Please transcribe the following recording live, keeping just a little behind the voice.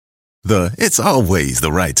The "it's always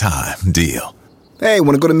the right time" deal. Hey,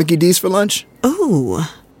 want to go to Mickey D's for lunch? Ooh,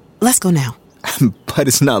 let's go now. But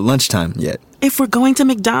it's not lunchtime yet. If we're going to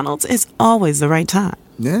McDonald's, it's always the right time.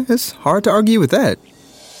 Yeah, it's hard to argue with that.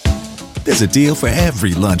 There's a deal for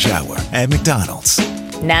every lunch hour at McDonald's.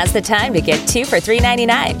 Now's the time to get 2 for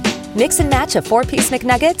 $3.99. Mix and match a 4-piece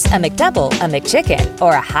McNuggets, a McDouble, a McChicken,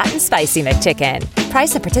 or a hot and spicy McChicken.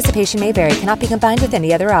 Price and participation may vary. Cannot be combined with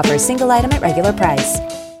any other offer. Single item at regular price.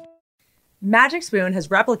 Magic Spoon has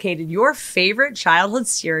replicated your favorite childhood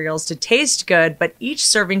cereals to taste good, but each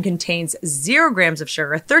serving contains 0 grams of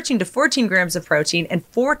sugar, 13 to 14 grams of protein, and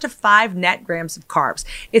 4 to 5 net grams of carbs.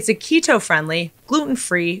 It's a keto-friendly,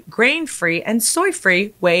 gluten-free, grain-free, and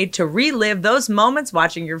soy-free way to relive those moments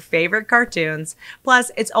watching your favorite cartoons. Plus,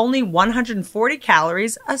 it's only 140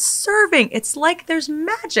 calories a serving. It's like there's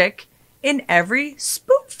magic in every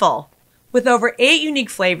spoonful. With over 8 unique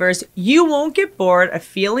flavors, you won't get bored of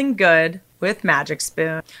feeling good with Magic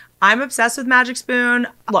Spoon. I'm obsessed with Magic Spoon.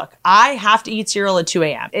 Look, I have to eat cereal at 2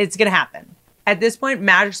 a.m. It's going to happen. At this point,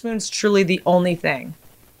 Magic Spoon is truly the only thing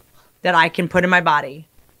that I can put in my body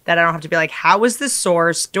that I don't have to be like, how is this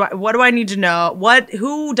sourced? What do I need to know?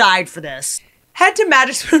 Who died for this? Head to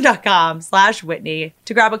magicspoon.com/Whitney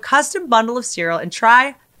to grab a custom bundle of cereal and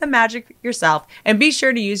try the magic yourself. And be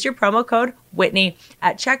sure to use your promo code Whitney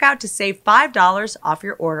at checkout to save $5 off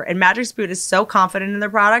your order. And Magic Spoon is so confident in their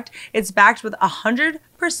product, it's backed with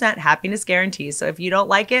 100% happiness guarantees. So if you don't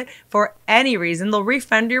like it for any reason, they'll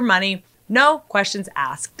refund your money. No questions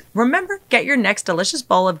asked. Remember, get your next delicious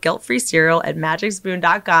bowl of guilt-free cereal at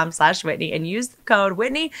magicspoon.com/Whitney and use the code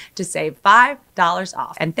Whitney to save $5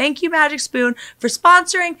 off. And thank you, Magic Spoon, for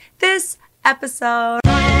sponsoring this episode.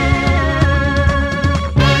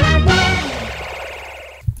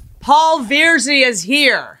 Paul Virzi is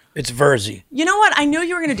here. It's Virzi. You know what? I knew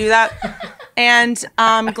you were going to do that, and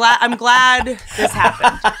I'm glad this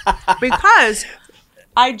happened because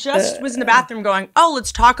I just was in the bathroom going, "Oh,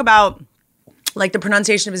 let's talk about like the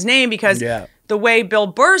pronunciation of his name," because the way Bill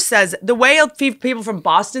Burr says, the way people from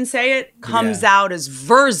Boston say it comes out as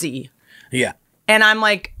Virzi. Yeah, and I'm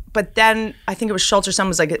like, but then I think it was Schultz or someone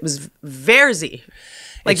was like, it was Virzi.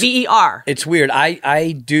 Like V-E-R. It's weird.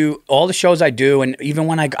 I do all the shows I do, and even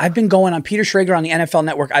when I've been going on Peter Schrager on the NFL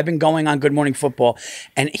Network, I've been going on Good Morning Football,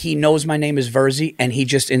 and he knows my name is Virzi, and he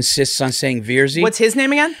just insists on saying Virzi. What's his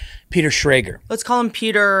name again? Peter Schrager. Let's call him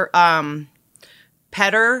Peter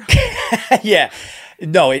Petter. Yeah.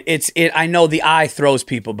 No, it's I know the I throws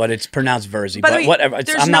people, but it's pronounced Virzi. But whatever.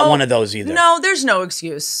 I'm not one of those either. No, there's no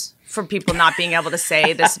excuse for people not being able to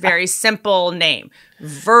say this very simple name.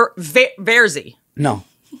 Virzi. No.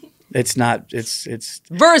 It's not. It's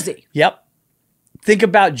Virzi. Yep. Think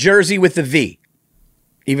about Jersey with the V,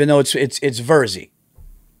 even though it's Virzi.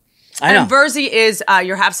 I know. And Virzi is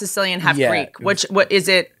you're half Sicilian, half Greek. What is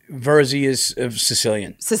it? Virzi is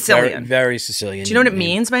Sicilian. Sicilian. Very Sicilian. Do you know what it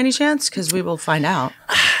means by any chance? Because we will find out.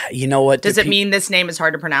 You know what? Does it mean this name is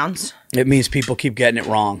hard to pronounce? It means people keep getting it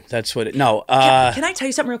wrong. That's what it. No. Can I tell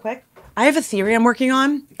you something real quick? I have a theory I'm working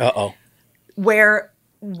on. Where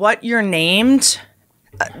what you're named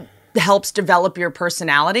helps develop your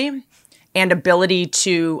personality and ability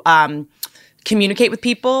to communicate with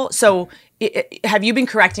people. So have you been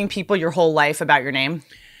correcting people your whole life about your name?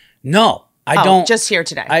 No, I don't. Just here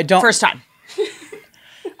today. I don't. First time.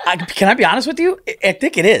 Can I be honest with you? I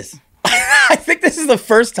think it is. I think this is the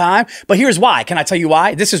first time, but here's why. Can I tell you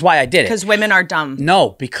why? This is why I did it. Because women are dumb.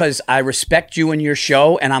 No, because I respect you and your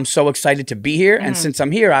show, and I'm so excited to be here. And since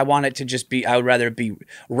I'm here, I want it to just be, I would rather it be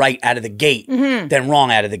right out of the gate than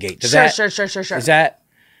wrong out of the gate. Sure. Is that?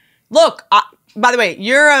 Look, by the way,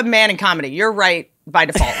 you're a man in comedy. You're right by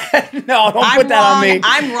default. No, don't put that on me.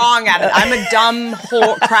 I'm wrong at it. I'm a dumb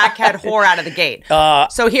crackhead whore out of the gate.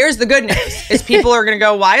 So here's the good news: is people are going to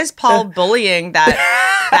go, why is Paul bullying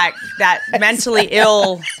that mentally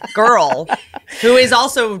ill girl who is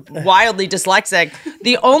also wildly dyslexic?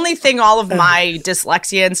 The only thing all of my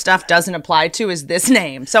dyslexia and stuff doesn't apply to is this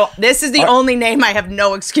name. So this is the only name I have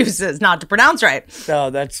no excuses not to pronounce right.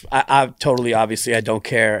 So that's I totally, obviously, I don't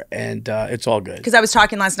care, and it's all good. Because I was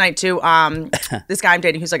talking last night to this guy I'm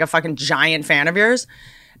dating who's like a fucking giant fan of yours,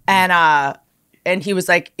 and he was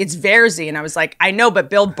like, it's Virzi, and I was like, I know, but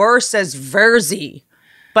Bill Burr says Virzi.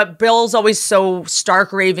 But Bill's always so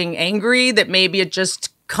stark raving angry that maybe it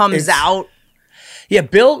just comes out. Yeah,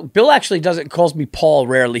 Bill actually calls me Paul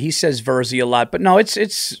rarely. He says Virzi a lot, but no, it's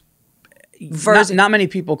Virzi. Not many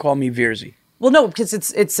people call me Virzi. Well, no, because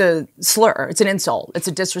it's a slur. It's an insult. It's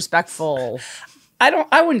a disrespectful.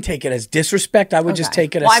 I wouldn't take it as disrespect. I would just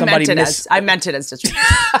take it as somebody I meant it as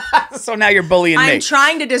disrespect. So now you're bullying me. I'm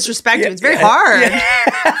trying to disrespect you. It's very hard.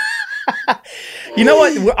 You know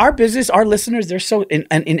what? Our business, our listeners, they're so in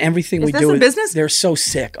everything we this do. a business? They're so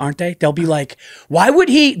sick, aren't they? They'll be like, "Why would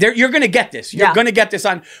he?" You're gonna get this. You're gonna get this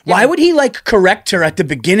on. Why would he like correct her at the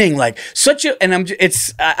beginning? Like such a. And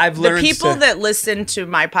I've learned the people that listen to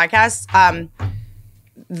my podcast.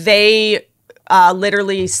 They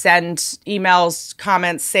literally send emails,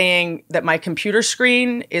 comments saying that my computer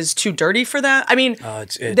screen is too dirty for them. I mean,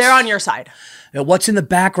 they're on your side. What's in the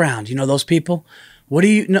background? You know those people. What do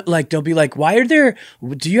you like? They'll be like, "Why are there?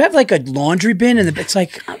 Do you have like a laundry bin?" And it's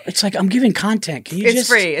like I'm giving content. Can you? It's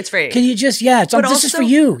free. It's free. Can you just? Yeah. This is for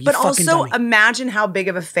you. But also imagine how big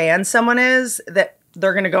of a fan someone is that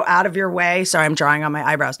they're going to go out of your way. Sorry, I'm drawing on my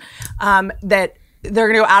eyebrows. That they're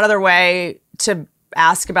going to go out of their way to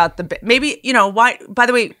ask about maybe why. By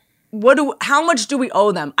the way. How much do we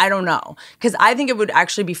owe them? I don't know. Because I think it would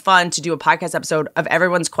actually be fun to do a podcast episode of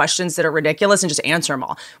everyone's questions that are ridiculous and just answer them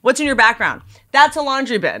all. What's in your background? That's a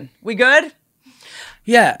laundry bin. We good?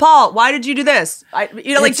 Yeah. Paul, why did you do this?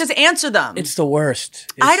 Just answer them. It's the worst.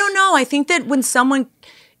 I don't know. I think that when someone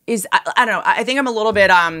is, I don't know. I think I'm a little bit,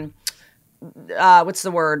 what's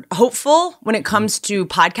the word? Hopeful when it comes to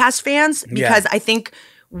podcast fans. Because I think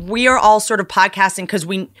we are all sort of podcasting because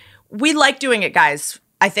we like doing it, guys.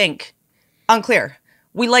 I think. Unclear.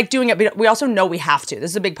 We like doing it, but we also know we have to.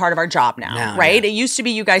 This is a big part of our job now, right? Yeah. It used to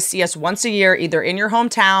be you guys see us once a year, either in your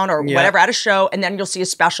hometown or whatever at a show, and then you'll see a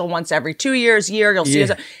special once every 2 years, you'll see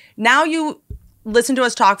us. Now you listen to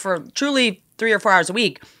us talk for truly 3 or 4 hours a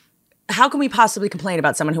week. How can we possibly complain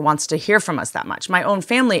about someone who wants to hear from us that much? My own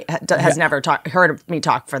family has never heard me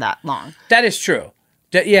talk for that long. That is true.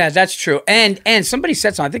 That's true. And somebody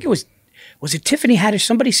said something. I think it was it Tiffany Haddish?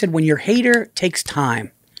 Somebody said, when your hater takes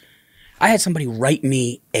time. I had somebody write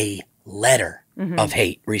me a letter of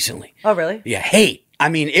hate recently. Oh, really? Yeah, hate. I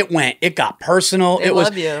mean, it got personal. They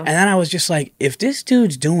love you. And then I was just like, if this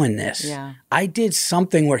dude's doing this, I did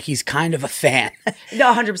something where he's kind of a fan.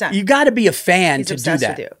 No, 100%. You got to be a fan he's to obsessed do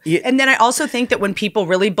that. With you. And then I also think that when people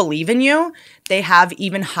really believe in you, they have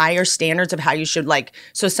even higher standards of how you should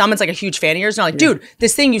so someone's like a huge fan of yours and they're like, dude,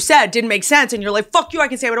 this thing you said didn't make sense. And you're like, fuck you, I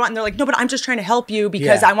can say what I want. And they're like, no, but I'm just trying to help you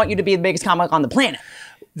because I want you to be the biggest comic on the planet.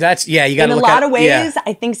 You got to look at in a lot of ways.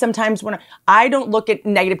 I think sometimes when I don't look at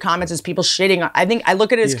negative comments as people shitting on, I think I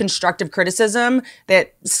look at it as constructive criticism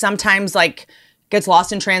that sometimes gets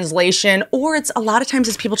lost in translation, or it's a lot of times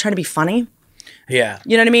it's people trying to be funny. Yeah.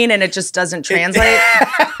 You know what I mean? And it just doesn't translate.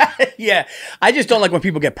 Yeah. I just don't like when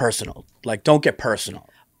people get personal. Like, don't get personal.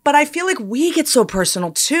 But I feel like we get so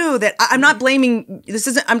personal too that I'm not blaming,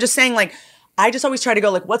 I'm just saying I just always try to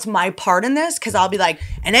go what's my part in this? Because I'll be like,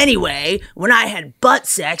 and anyway, when I had butt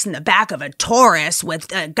sex in the back of a Taurus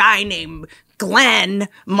with a guy named Glenn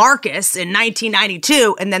Marcus in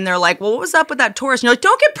 1992, and then they're like, well, what was up with that Taurus? And you're like,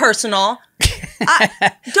 don't get personal.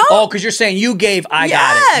 Don't. Oh, because you're saying you gave, got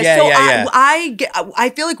it. Yeah, so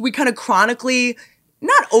I feel like we kind of chronically,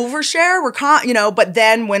 not overshare, but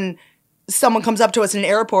then when someone comes up to us in an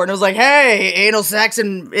airport and was like, hey, anal sex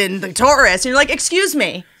in the Taurus, and you're like, excuse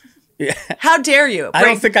me. Yeah. How dare you? I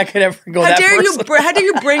don't think I could ever go that personal. How dare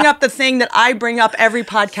you bring up the thing that I bring up every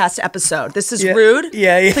podcast episode? This is rude.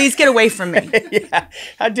 Yeah. Please get away from me. Yeah.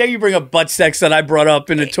 How dare you bring up butt sex that I brought up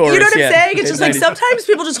in a Taurus? You know what I'm saying? It's just sometimes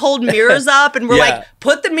people just hold mirrors up and we're like,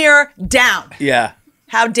 put the mirror down. Yeah.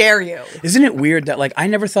 How dare you? Isn't it weird that I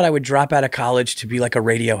never thought I would drop out of college to be a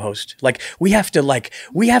radio host? We have to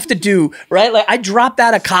do, right? I dropped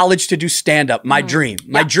out of college to do stand up. My dream.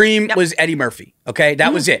 My dream was Eddie Murphy. Okay.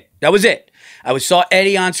 That was it. I saw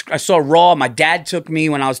Eddie I saw Raw. My dad took me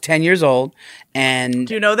when I was 10 years old. And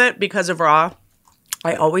do you know that because of Raw,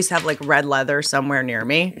 I always have red leather somewhere near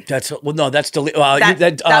me? That's he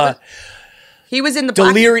was in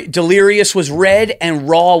the Delirious was red and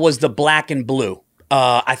Raw was the black and blue.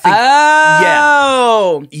 I think.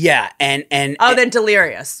 Oh. Yeah. And then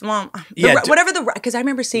Delirious. Well, because I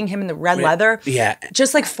remember seeing him in the red leather. Yeah.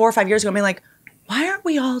 Just 4 or 5 years ago, being like, why aren't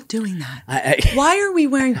we all doing that? Why are we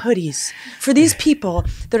wearing hoodies for these people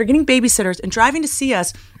that are getting babysitters and driving to see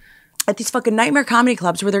us at these fucking nightmare comedy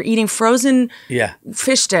clubs where they're eating frozen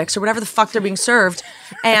fish sticks or whatever the fuck they're being served,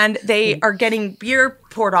 and they are getting beer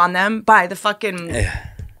poured on them by the fucking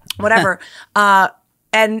whatever,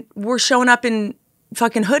 and we're showing up in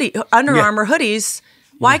fucking Under Armour hoodies.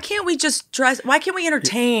 Why can't we just dress? Why can't we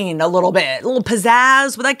entertain a little bit? A little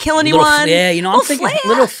pizzazz without killing anyone? I'm thinking a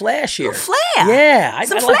little flash here. Little flair. Yeah.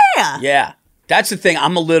 Some flair. Yeah. That's the thing.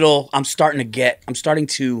 I'm starting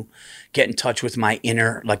to get in touch with my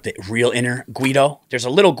inner, like the real inner Guido. There's a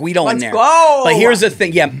little Guido in there. Let's go. But here's the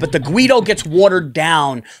thing. Yeah, but the Guido gets watered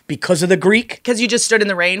down because of the Greek. Because you just stood in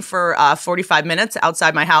the rain for 45 minutes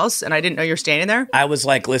outside my house, and I didn't know you were standing there. I was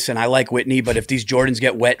like, listen, I like Whitney, but if these Jordans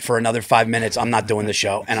get wet for another 5 minutes, I'm not doing the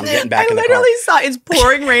show, and I'm getting back in the car. I literally saw it's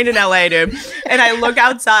pouring rain in LA, dude. And I look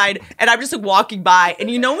outside, and I'm just like walking by, and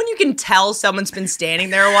you know when you can tell someone's been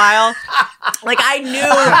standing there a while? Like I knew.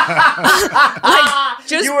 Like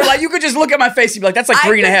just You were like, you could just look at my face and be like, that's like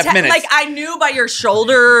 3.5 minutes. Like I knew by your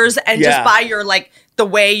shoulders and just by your like the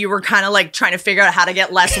way you were kind of like trying to figure out how to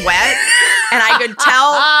get less wet. And I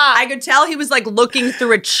could tell he was like looking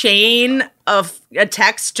through a chain of a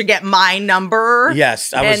text to get my number.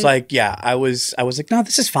 Yes. I was like, no,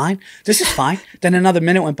 this is fine. This is fine. Then another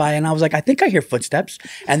minute went by and I was like, I think I hear footsteps.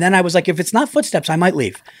 And then I was like, if it's not footsteps, I might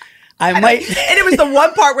leave. And it was the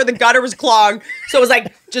one part where the gutter was clogged. So it was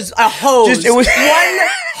like just a hose. It was one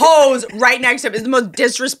hose right next to him. It's the most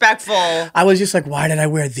disrespectful. I was just like, why did I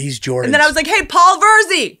wear these Jordans? And then I was like, hey, Paul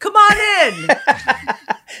Virzi, come on in.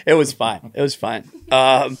 It was fine. It was fine.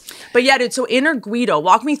 But yeah, dude, so inner Guido,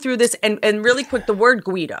 walk me through this and really quick, the word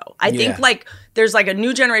Guido. I think like there's like a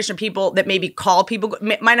new generation of people that maybe call people,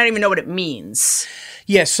 might not even know what it means.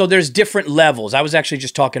 Yes, so there's different levels. I was actually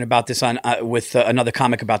just talking about this on with another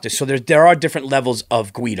comic about this. So there are different levels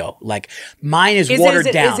of Guido. Like mine is watered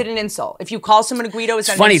down. Is it an insult? If you call someone a Guido, is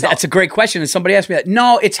that funny? An insult? That's a great question. And somebody asked me that.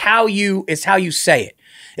 No, it's how you say it.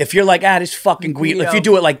 If you're like, this fucking Guido. If you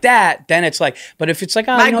do it like that, then it's like. But if it's like,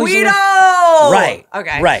 my Guido, right?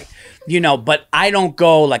 Okay, right. You know, but I don't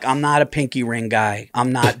go like I'm not a pinky ring guy.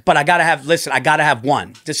 I'm not. But I gotta have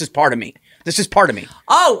one. This is part of me. This is part of me.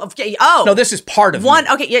 Oh, okay. Oh. No, this is part of one. me.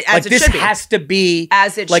 Okay, yeah, as like, it should be. This has to be.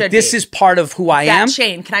 As it like, should be. This is part of who I am. That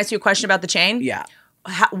chain. Can I ask you a question about the chain? Yeah.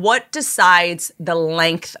 What decides the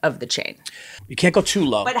length of the chain? You can't go too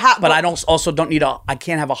low. But I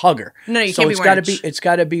can't have a hugger. No, you can't be wearing It's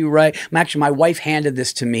got to be right. Actually, my wife handed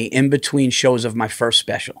this to me in between shows of my first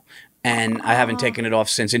special. And I haven't taken it off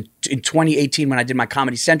since. In 2018, when I did my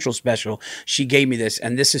Comedy Central special, she gave me this.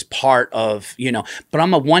 And this is part of, but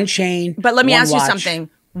I'm a one chain. But let me ask watch. you something.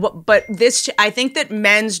 But I think that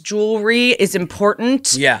men's jewelry is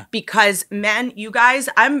important. Yeah. Because men, you guys,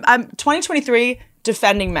 I'm 2023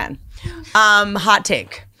 defending men. Hot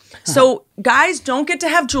take. So guys don't get to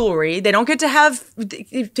have jewelry. They don't get to have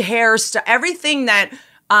hair stuff. Everything that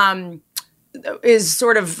is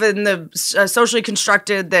sort of in the socially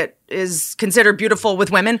constructed that is considered beautiful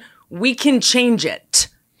with women, we can change it,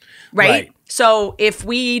 right? So if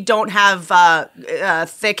we don't have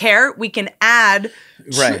thick hair, we can add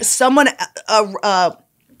someone.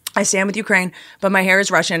 I stand with Ukraine, but my hair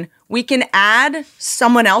is Russian. We can add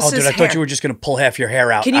someone else's hair. I thought you were just going to pull half your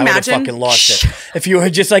hair out. Can you imagine? I would have fucking lost it. If you were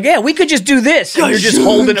just like, we could just do this. And you're just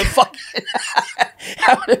holding a fucking...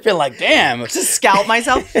 I would have been like, damn. To scalp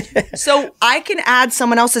myself. So I can add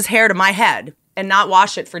someone else's hair to my head and not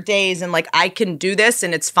wash it for days. And like, I can do this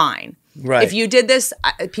and it's fine. Right. If you did this,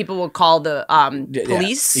 people will call the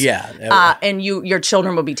police. Yeah. And your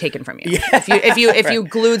children will be taken from you. Yeah. If you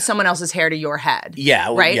glued someone else's hair to your head. Yeah.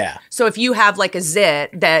 Well, right. Yeah. So if you have like a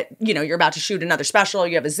zit that you're about to shoot another special,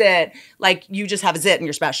 you have a zit, like you just have a zit in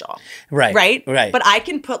your special. Right. Right. Right. But I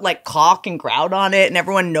can put like caulk and grout on it, and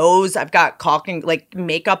everyone knows I've got caulk and like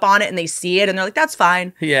makeup on it, and they see it, and they're like, "That's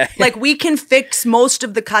fine." Yeah. Like we can fix most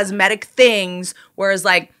of the cosmetic things, whereas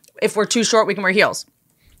like if we're too short, we can wear heels.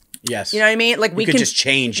 Yes. You know what I mean? Like we can just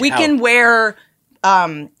change. We can wear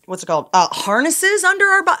what's it called? Harnesses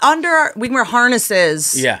we can wear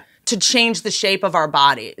harnesses. Yeah. To change the shape of our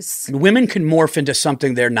bodies. Women can morph into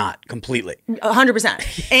something they're not completely.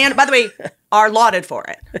 100%. And by the way, are lauded for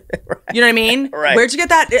it. Right. You know what I mean? Right. Where'd you get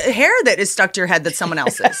that hair that is stuck to your head that's someone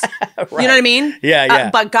else's? Right. You know what I mean?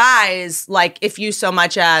 Yeah. But guys, like if you so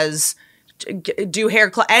much as do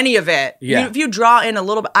hair, any of it, if you draw in a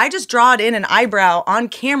little bit, I just draw it in an eyebrow on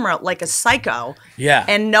camera like a psycho. Yeah.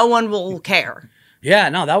 And no one will care. Yeah,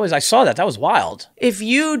 no, I saw that. That was wild. If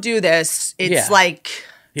you do this, it's like...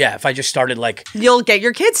 Yeah, if I just started like... You'll get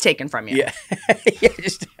your kids taken from you. Yeah.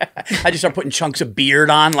 I just start putting chunks of beard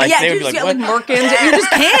on. Like, yeah, they you would just be get like Merkins. You just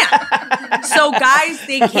can't. So guys,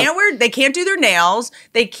 they can't do their nails.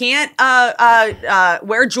 They can't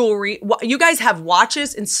wear jewelry. You guys have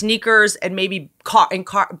watches and sneakers and maybe car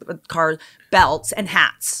belts and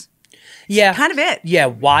hats. Yeah. Kind of it. Yeah,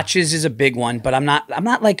 watches is a big one, but I'm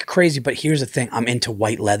not like crazy, but here's the thing. I'm into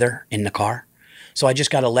white leather in the car. So I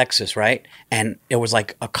just got a Lexus, right? And it was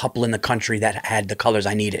like a couple in the country that had the colors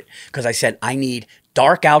I needed. Because I said, I need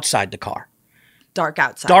dark outside the car, Dark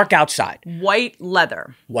outside. Dark outside. White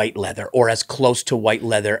leather. White leather, or as close to white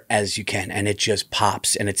leather as you can, and it just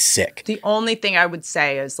pops and it's sick. The only thing I would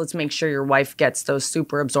say is let's make sure your wife gets those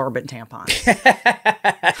super absorbent tampons.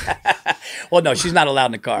 Well, no, she's not allowed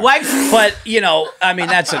in the car. What? But, I mean,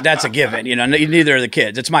 that's a given. Neither are the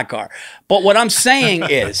kids. It's my car. But what I'm saying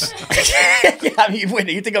is, I mean,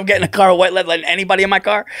 you think I'm getting a car with white leather letting anybody in my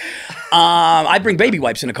car? I bring baby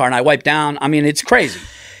wipes in the car and I wipe down. I mean, it's crazy.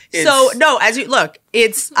 So no, as you look,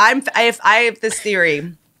 I have this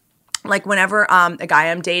theory, like whenever a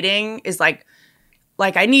guy I'm dating is like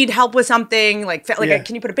I need help with something,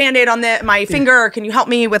 can you put a Band-Aid on my finger, or can you help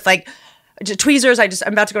me with tweezers?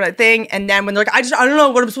 I'm about to go to that thing, and then when they're like, I don't know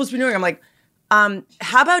what I'm supposed to be doing, I'm like,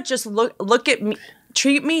 how about just look at me,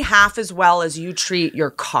 treat me half as well as you treat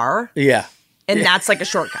your car. Yeah. And that's like a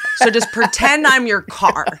shortcut. So just pretend I'm your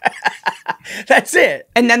car. That's it.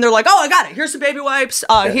 And then they're like, oh, I got it. Here's some baby wipes.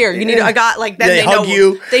 Here, you need I got, then they hug know,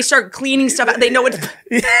 you. They start cleaning stuff out. They know what.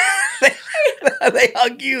 They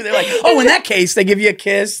hug you. They're like, oh, in that case, they give you a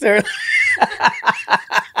kiss. They're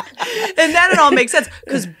And then it all makes sense.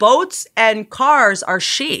 Because boats and cars are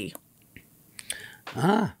she.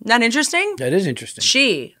 Isn't that interesting? That is interesting.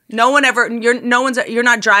 She. No one ever. You're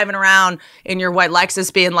not driving around in your white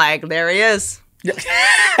Lexus being like, there he is.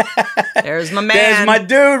 There's my man. There's my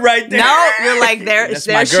dude right there. No, you're like, there That's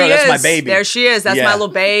there my she girl. is. That's my baby. There she is. That's my little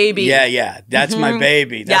baby. Yeah. That's my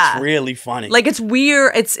baby. That's really funny. Like, it's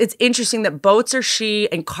weird. It's interesting that boats are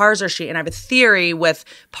she and cars are she. And I have a theory with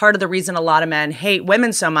part of the reason a lot of men hate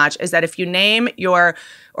women so much is that if you name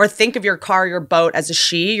or think of your car, your boat as a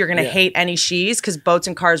she, you're going to hate any she's, because boats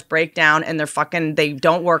and cars break down and they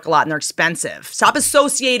don't work a lot and they're expensive. Stop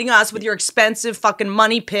associating us with your expensive fucking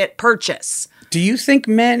money pit purchase. Do you think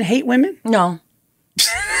men hate women? No.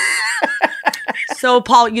 So,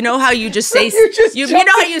 Paul, you know how you just say you know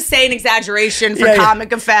how you say an exaggeration for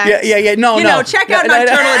comic effect. Yeah. No. Check out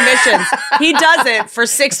Nocturnal Admissions. He does it for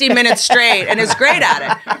 60 minutes straight and is great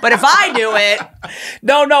at it. But if I do it,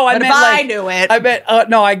 I do it, I bet.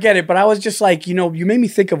 No, I get it. But I was just like, you made me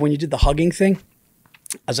think of when you did the hugging thing.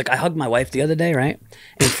 I was like, I hugged my wife the other day, right,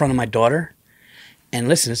 in front of my daughter. And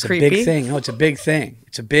listen, it's Creepy. a big thing. No, it's a big thing.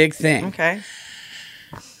 It's a big thing. Okay.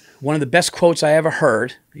 One of the best quotes I ever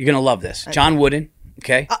heard. You're gonna love this. John Wooden.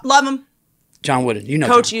 Okay. Love him. John Wooden. You know.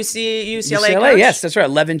 Coach John. UCLA coach? Yes, that's right.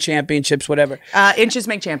 11 championships, whatever. Inches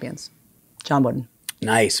make champions. John Wooden.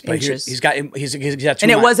 Nice, but Inches. he's got two.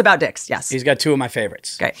 And it was about dicks. Yes. He's got two of my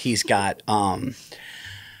favorites. Okay. He's got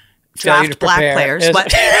Draft black players.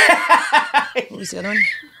 What? What was the other one?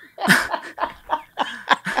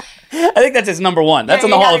 I think that's his number one. That's in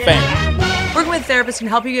the Hall of Fame. Working with therapists can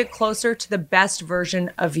help you get closer to the best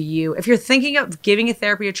version of you. If you're thinking of giving a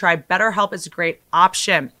therapy a try, BetterHelp is a great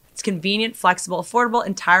option. It's convenient, flexible, affordable,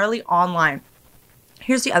 entirely online.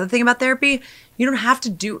 Here's the other thing about therapy. You don't have to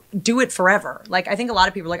do it forever. Like, I think a lot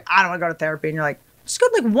of people are like, I don't want to go to therapy. And you're like, just go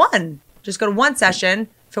to one. Just go to one session.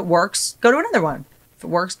 If it works, go to another one. If it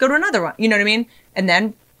works, go to another one. You know what I mean? And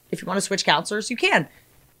then if you want to switch counselors, you can.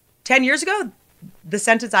 10 years ago, the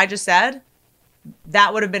sentence I just said,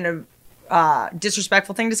 that would have been a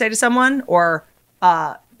disrespectful thing to say to someone, or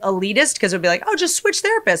elitist, because it would be like, oh, just switch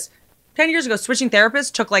therapists. 10 years ago, switching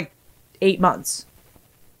therapists took like 8 months.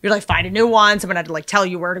 You're like, find a new one. Someone had to like tell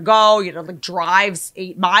you where to go. You know, like drive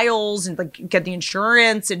 8 miles and like get the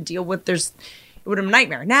insurance and deal with it would have been a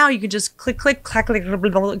nightmare. Now you can just click,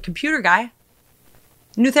 computer guy,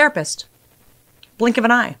 new therapist, blink of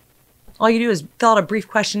an eye. All you do is fill out a brief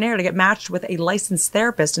questionnaire to get matched with a licensed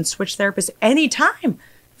therapist and switch therapists anytime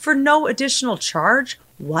for no additional charge.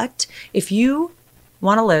 What? If you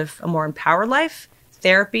want to live a more empowered life,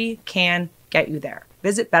 therapy can get you there.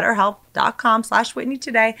 Visit BetterHelp.com/Whitney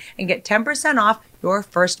today and get 10% off your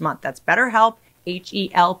first month. That's BetterHelp,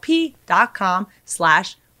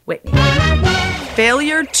 HELP.com/Whitney.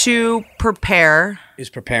 Failure to prepare is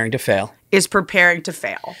preparing to fail.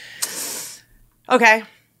 Okay.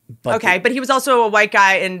 But he was also a white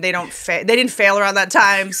guy, and they didn't fail around that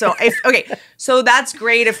time. So so that's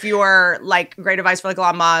great if you're like great advice for like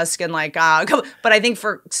Elon Musk and like but I think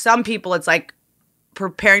for some people it's like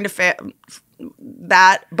preparing to fail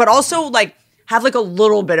that, but also like have like a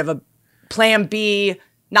little bit of a plan B.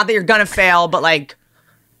 Not that you're gonna fail, but like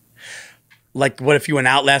what if you went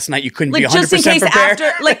out last night? You couldn't like be 100% prepared.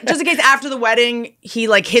 Just in case after the wedding he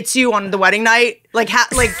like hits you on the wedding night,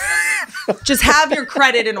 just have your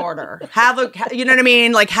credit in order. You know what I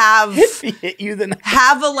mean? Like if he hit you, then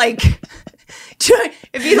have a like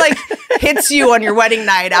if he like hits you on your wedding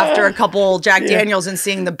night after a couple Jack Daniels and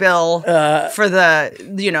seeing the bill for the,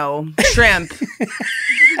 shrimp,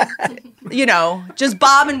 just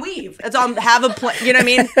bob and weave. That's all. Have a plan. You know what I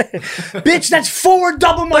mean? Bitch, that's 4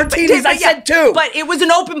 double martinis. I said 2. But it was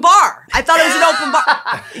an open bar. I thought it was an open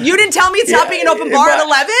bar. You didn't tell me it's not being an open bar at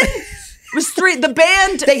 11? It was 3. The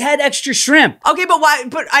band. They had extra shrimp. Okay, but why?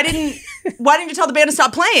 But I didn't. Why didn't you tell the band to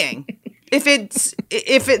stop playing? If it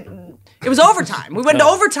was overtime. We went to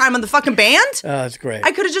overtime on the fucking band. Oh, that's great.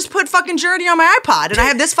 I could have just put fucking Journey on my iPod, and I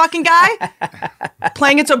have this fucking guy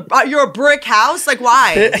playing You're a Brick House? Like,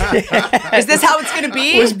 why? Is this how it's going to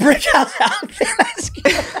be? Was Brick House out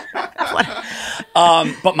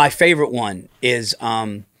there? But my favorite one is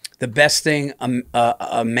the best thing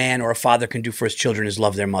a man or a father can do for his children is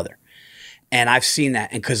love their mother. And I've seen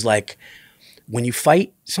that. And because, like, when you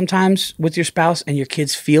fight sometimes with your spouse and your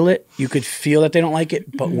kids feel it, you could feel that they don't like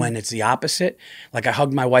it. But when it's the opposite, like I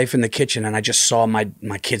hugged my wife in the kitchen and I just saw my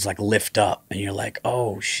kids like lift up and you're like,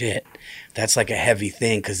 oh shit, that's like a heavy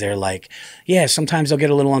thing. Because they're like, yeah, sometimes they'll get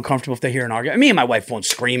a little uncomfortable if they hear an argument. Me and my wife won't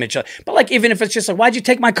scream at each other. But like, even if it's just like, why'd you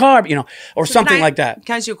take my car? Or so something like that.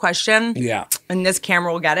 Can I ask you a question? Yeah. And this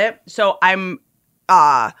camera will get it. So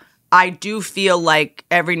I do feel like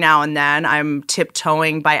every now and then I'm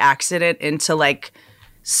tiptoeing by accident into like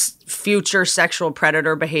future sexual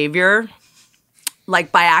predator behavior,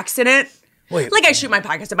 like by accident. Wait. Like I shoot my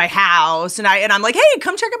podcast at my house and I'm like, hey,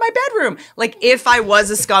 come check out my bedroom. Like if I was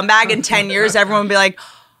a scumbag in 10 years, everyone would be like,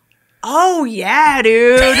 oh yeah,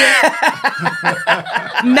 dude.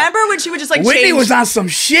 Remember when she would just like Whitney change? was on some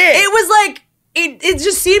shit. It was like, it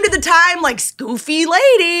just seemed at the time like Scoofy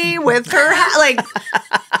lady with her like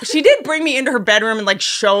she did bring me into her bedroom and like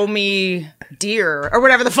show me deer or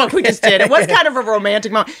whatever the fuck we just did. It was kind of a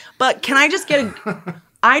romantic moment. But can I just get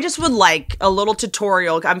I just would like a little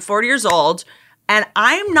tutorial. I'm 40 years old and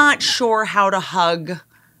I'm not sure how to hug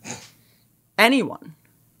anyone.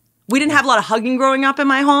 We didn't have a lot of hugging growing up in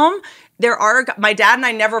my home. My dad and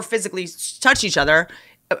I never physically touched each other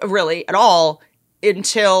really at all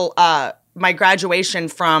until my graduation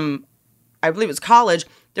from, I believe it was college.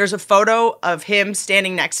 There's a photo of him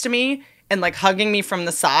standing next to me and like hugging me from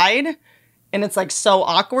the side. And it's like so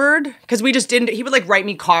awkward because we just didn't, he would like write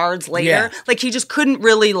me cards later. Yeah. Like he just couldn't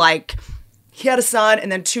really like, he had a son and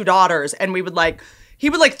then 2 daughters and he would like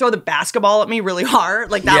throw the basketball at me really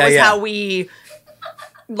hard. Like that was how we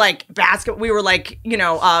like we were like,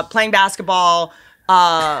 playing basketball.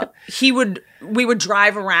 We would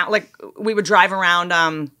drive around,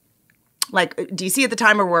 like DC at the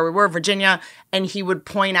time or where we were, Virginia, and he would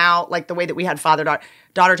point out like the way that we had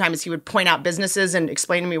father-daughter time is he would point out businesses and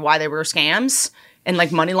explain to me why they were scams and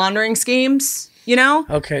like money laundering schemes,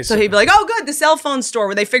 Okay. So he'd be like, oh good, the cell phone store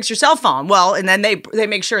where they fix your cell phone. Well, and then they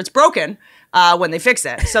make sure it's broken when they fix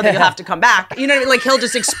it so that you'll have to come back. Like he'll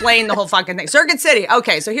just explain the whole fucking thing. Circuit City.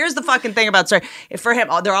 Okay, so here's the fucking thing about for him,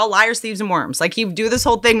 they're all liars, thieves, and worms. Like he'd do this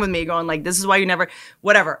whole thing with me going like, this is why you never,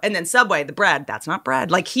 whatever. And then Subway, the bread, that's not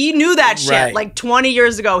bread. Like he knew that shit. Right. Like 20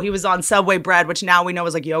 years ago, he was on Subway bread, which now we know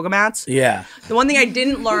is like yoga mats. Yeah. The one thing I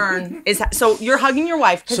didn't learn is, so you're hugging your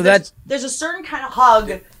wife. So there's a certain kind of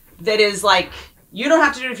hug that is like, you don't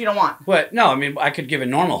have to do it if you don't want. What? No, I mean, I could give a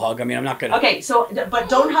normal hug. I mean, I'm not going to. Okay, so, but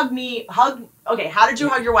don't hug me. Okay, how did you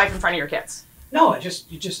hug your wife in front of your kids? No, I just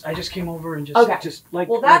came over and just like.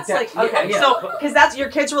 Well, that's like like, that. okay, Yeah. so, because that's, your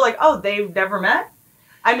kids were like, oh, they've never met?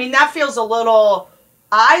 I mean, that feels a little,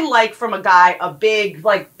 I like from a guy a big,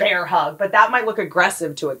 like, bear hug, but that might look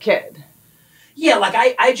aggressive to a kid. Yeah, like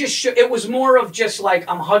I just, it was more of just like,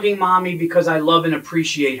 I'm hugging mommy because I love and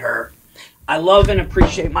appreciate her. I love and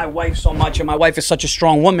appreciate my wife so much, and my wife is such a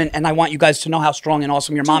strong woman, and I want you guys to know how strong and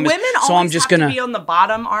awesome your mom is. Women so always I'm just have gonna to be on the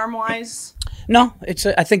bottom arm-wise? No,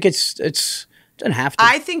 I think it doesn't have to.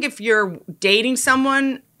 I think if you're dating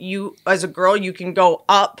someone, you, as a girl, you can go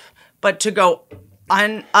up, but to go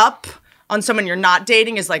up on someone you're not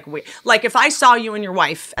dating is like weird. Like if I saw you and your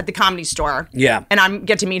wife at the Comedy Store, yeah, and I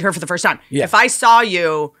get to meet her for the first time, yeah. If I saw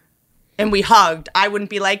you and we hugged, I wouldn't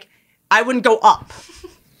go up.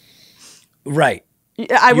 Right.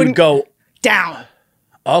 I wouldn't go down.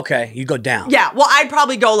 Okay, you go down. Yeah, well, I'd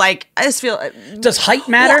probably go like, I just feel. Does height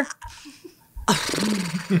matter?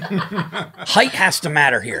 Height has to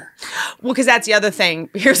matter here. Well, because that's the other thing.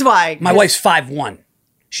 Here's why. My wife's 5'1".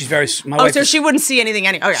 She's very. So she wouldn't see anything.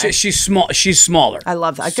 Okay. She's small. She's smaller. I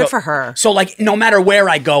love that. Good for her. So like, no matter where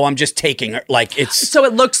I go, I'm just taking her. Like it's. So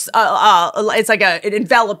it looks. It's like it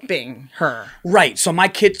enveloping her. Right. So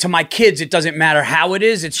to my kids, it doesn't matter how it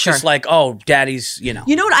is. It's just like, oh, daddy's. You know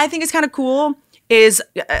what I think is kind of cool is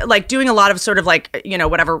like doing a lot of sort of like,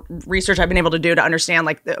 whatever research I've been able to do to understand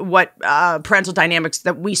like what parental dynamics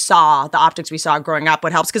that we saw, the optics we saw growing up,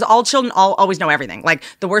 what helps. Because all children always know everything. Like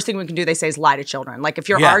the worst thing we can do, they say, is lie to children. Like if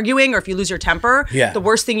you're arguing or if you lose your temper, the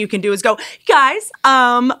worst thing you can do is go, guys,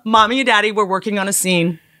 mommy and daddy, we're working on a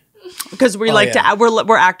scene. Because we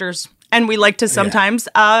we're actors. And we like to sometimes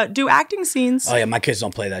do acting scenes. Oh yeah, my kids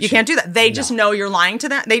don't play that shit. You can't do that. They just know you're lying to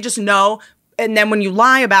them. They just know. And then when you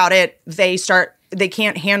lie about it, they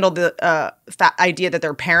can't handle the idea that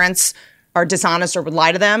their parents are dishonest or would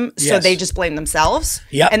lie to them. So they just blame themselves.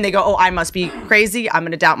 Yep. And they go, oh, I must be crazy. I'm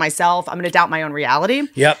going to doubt myself. I'm going to doubt my own reality.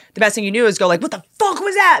 Yep. The best thing you do is go like, what the fuck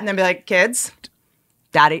was that? And then be like, kids,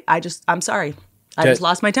 daddy, I'm sorry. I just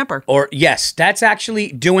lost my temper. Or yes, that's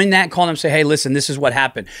actually doing that. Calling them, say, "Hey, listen, this is what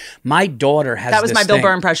happened." My daughter has. That was my Bill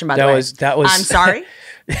Burr impression, by the way. That was. I'm sorry.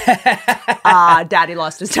 Daddy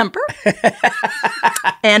lost his temper,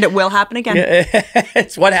 and it will happen again.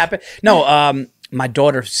 It's what happened. No, my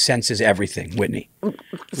daughter senses everything, Whitney. Of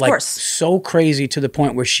course. So crazy to the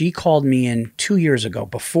point where she called me in 2 years ago.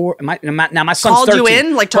 Before my son's called 13. You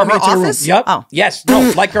in like to her office. Yep. Oh, yes.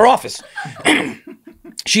 No, like her office.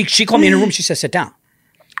 She called me in her room. She said, "Sit down."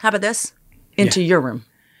 How about this? Into your room.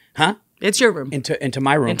 Huh? It's your room. Into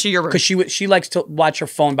my room. Into your room. Because she likes to watch her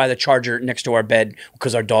phone by the charger next to our bed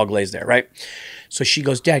because our dog lays there, right? So she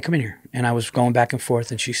goes, "Dad, come in here." And I was going back and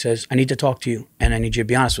forth, and she says, "I need to talk to you, and I need you to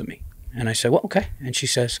be honest with me." And I said, "Well, okay." And she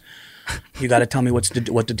says, "You got to tell me what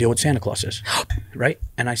the deal with Santa Claus is," right?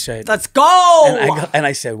 And I said, "Let's go." And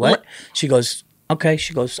I said, "What?" She goes, "Okay."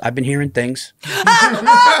 She goes, "I've been hearing things."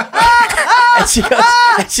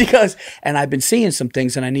 And she goes, "And I've been seeing some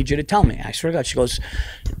things, and I need you to tell me." I swear to God, she goes,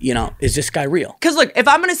 "Is this guy real?" Because look, if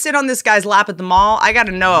I'm going to sit on this guy's lap at the mall, I got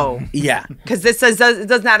to know. Yeah. Because this it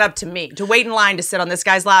doesn't add up to me. To wait in line to sit on this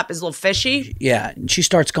guy's lap is a little fishy. Yeah. And she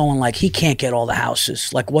starts going like, "He can't get all the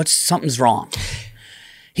houses. Like, something's wrong.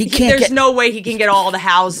 There's no way he can get all the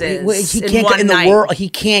houses he in can't one get in night. the world. He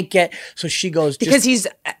can't get." So she goes, because he's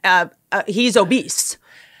obese.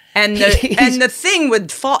 And the thing with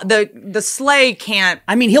the sleigh can't.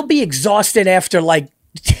 I mean, he'll be exhausted after like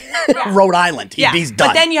Rhode Island. He's done.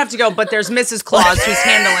 But then you have to go. But there's Mrs. Claus who's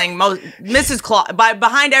handling Mrs. Claus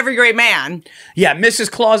behind every great man. Yeah,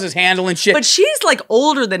 Mrs. Claus is handling shit. But she's like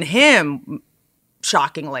older than him.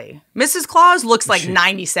 Shockingly, Mrs. Claus looks like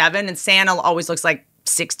 97, and Santa always looks like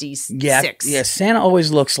 66. Yeah, Santa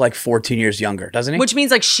always looks like 14 years younger, doesn't he? Which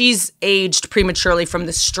means like she's aged prematurely from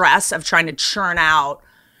the stress of trying to churn out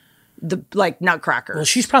the nutcrackers. Well,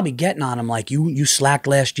 she's probably getting on him like, you slacked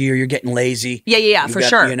last year, you're getting lazy. Yeah, for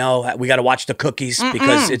sure. We got to watch the cookies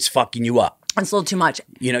because it's fucking you up. It's a little too much.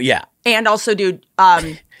 Yeah. And also, dude,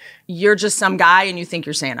 you're just some guy and you think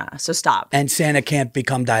you're Santa, so stop. And Santa can't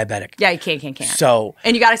become diabetic. Yeah, he can't. So,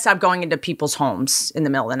 and you got to stop going into people's homes in the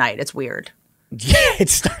middle of the night. It's weird. Yeah,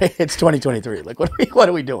 it's 2023. Like, what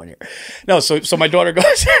are we doing here? No, so my daughter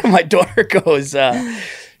goes,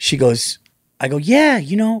 she goes, I go, "Yeah,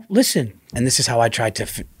 listen." And this is how I tried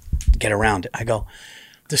to get around it. I go,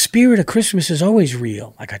 "The spirit of Christmas is always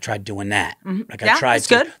real." Like I tried doing that. Mm-hmm. Like I tried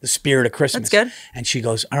good. The spirit of Christmas. That's good. And she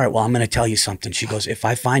goes, "All right, well, I'm going to tell you something." She goes, "If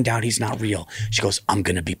I find out he's not real," she goes, "I'm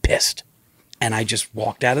going to be pissed." And I just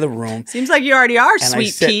walked out of the room. Seems like you already are,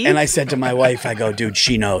 sweet pea. And I said to my wife, I go, "Dude,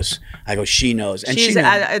 she knows." I go, "She knows." And she's she knew.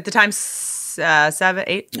 At the time 7,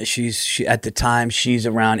 8. She at the time she's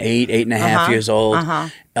around 8 and a half years old.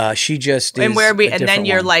 She just is. And then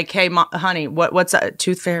you're like, "Hey, honey, what's a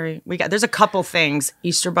tooth fairy? There's a couple things.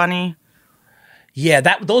 Easter bunny." Yeah,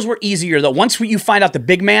 those were easier though. Once you find out the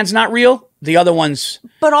big man's not real, the other ones.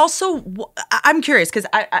 But also, I'm curious because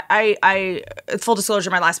I full disclosure,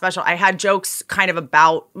 my last special, I had jokes kind of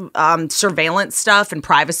about surveillance stuff and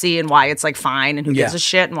privacy and why it's like fine and who gives a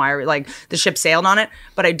shit and why like the ship sailed on it.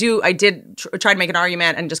 But I did try to make an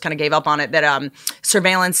argument and just kind of gave up on it that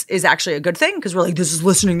surveillance is actually a good thing because we're like, this is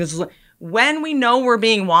listening. When we know we're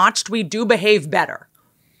being watched, we do behave better.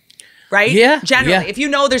 Right? Yeah. Generally, if you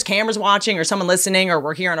know there's cameras watching or someone listening or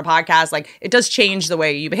we're here on a podcast, like it does change the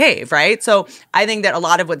way you behave, right? So I think that a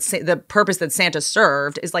lot of the purpose that Santa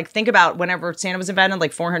served is like, think about whenever Santa was invented,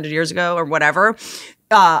 like 400 years ago or whatever.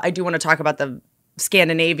 I do want to talk about the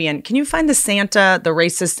Scandinavian. Can you find the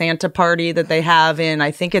racist Santa party that they have in,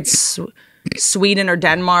 I think it's Sweden or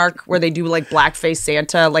Denmark, where they do like blackface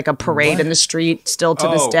Santa, like a parade in the street still to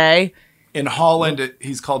this day? In Holland,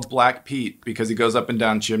 he's called Black Pete because he goes up and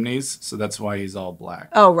down chimneys, so that's why he's all black.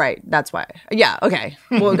 Oh, right. That's why. Yeah, okay.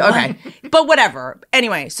 Well, okay. But whatever.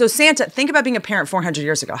 Anyway, so Santa, think about being a parent 400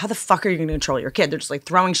 years ago. How the fuck are you going to control your kid? They're just like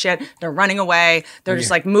throwing shit. They're running away. They're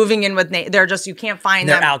just like moving in with, they're just, you can't find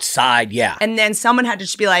them. They're outside, yeah. And then someone had to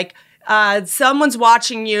just be like, someone's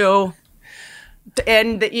watching you,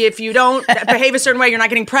 and if you don't behave a certain way, you're not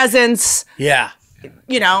getting presents. Yeah.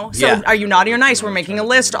 You know, so Yeah. are you naughty or nice? We're making a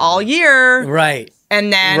list all year. Right.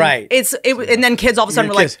 And then Right. and then kids all of a sudden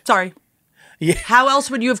Your were like, kids. sorry. Yeah. How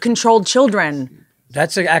else would you have controlled children?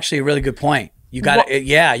 That's actually a really good point. You got to,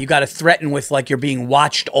 you got to threaten with like you're being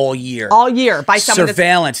watched all year. All year by someone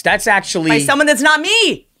Surveillance. That's actually by someone that's not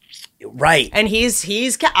me. right. And he's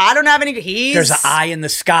I don't have any. There's an eye in the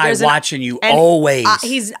sky there's an- watching you and always.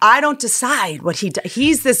 I don't decide what he does.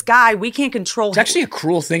 He's this guy. We can't control. It's actually a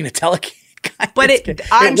cruel thing to tell a kid. But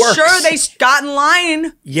I'm works. sure they got in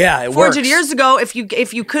line. Yeah, it 400 works. years ago, if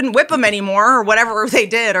you couldn't whip them anymore or whatever they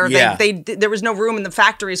did, or Yeah. there was no room in the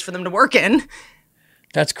factories for them to work in.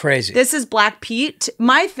 That's crazy. This is Black Pete.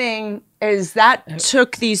 My thing is that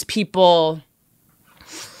took these people.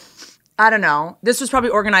 I don't know. This was probably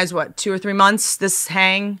organized 2 or 3 months. This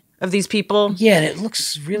hang of these people. Yeah, and it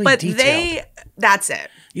looks really But detailed. that's it.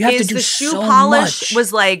 You have to do the shoe so polish much.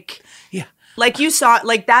 was like Yeah. you saw,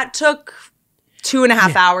 like that took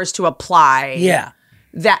 2.5 hours to apply. Yeah.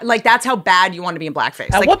 That's how bad you want to be in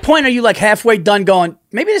blackface. At what point are you like halfway done going,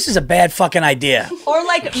 maybe this is a bad fucking idea? Or or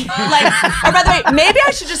by the way, maybe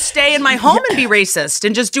I should just stay in my home and be racist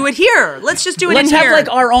and just do it here. Let's just do it Let's in have here. like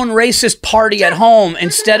our own racist party at home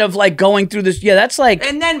instead of like going through this. Yeah, that's like.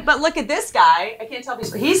 And then, but look at this guy. I can't tell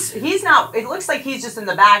if he's not. It looks like he's just in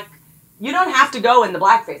the back. You don't have to go in the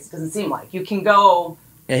blackface. It doesn't seem like you can go.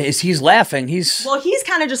 He's laughing. He's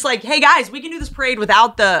kind of just like, hey guys, we can do this parade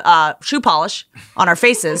without the shoe polish on our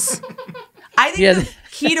faces. I think the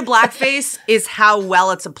key to blackface is how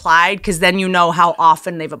well it's applied, because then you know how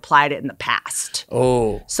often they've applied it in the past.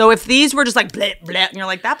 Oh. So if these were just like bleh, bleh, and you're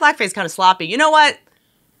like, that blackface kind of sloppy. You know what?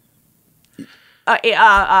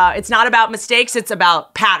 It's not about mistakes, it's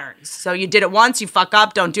about patterns. So you did it once, you fuck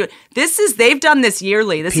up, don't do it. They've done this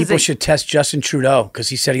yearly. People should test Justin Trudeau because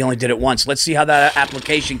he said he only did it once. Let's see how that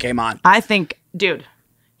application came on. I think, dude,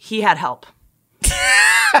 he had help.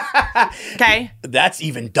 Okay? That's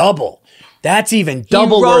even double. That's even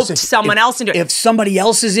double He worse. roped someone else into it. If somebody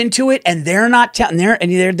else is into it and they're not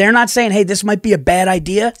they're not saying, hey, this might be a bad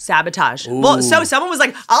idea. Sabotage. Well, so someone was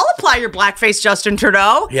like, I'll apply your blackface, Justin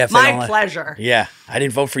Trudeau. Yeah, if they don't my like- pleasure. Yeah, I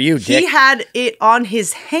didn't vote for you, Dick. He had it on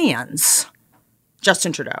his hands,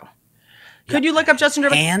 Justin Trudeau. Could you look up Justin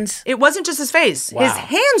Trudeau? Hands? It wasn't just his face. Wow. His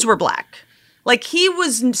hands were black. Like, he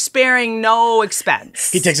was sparing no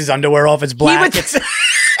expense. He takes his underwear off. It's black. would-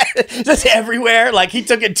 It's just everywhere. Like he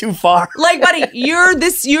took it too far. Like, buddy,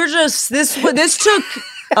 this took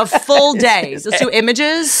a full day. Let's do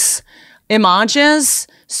images.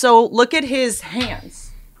 So look at his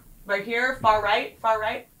hands. Right here, far right.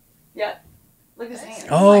 Yeah. Look at his hands.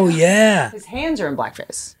 Oh yeah, His hands are in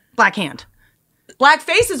blackface. Black hand. Black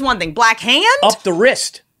face is one thing. Black hand? up the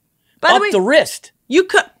wrist. By the Up way, the wrist. you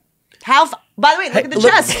could. By the way, look at the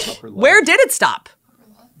look- chest. Where did it stop?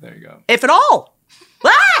 There you go. If at all.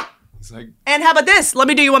 Ah! It's like, And how about this? Let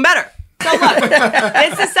me do you one better. So look,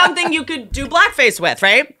 this is something you could do blackface with,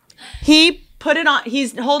 right? He put it on.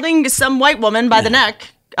 He's holding some white woman by the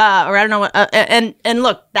neck, or I don't know what. And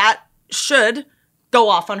look, that should go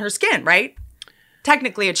off on her skin, right?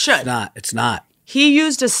 Technically, it should. It's not. He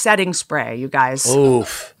used a setting spray, you guys.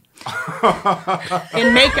 Oof.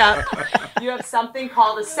 In makeup, you have something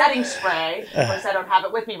called a setting spray. Of course, I don't have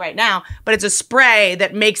it with me right now, but it's a spray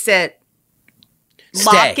that makes it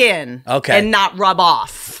lock in and not rub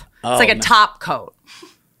off. It's like a top coat.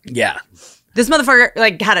 Yeah. This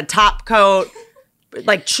motherfucker had a top coat,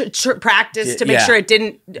 practice to make sure it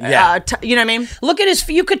didn't. You know what I mean? Look at his.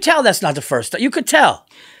 You could tell that's not the first. You could tell.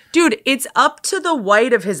 Dude, it's up to the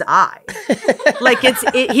white of his eye.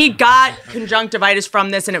 He got conjunctivitis from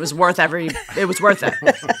this, and it was worth it.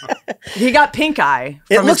 He got pink eye.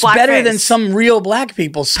 It From looks his black better face. than some real black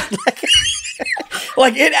people's.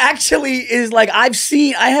 Like it actually is. Like I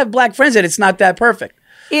have black friends, and it's not that perfect.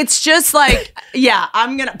 It's just like, yeah,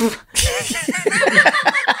 I'm gonna.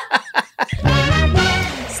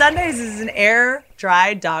 Sundays is an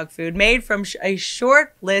air-dried dog food made from a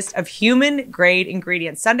short list of human-grade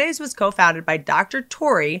ingredients. Sundays was co-founded by Dr.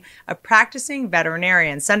 Tori, a practicing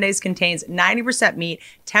veterinarian. Sundays contains 90% meat,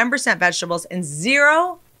 10% vegetables, and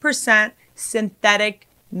 0% synthetic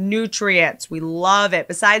nutrients. We love it.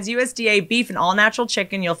 Besides USDA beef and all-natural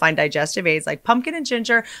chicken, you'll find digestive aids like pumpkin and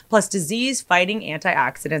ginger, plus disease-fighting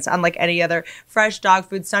antioxidants. Unlike any other fresh dog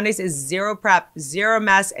food, Sundays is zero prep, zero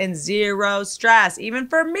mess, and zero stress. Even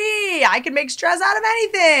for me, I can make stress out of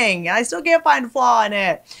anything, and I still can't find a flaw in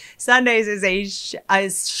it. Sundays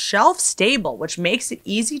is shelf-stable, which makes it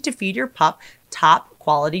easy to feed your pup top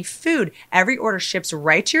quality food. Every order ships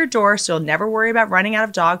right to your door, so you'll never worry about running out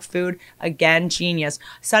of dog food. Again, genius.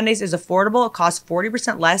 Sundays is affordable. It costs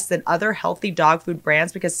 40% less than other healthy dog food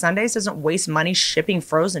brands because Sundays doesn't waste money shipping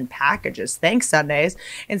frozen packages. Thanks, Sundays.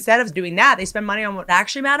 Instead of doing that, they spend money on what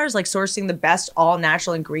actually matters, like sourcing the best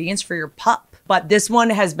all-natural ingredients for your pup. But this one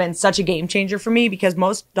has been such a game changer for me because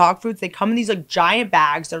most dog foods, they come in these like giant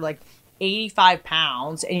bags. They're like 85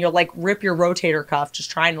 pounds, and you'll like rip your rotator cuff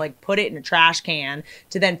just trying to like put it in a trash can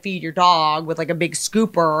to then feed your dog with like a big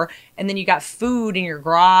scooper. And then you got food in your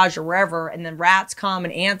garage or wherever, and then rats come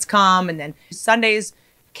and ants come. And then Sundays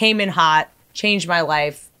came in hot, changed my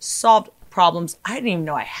life, solved problems I didn't even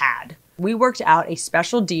know I had. We worked out a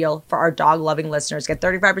special deal for our dog-loving listeners. Get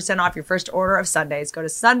 35% off your first order of Sundays. Go to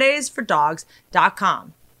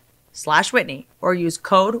sundaysfordogs.com/Whitney or use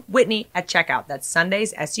code Whitney at checkout. That's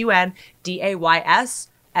Sundays,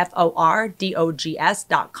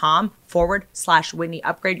 SUNDAYSFORDOGS.com/Whitney.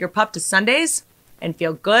 Upgrade your pup to Sundays and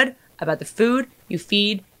feel good about the food you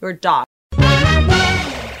feed your dog.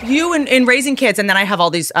 You in raising kids, and then I have all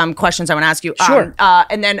these questions I want to ask you. Sure.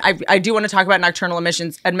 And then I do want to talk about nocturnal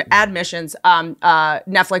admissions. Netflix.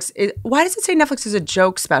 Why does it say Netflix is a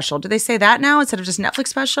joke special? Do they say that now instead of just Netflix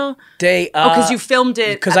special? Because you filmed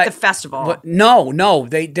it at the festival. No.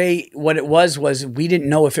 They what it was we didn't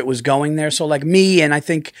know if it was going there. So like me, and I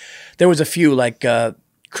think there was a few like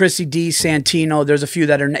Chrissy D, Santino. There's a few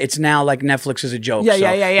that are. It's now like Netflix is a joke.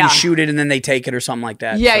 Yeah. You shoot it and then they take it or something like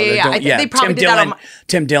that. Yeah. I think they probably did that on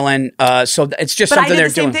Tim Dillon. So it's just but something they're doing. But I did the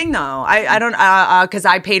same thing though. I don't because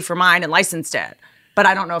I paid for mine and licensed it. But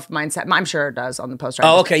I don't know if mine said. I'm sure it does on the poster.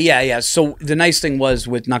 Oh, okay, yeah. So the nice thing was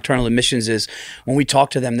with Nocturnal Admissions is when we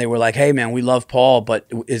talked to them, they were like, "Hey, man, we love Paul, but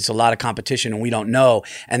it's a lot of competition and we don't know."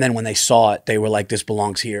 And then when they saw it, they were like, "This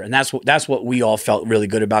belongs here," and that's what we all felt really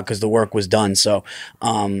good about because the work was done. So,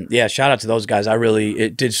 shout out to those guys.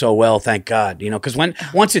 It did so well, thank God. Because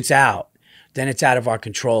once it's out, then it's out of our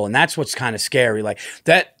control, and that's what's kind of scary. Like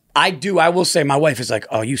that, I will say, my wife is like,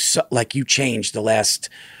 "Oh, you changed the last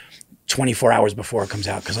 24 hours before it comes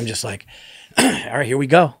out," because I'm just like, all right, here we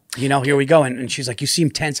go. Here we go. And she's like, you seem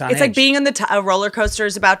tense on edge. It's like being on a roller coaster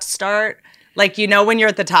is about to start. Like, when you're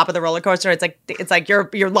at the top of the roller coaster, it's like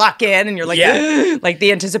you're locked in and you're like, like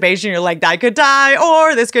the anticipation, you're like, I could die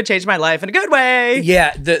or this could change my life in a good way.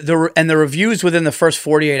 Yeah. The reviews within the first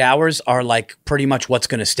 48 hours are like pretty much what's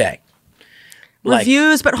going to stay.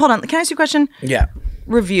 Reviews, but hold on. Can I ask you a question? Yeah.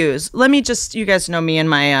 Reviews. Let me just, you guys know me and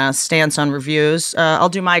my stance on reviews. I'll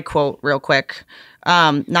do my quote real quick.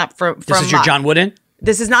 Not from This is your John Wooden?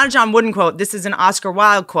 This is not a John Wooden quote. This is an Oscar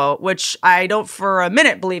Wilde quote, which I don't for a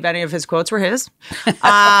minute believe any of his quotes were his.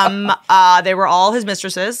 They were all his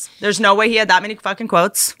mistresses. There's no way he had that many fucking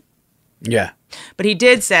quotes. Yeah. But he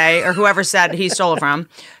did say, or whoever said he stole it from,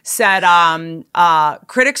 said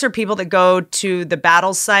critics are people that go to the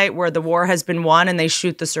battle site where the war has been won and they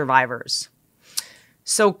shoot the survivors.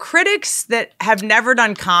 So critics that have never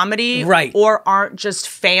done comedy or aren't just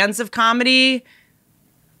fans of comedy,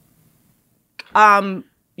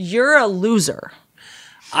 you're a loser.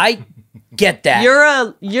 I get that.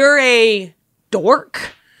 You're a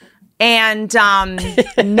dork, and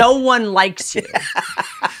no one likes you.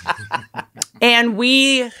 And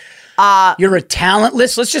you're a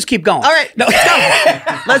talentless. Let's just keep going. All right, no.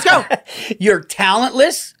 Let's go. You're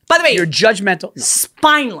talentless. By the way, you're judgmental.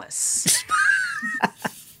 Spineless.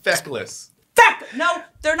 Feckless. No,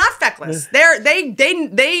 they're not feckless. They have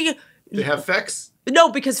fecks?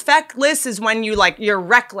 No, because feckless is when you're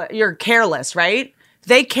reckless, you're careless, right?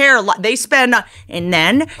 They care a lot. They spend, and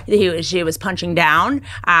then she was punching down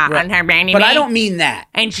on her granny. But I don't mean that.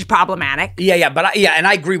 And she's problematic. Yeah, and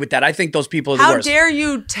I agree with that. I think those people are the worst. How dare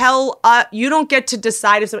you tell? You don't get to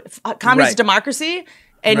decide if comedy's a democracy.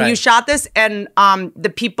 And you shot this, and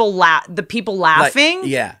the people laughing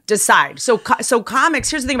decide. So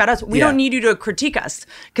comics. Here's the thing about us: we don't need you to critique us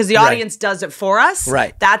because the audience does it for us.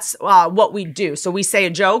 Right. That's what we do. So we say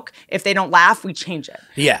a joke. If they don't laugh, we change it.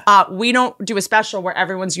 Yeah. We don't do a special where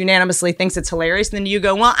everyone's unanimously thinks it's hilarious, and then you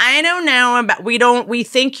go, "Well, I don't know about." We don't. We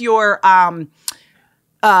think you're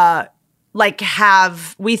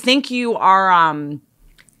we think you are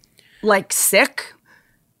sick.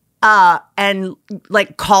 And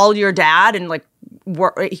call your dad and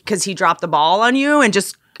work because he dropped the ball on you and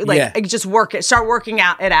just start working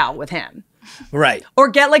it out with him. Right. Or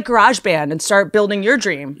get GarageBand and start building your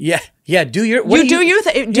dream. Yeah. Yeah. Do your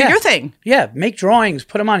thing. Yeah. Make drawings.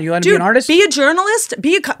 Put them on. You want to be an artist? Be a journalist.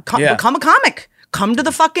 Become a comic. Come to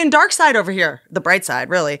the fucking dark side over here. The bright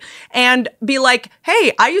side, really. And be like,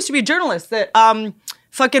 hey, I used to be a journalist that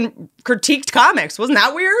fucking critiqued comics. Wasn't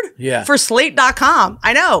that weird? Yeah. For Slate.com.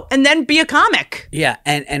 I know. And then be a comic. Yeah,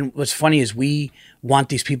 and what's funny is we want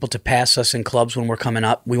these people to pass us in clubs when we're coming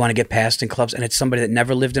up. We want to get passed in clubs, and it's somebody that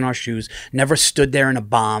never lived in our shoes, never stood there in a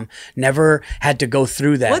bomb, never had to go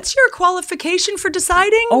through that. What's your qualification for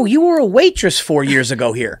deciding? Oh, you were a waitress 4 years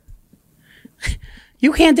ago here.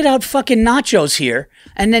 You handed out fucking nachos here,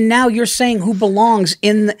 and then now you're saying who belongs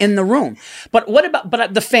in the room. But what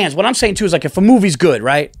about the fans? What I'm saying too is like if a movie's good,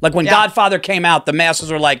 right? Like when Godfather came out, the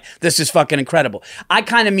masses were like, "This is fucking incredible." I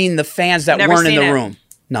kind of mean the fans that weren't in the room.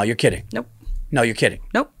 No, you're kidding. Nope. No, you're kidding.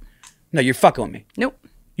 Nope. No, you're fucking with me. Nope.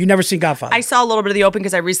 You never seen Godfather? I saw a little bit of the open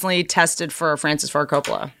because I recently tested for Francis Ford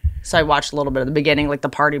Coppola. So I watched a little bit of the beginning, like the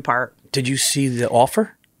party part. Did you see The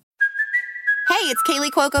Offer? Hey, it's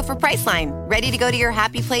Kaylee Cuoco for Priceline. Ready to go to your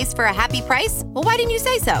happy place for a happy price? Well, why didn't you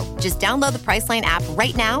say so? Just download the Priceline app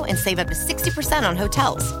right now and save up to 60% on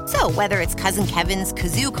hotels. So whether it's Cousin Kevin's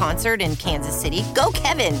Kazoo Concert in Kansas City, go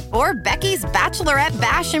Kevin, or Becky's Bachelorette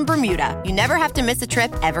Bash in Bermuda, you never have to miss a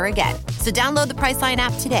trip ever again. So download the Priceline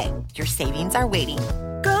app today. Your savings are waiting.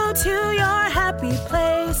 Go to your happy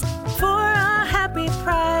place for a happy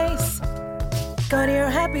price. Go to your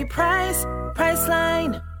happy price,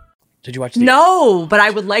 Priceline. Did you watch No, but I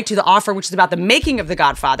would like to. The Offer, which is about the making of The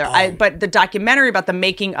Godfather. But the documentary about the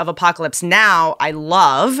making of Apocalypse Now, I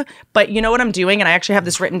love. But you know what I'm doing? And I actually have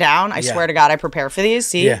this written down. I swear to God, I prepare for these.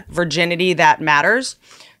 See? Virginity, that matters.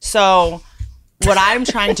 So what I'm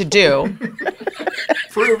trying to do...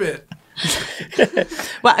 Prove it.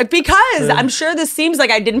 Well, because I'm sure this seems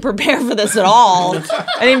like I didn't prepare for this at all.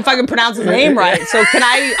 I didn't fucking pronounce his name right. So can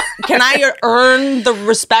I earn the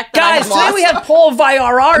respect that Guys, today we have Paul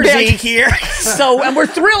Virzi here. And we're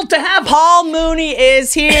thrilled to have Paul Mooney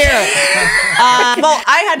is here. Well,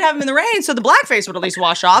 I had to have him in the rain so the blackface would at least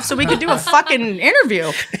wash off so we could do a fucking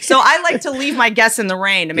interview. So I like to leave my guests in the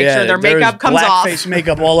rain to make sure their makeup comes off. Blackface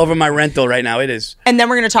makeup all over my rental right now. It is. And then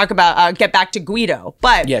we're going to talk about get back to Guido.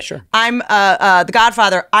 But yeah, sure. I'm The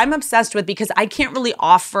Godfather. I'm obsessed with because I can't really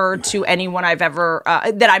offer to anyone I've ever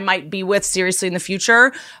that I might be with seriously in the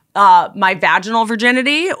future my vaginal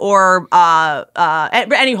virginity or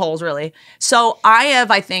any holes really. So I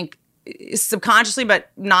have, I think, subconsciously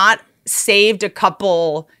but not saved a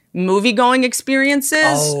couple movie-going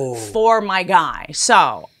experiences for my guy.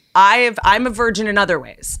 So I'm a virgin in other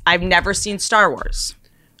ways. I've never seen Star Wars.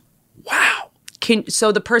 Wow.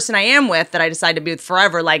 So the person I am with that I decide to be with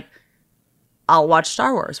forever, like, I'll watch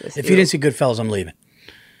Star Wars with you. If you didn't see Goodfellas, I'm leaving.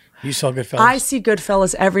 You saw Goodfellas? I see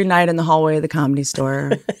Goodfellas every night in the hallway of the Comedy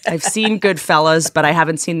Store. I've seen Goodfellas, but I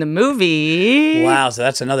haven't seen the movie. Wow, so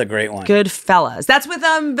that's another great one. Goodfellas. That's with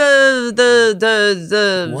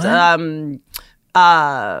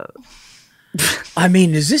I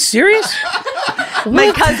mean, is this serious?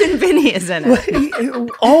 My cousin Vinny is in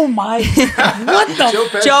it. Oh my! What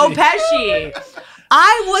the? Joe Pesci.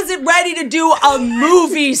 I wasn't ready to do a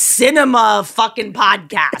movie cinema fucking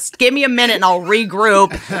podcast. Give me a minute and I'll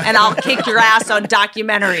regroup and I'll kick your ass on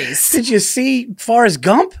documentaries. Did you see Forrest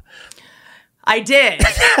Gump? I did.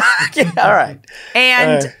 Yeah, all right.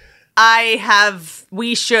 And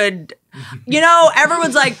we should,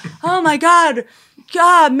 everyone's like, oh my God,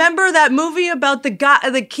 remember that movie about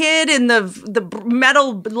the kid in the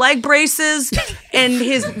metal leg braces and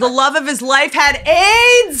the love of his life had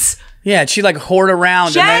AIDS? Yeah, and she like whored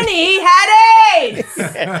around. Jenny had AIDS!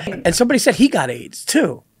 And somebody said he got AIDS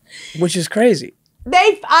too, which is crazy.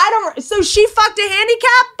 So she fucked a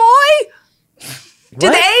handicapped boy?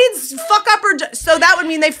 Did the AIDS fuck up her? So that would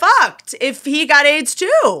mean they fucked if he got AIDS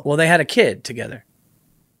too. Well, they had a kid together.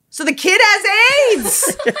 So the kid has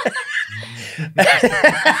AIDS.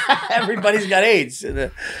 Everybody's got AIDS. And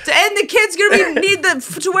the kid's gonna need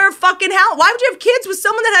to wear a fucking helmet. Why would you have kids with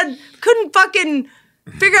someone that couldn't fucking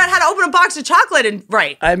figure out how to open a box of chocolate and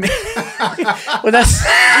right? I mean, well, that's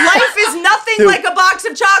life is nothing like a box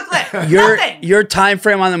of chocolate. Nothing. Your time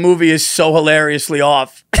frame on the movie is so hilariously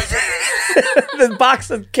off. The box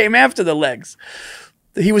that came after the legs.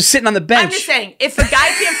 He was sitting on the bench. I'm just saying, if a guy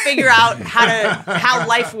can't figure out how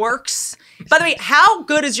life works. By the way, how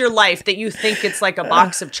good is your life that you think it's like a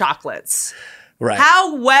box of chocolates? Right.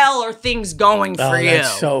 How well are things going for you?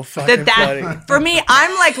 That's so fucking funny. For me,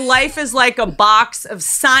 I'm like, life is like a box of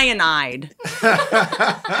cyanide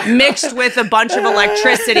mixed with a bunch of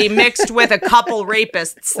electricity, mixed with a couple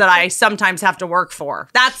rapists that I sometimes have to work for.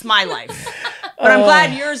 That's my life. But I'm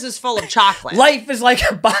glad yours is full of chocolate. Life is like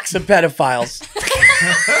a box of pedophiles.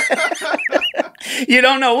 You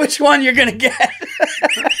don't know which one you're going to get.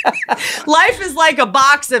 Life is like a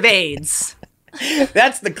box of AIDS.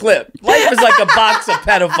 That's the clip. Life is like a box of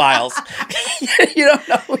pedophiles. You don't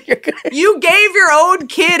know who you're gonna. You gave your own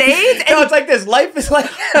kid AIDS? No, it's like this. Life is like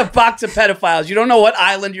a box of pedophiles. You don't know what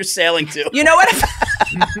island you're sailing to. You know what?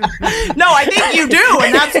 No, I think you do,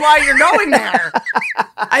 and that's why you're going there.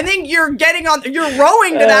 I think you're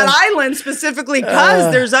rowing to that island specifically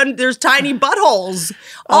because there's tiny buttholes.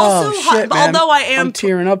 Also, shit, man. although I am I'm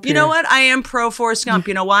tearing up You here. know what? I am pro Forrest Gump.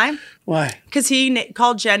 You know why? Why? Because he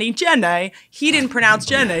called Jenny Jenny. He didn't pronounce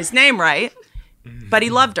Jenny's name right, but he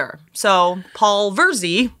loved her. So Paul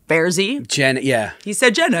Virzi, Jen, yeah. he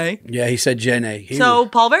said Jenny. Yeah, he said Jenny. So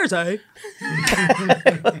Paul Virzi.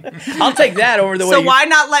 I'll take that over the way. So why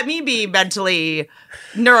not let me be mentally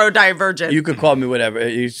neurodivergent? You could call me whatever.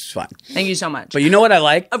 It's fine. Thank you so much. But you know what I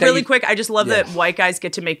like? Really quick, I just love that white guys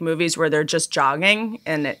get to make movies where they're just jogging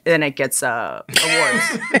and it gets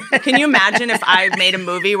awards. Can you imagine if I made a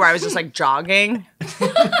movie where I was just like jogging?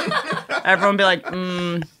 Everyone would be like,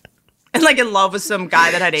 and like in love with some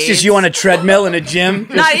guy that had AIDS. It's just you on a treadmill in a gym.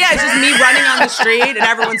 It's just me running on the street and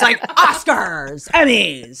everyone's like, Oscars,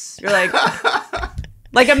 Emmys. You're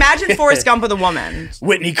like imagine Forrest Gump with a woman.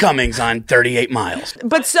 Whitney Cummings on 38 Miles.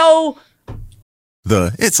 But so...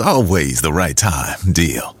 It's always the right time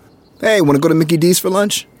deal. Hey, want to go to Mickey D's for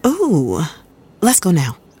lunch? Ooh, let's go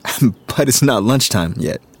now. But it's not lunchtime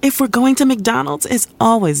yet. If we're going to McDonald's, it's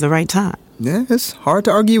always the right time. Yeah, it's hard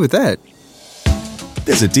to argue with that.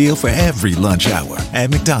 There's a deal for every lunch hour at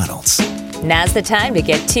McDonald's. Now's the time to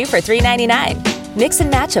get 2 for $3.99. Mix and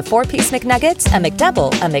match a 4-piece McNuggets, a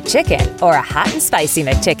McDouble, a McChicken, or a hot and spicy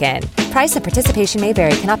McChicken. Price and participation may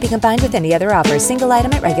vary. Cannot be combined with any other offer. Single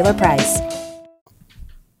item at regular price.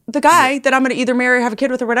 The guy that I'm going to either marry or have a kid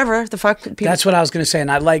with or whatever the fuck. People... That's what I was going to say.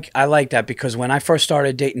 And I like that because when I first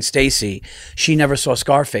started dating Stacy, she never saw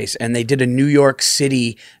Scarface. And they did a New York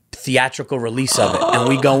City theatrical release of it. And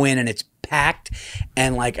we go in and it's packed,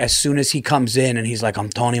 and like as soon as he comes in and he's like, I'm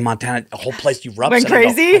Tony Montana, the whole place erupts. Went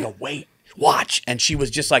crazy? I go, wait, watch. And she was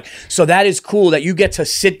just like, so that is cool that you get to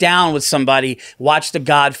sit down with somebody, watch The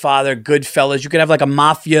Godfather, Goodfellas. You could have like a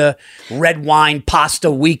mafia red wine pasta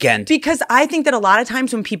weekend. Because I think that a lot of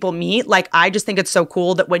times when people meet, like I just think it's so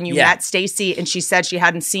cool that when you met Stacy and she said she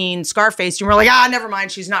hadn't seen Scarface, you were like, never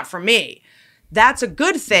mind, she's not for me. That's a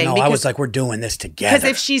good thing. No, I was like, we're doing this together. Because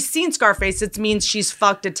if she's seen Scarface, it means she's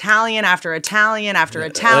fucked Italian after Italian after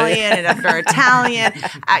Italian and after Italian.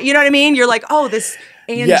 You know what I mean? You're like, oh, this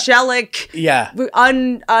angelic,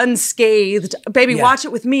 unscathed. Baby, watch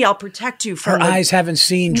it with me. I'll protect you from her eyes haven't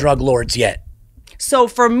seen drug lords yet. So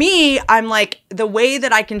for me, I'm like, the way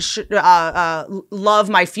that I can love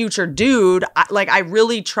my future dude, I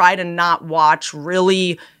really try to not watch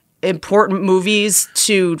really important movies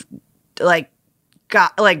to like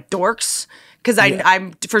dorks, because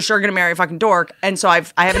I'm for sure gonna marry a fucking dork, and so I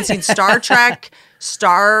haven't seen Star Trek,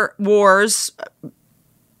 Star Wars.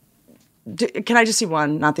 Can I just see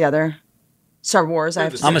one, not the other? Star Wars.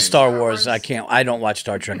 I'm a Star Wars. I don't watch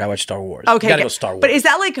Star Trek. I watch Star Wars. Okay, you gotta go Star Wars. But is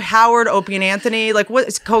that like Howard, Opie, and Anthony? Like what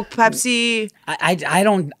is Coke, Pepsi? I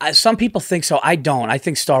don't. Some people think so. I don't. I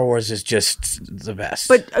think Star Wars is just the best.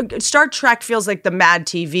 But Star Trek feels like the Mad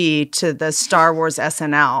TV to the Star Wars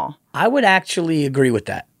SNL. I would actually agree with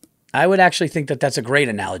that. I would actually think that that's a great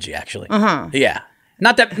analogy, actually. Yeah.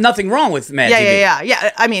 Not that nothing wrong with Mad TV.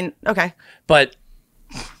 Yeah. I mean, okay. But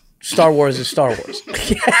Star Wars is Star Wars.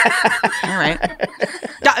 All right.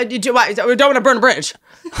 We don't want to burn a bridge.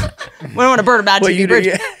 We don't want to burn a Mad TV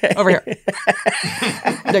bridge over here.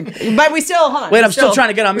 But we still, hold on. Wait, I'm still trying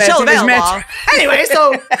to get on Mad TV's match. Anyway,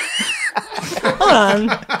 so... Hold on.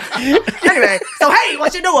 Anyway, so hey,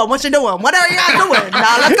 what you doing? What are you guys doing?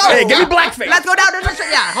 Now let's go. Hey, give me blackface. Let's go down to the street.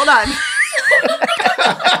 Yeah, hold on.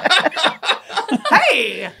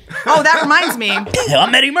 Hey. Oh, that reminds me.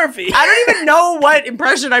 I'm Eddie Murphy. I don't even know what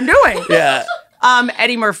impression I'm doing. Yeah.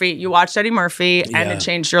 Eddie Murphy. You watched Eddie Murphy and it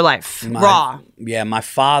changed your life. Raw. Yeah, my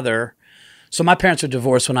father. So my parents were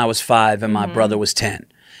divorced when I was 5 and my brother was 10.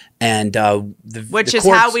 And which is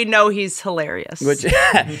how we know he's hilarious.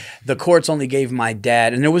 The courts only gave my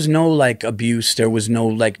dad, and there was no like abuse, there was no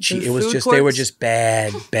like cheat. It was just they were just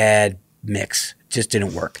bad mix. Just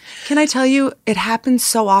didn't work. Can I tell you, it happens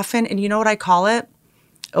so often, and you know what I call it?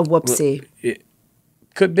 A whoopsie. It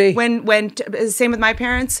could be. When same with my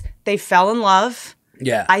parents, they fell in love.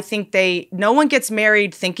 Yeah. I think no one gets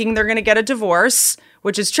married thinking they're going to get a divorce,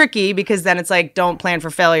 which is tricky because then it's like, don't plan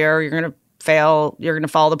for failure. You're going to fail, you're going to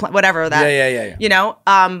follow the plan, whatever that. Yeah. You know,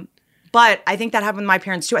 But I think that happened with my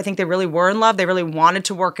parents too. I think they really were in love. They really wanted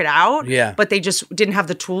to work it out. Yeah. But they just didn't have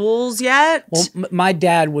the tools yet. Well, my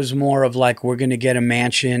dad was more of like, we're going to get a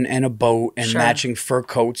mansion and a boat and matching fur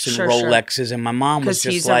coats and Rolexes. And my mom was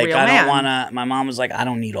just like, my mom was like, I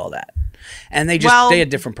don't need all that. And they had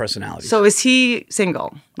different personalities. So is he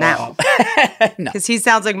single now? No. Because he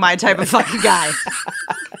sounds like my type of fucking guy.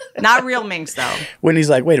 Not real minx though. When he's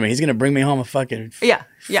like, wait a minute, he's going to bring me home a fucking fur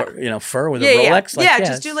with a Rolex? Like,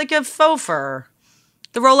 just do like a faux fur.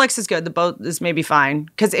 The Rolex is good. The boat is maybe fine.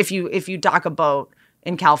 Because if you dock a boat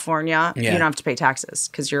in California, you don't have to pay taxes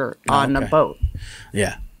because you're on a boat.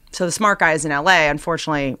 Yeah. So the smart guys in LA,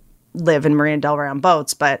 unfortunately, live in Marina Del Rey on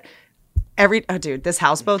boats. But dude, this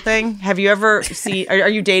houseboat thing. Have you ever seen? Are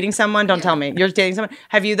you dating someone? Don't tell me you're dating someone.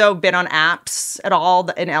 Have you though been on apps at all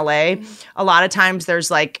in LA? A lot of times there's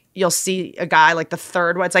like you'll see a guy like the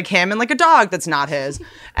third one. It's like him and like a dog that's not his,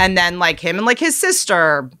 and then like him and like his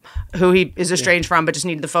sister, who he is estranged from, but just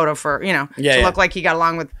needed the photo for to look like he got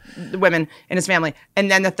along with the women in his family. And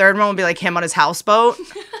then the third one will be like him on his houseboat.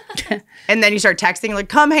 And then you start texting like,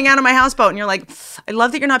 come hang out on my houseboat. And you're like, I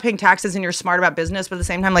love that you're not paying taxes and you're smart about business. But at the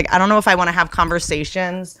same time, like, I don't know if I want to have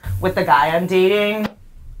conversations with the guy I'm dating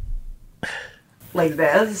like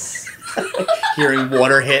this. Hearing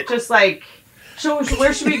water hit. Just like,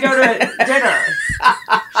 where should we go to dinner?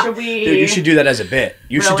 Should we? Dude, you should do that as a bit.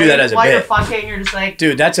 You should do that as a While bit. You're fucking, you're just like.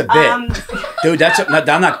 Dude, that's a bit. Dude, that's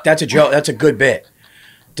a joke. That's a good bit.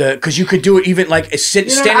 Because you could do it even like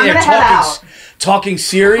standing there talking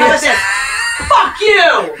serious. Fuck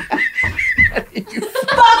you!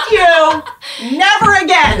 Fuck you! Never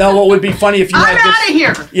again! No, what would be funny if you I'm out of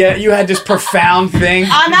here! Yeah, you had this profound thing.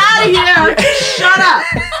 I'm out of here! Shut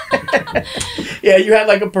up! Yeah, you had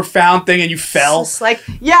like a profound thing and you fell. It's like,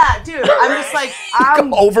 yeah, dude, I'm just like,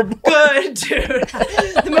 I'm overboard. Good, dude.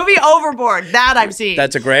 The movie Overboard, that I've seen.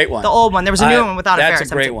 That's a great one. The old one. There was a new one without a That's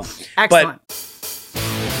a great one. Excellent.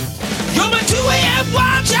 You're a 2 a.m.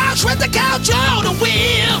 wild child, shred the couch on a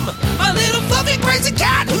whim. A little fluffy crazy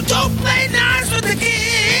cat who don't play nice with the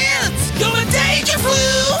kids. You're a danger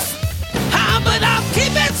floof, but I'll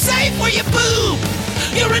keep it safe where you poop.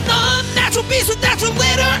 You're an unnatural beast with natural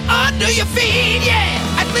litter under your feet,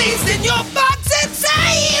 yeah. At least in your box it's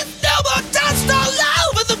safe. No more dust all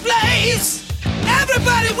over the place.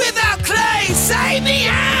 Everybody without clay, say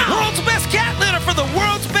meow. World's best cat litter for the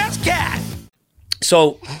world's best cat.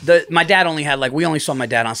 So my dad only had we only saw my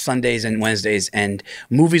dad on Sundays and Wednesdays, and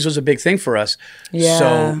movies was a big thing for us. Yeah.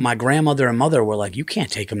 So my grandmother and mother were like, "You can't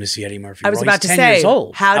take him to see Eddie Murphy." I was about to He's 10 say, years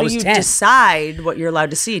old. how I do was you 10. decide what you're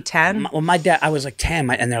allowed to see? 10? Well, my dad, I was like 10,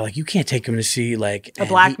 and they're like, "You can't take him to see like a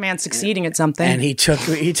black man succeeding at something." And he took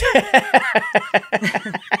me.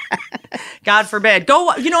 God forbid.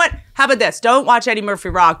 Go. You know what? How about this? Don't watch Eddie Murphy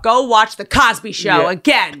Raw. Go watch The Cosby Show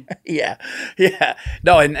again. Yeah.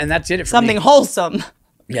 No, and that's it for something me. Wholesome.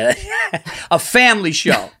 Yeah, a family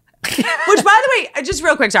show. Which, by the way, just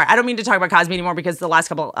real quick, sorry, I don't mean to talk about Cosby anymore because the last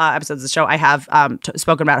couple episodes of the show I have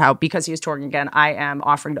spoken about how because he is touring again, I am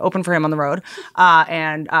offering to open for him on the road,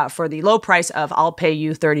 and for the low price of I'll pay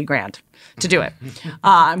you $30,000 to do it.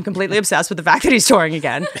 I'm completely obsessed with the fact that he's touring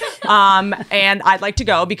again, and I'd like to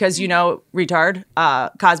go because retard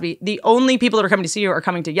Cosby. The only people that are coming to see you are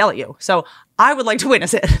coming to yell at you. So I would like to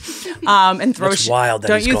witness it and throw. That's wild. That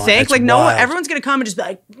don't you think? That's no wild. everyone's gonna come and just be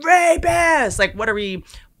like rapist. Like what are we?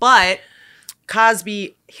 But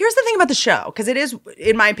Cosby, here's the thing about the show, because it is,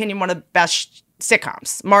 in my opinion, one of the best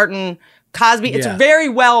sitcoms. Martin, Cosby, it's very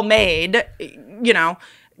well made.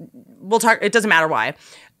 We'll talk, it doesn't matter why.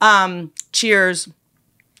 Cheers,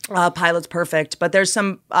 Pilot's perfect, but there's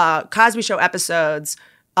some Cosby Show episodes,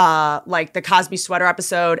 like the Cosby sweater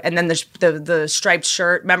episode, and then the striped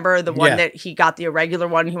shirt, remember? The one that he got the irregular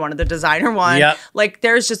one, he wanted the designer one. Yep. Like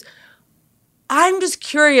there's just... I'm just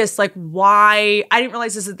curious, like, why, I didn't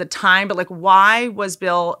realize this at the time, but like, why was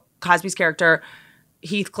Bill Cosby's character,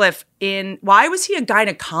 Heathcliff, why was he a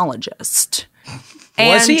gynecologist?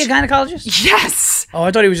 Was he a gynecologist? Yes. Oh,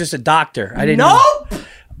 I thought he was just a doctor. I didn't know.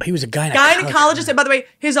 He was a gynecologist. And by the way,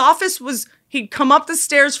 his office was, he'd come up the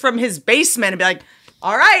stairs from his basement and be like,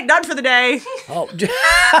 all right, done for the day. Oh,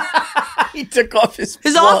 he took off his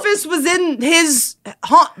office was in his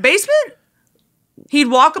basement? He'd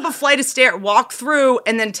walk up a flight of stairs, walk through,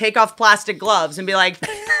 and then take off plastic gloves and be like,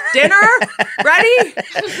 dinner? Ready?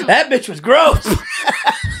 That bitch was gross. By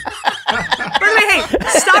the way,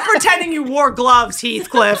 hey, stop pretending you wore gloves,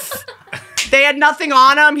 Heathcliff. They had nothing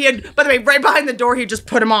on him. By the way, right behind the door, he just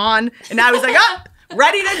put them on. And now he's like,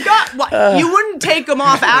 ready to go. You wouldn't take them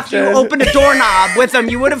off after you opened a doorknob with them.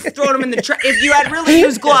 You would have thrown them in the trash. If you had really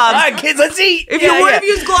used gloves. All right, kids, let's eat. If you would have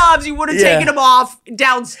used gloves, you would have taken them off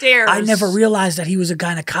downstairs. I never realized that he was a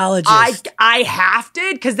gynecologist. I half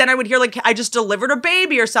did, because then I would hear like, I just delivered a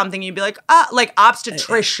baby or something. You'd be like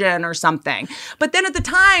obstetrician or something. But then at the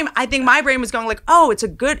time, I think my brain was going like, oh, it's a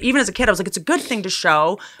good, even as a kid, I was like, it's a good thing to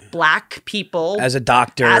show black people as a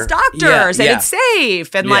doctor. As doctors. And it's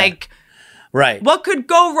safe. And like, right. What could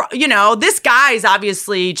go wrong? You know, this guy's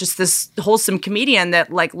obviously just this wholesome comedian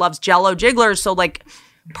that like loves Jello jigglers. So like,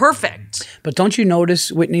 perfect. But don't you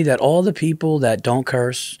notice, Whitney, that all the people that don't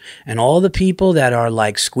curse and all the people that are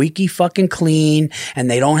like squeaky fucking clean and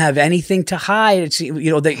they don't have anything to hide, it's,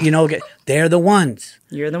 they're the ones.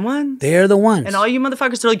 You're the one. They're the ones. And all you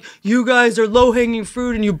motherfuckers are like, you guys are low-hanging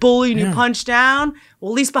fruit and you bully and you punch down.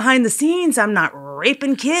 Well, at least behind the scenes, I'm not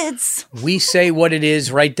raping kids. We say what it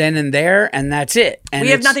is right then and there, and that's it. And we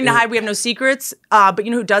have nothing to hide. We have no secrets. But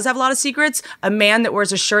you know who does have a lot of secrets? A man that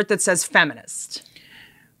wears a shirt that says feminist.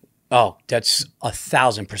 Oh, that's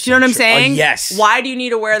 1,000%. You know what I'm saying? Yes. Why do you need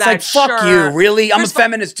to wear that it's like, shirt? fuck you, really? I'm a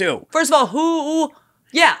feminist too. First of all, who...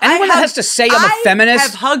 Yeah, anyone that has to say I'm a feminist. I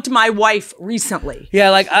have hugged my wife recently. Yeah,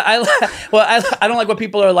 like I don't like what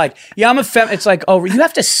people are like. Yeah, I'm a feminist. It's like, oh, you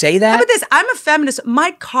have to say that. How about this? I'm a feminist.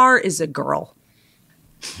 My car is a girl.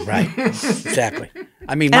 Right. Exactly.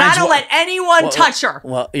 I mean, and I don't let anyone touch her.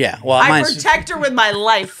 Well, yeah. Well, I protect her with my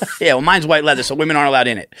life. Yeah. Well, mine's white leather, so women aren't allowed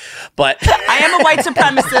in it. But I am a white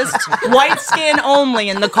supremacist. White skin only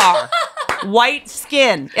in the car. White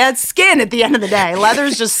skin. Yeah, it's skin at the end of the day.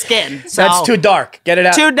 Leather's just skin. So. That's too dark. Get it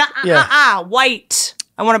out. White.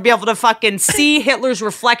 I want to be able to fucking see Hitler's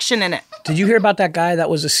reflection in it. Did you hear about that guy that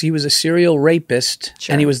was he was a serial rapist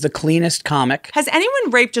and he was the cleanest comic? Has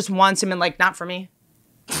anyone raped just once and been like, not for me?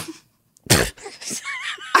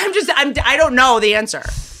 I don't know the answer.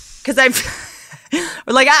 Because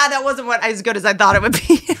we're like, that wasn't as good as I thought it would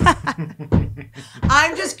be.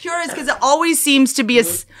 I'm just curious because it always seems to be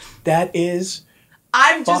That is.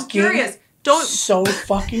 I'm just curious. So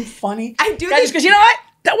fucking funny. I do this because you know what?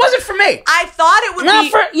 That wasn't for me. I thought it would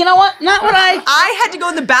be. You know what? Not what I had to go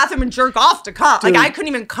in the bathroom and jerk off to come. Dude, like I couldn't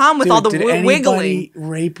even come with all the wiggling. Did anybody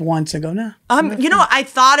rape once and go no? You know, I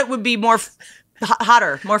thought it would be more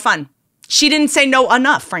hotter, more fun. She didn't say no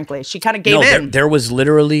enough. Frankly, she kind of gave in. There was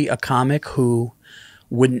literally a comic who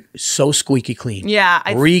wouldn't so squeaky clean. Yeah.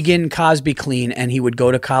 Regan Cosby clean, and he would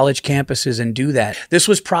go to college campuses and do that. This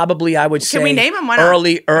was probably, I would say, can we name him? Why not?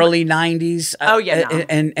 early 90s.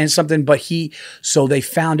 And something, but so they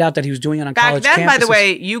found out that he was doing it on college campuses. Back then, by the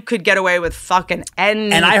way, you could get away with fucking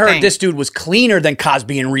anything. And I heard this dude was cleaner than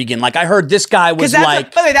Cosby and Regan. Like I heard this guy was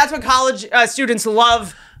like. By the way, that's what college students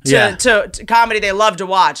love. To comedy they love to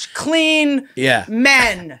watch. Clean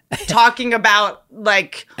men talking about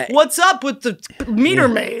like what's up with the meter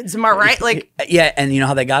maids. Am I right? Like and you know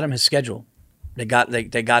how they got him? His schedule. They got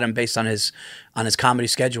him based on his comedy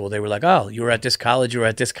schedule. They were like, oh, you were at this college, you were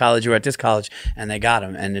at this college, you were at this college, and they got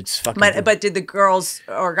him. And it's fucking. But did the girls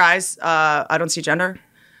or guys? I don't see gender.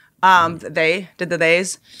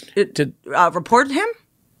 Theys report him?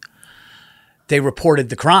 They reported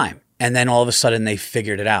the crime. And then all of a sudden they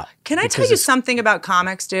figured it out. Can I tell you something about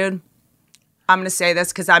comics, dude? I'm going to say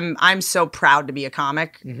this because I'm so proud to be a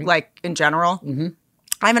comic, like in general. Mm-hmm.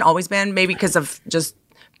 I haven't always been, maybe because of just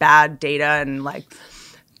bad data and like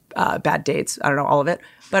bad dates. I don't know, all of it.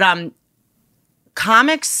 But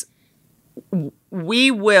comics, we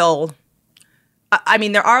will. I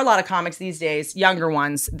mean, there are a lot of comics these days, younger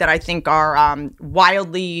ones, that I think are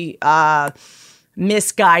wildly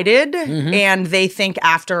misguided, and they think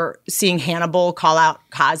after seeing Hannibal call out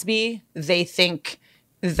Cosby, they think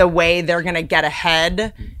the way they're going to get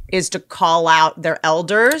ahead is to call out their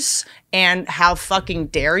elders, and how fucking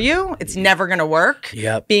dare you? It's never going to work.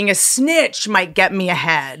 Yep. Being a snitch might get me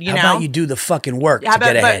ahead, you know? How about you do the fucking work to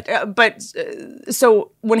get ahead? But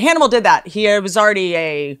so when Hannibal did that, he was already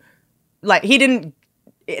he didn't.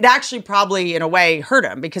 It actually probably, in a way, hurt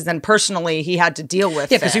him because then personally he had to deal with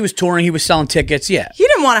it. Yeah, because he was touring, he was selling tickets, He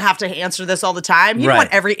didn't want to have to answer this all the time. He didn't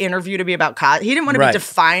want every interview to be about Cosby. He didn't want to be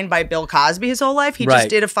defined by Bill Cosby his whole life. He just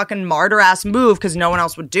did a fucking martyr-ass move because no one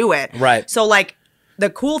else would do it. Right. So, like, the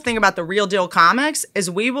cool thing about the Real Deal comics is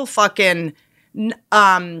we will fucking...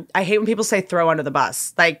 I hate when people say throw under the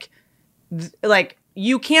bus. Like,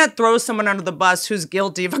 you can't throw someone under the bus who's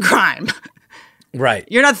guilty of a crime. Right.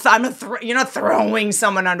 You're not throwing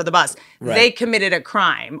someone under the bus. Right. They committed a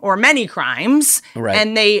crime or many crimes. Right.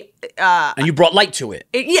 And they and you brought light to it.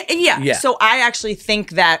 Yeah. So I actually think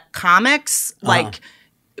that comics, like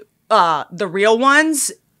the real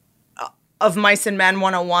ones, of Mice and Men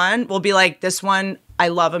 101 will be like, this one, I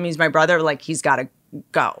love him. He's my brother. Like, he's got to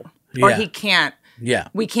go. Or Yeah. he can't. Yeah.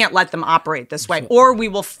 We can't let them operate this way. Or we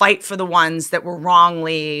will fight for the ones that were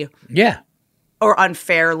wrongly or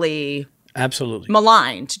unfairly absolutely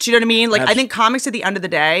maligned. Do you know what I mean? Like, I think comics at the end of the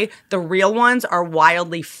day, the real ones are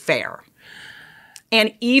wildly fair.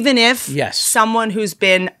 And even if someone who's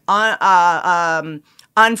been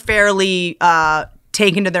unfairly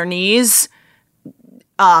taken to their knees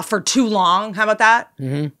for too long, how about that?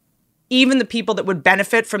 Mm-hmm. Even the people that would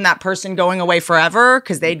benefit from that person going away forever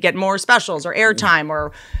because they'd get more specials or airtime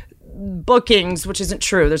or bookings, which isn't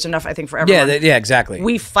true. There's enough, I think, for everyone. Yeah, exactly.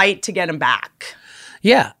 We fight to get them back.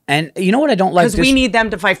 Yeah, and you know what I don't like? Because we need them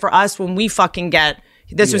to fight for us when we fucking get,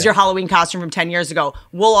 this was your Halloween costume from 10 years ago.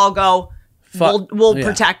 We'll all go, we'll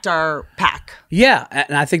protect our pack. Yeah,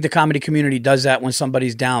 and I think the comedy community does that when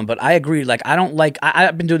somebody's down. But I agree. Like, I don't like,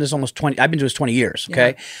 I've been doing this almost 20, I've been doing this 20 years,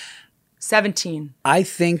 okay? Yeah. 17. I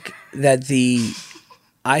think that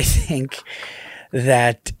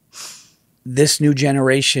this new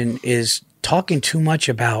generation is talking too much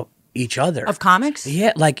about each other. Of comics?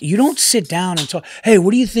 Yeah, like you don't sit down and talk, hey,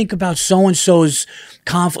 what do you think about so-and-so's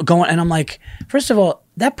conflict going? And I'm like, first of all,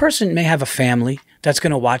 that person may have a family that's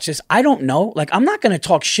going to watch this. I don't know. Like, I'm not going to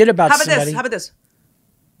talk shit about somebody. How about this?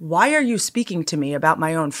 Why are you speaking to me about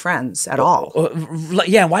my own friends at all?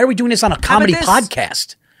 Yeah, why are we doing this on a comedy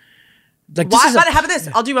podcast? Like, how about this?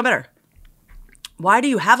 I'll do one better. Why do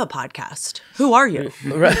you have a podcast? Who are you?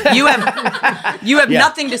 You have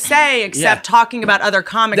nothing to say except talking about other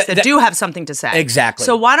comics that do have something to say. Exactly.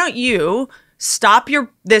 So why don't you stop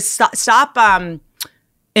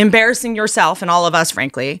embarrassing yourself and all of us,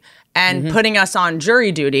 frankly, and putting us on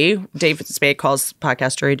jury duty. David Spade calls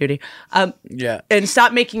podcast jury duty. And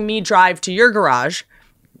stop making me drive to your garage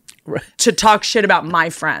to talk shit about my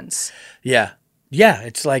friends. Yeah. Yeah,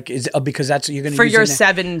 it's like because that's you're going to for your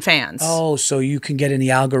 7 fans. Oh, so you can get in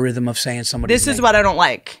the algorithm of saying somebody. This is what I don't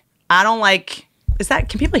like. I don't like. Can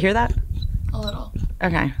people hear that? A little.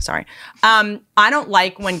 Okay, sorry. I don't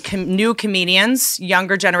like when new comedians,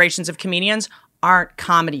 younger generations of comedians, aren't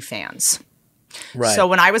comedy fans. Right. So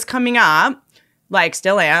when I was coming up, like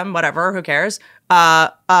still am, whatever, who cares?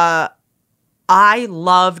 I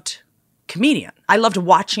loved comedian. I loved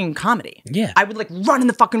watching comedy. Yeah. I would like run in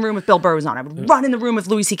the fucking room if Bill Burr was on. I would run in the room if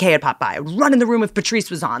Louis C.K. had popped by. I would run in the room if Patrice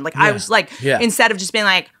was on. Like I was like, instead of just being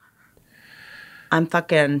like, I'm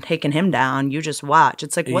fucking taking him down, you just watch.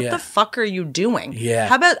 It's like, what the fuck are you doing? Yeah.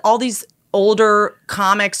 How about all these older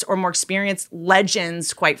comics or more experienced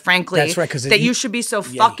legends, quite frankly, that's right, that you should be so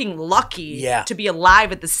fucking lucky to be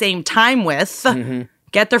alive at the same time with.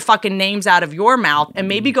 Get their fucking names out of your mouth and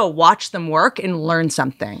maybe go watch them work and learn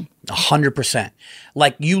something. 100%.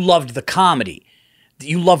 Like you loved the comedy.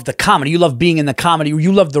 You loved the comedy. You loved being in the comedy.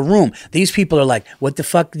 You loved the room. These people are like, what the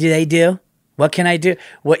fuck do they do? What can I do?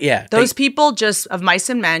 What? Yeah. Those people just of Mice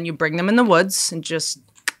and Men, you bring them in the woods and just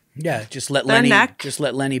let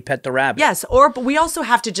Lenny pet the rabbit. Yes, but we also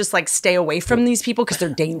have to just like stay away from these people because they're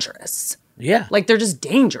dangerous. Yeah. Like they're just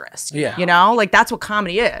dangerous. Yeah. You know, like that's what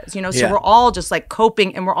comedy is, you know? So we're all just like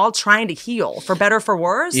coping and we're all trying to heal for better, for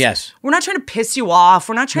worse. Yes. We're not trying to piss you off.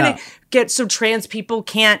 We're not trying to get so trans people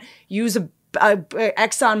can't use a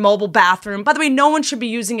Exxon Mobil bathroom. By the way, no one should be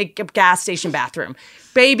using a gas station bathroom.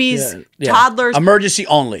 Babies, toddlers. Emergency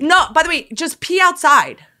only. No, by the way, just pee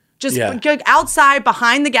outside. Just go outside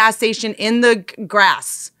behind the gas station in the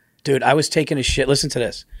grass. Dude, I was taking a shit. Listen to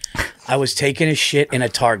this. I was taking a shit in a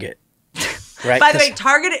Target. Right? By the way,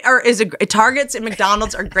 Targets and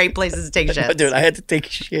McDonald's are great places to take shit. Dude, I had to take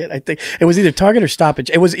shit. I think it was either Target or Stop and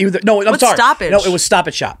Shop. It was either I'm sorry. Stoppage? No, it was Stop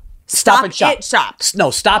and Shop. Stop and Shop.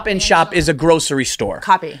 No, Stop and Shop is a grocery store.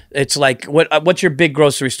 Copy. It's like what's your big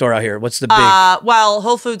grocery store out here? What's the big? Well,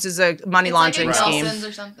 Whole Foods is a money laundering scheme. Gelson's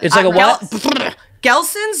or something. It's like a what?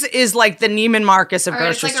 Gelson's is like the Neiman Marcus of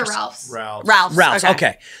grocery stores. It's like a Ralph's. Ralph's.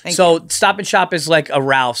 Okay. So Stop and Shop is like a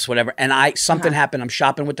Ralph's, whatever. And something happened. I'm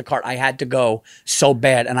shopping with the cart. I had to go so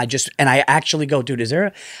bad, and I actually go, dude.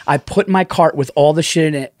 I put my cart with all the shit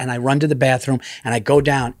in it, and I run to the bathroom, and I go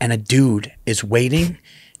down, and a dude is waiting,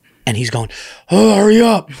 and he's going, "Oh, hurry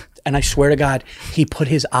up!" And I swear to God, he put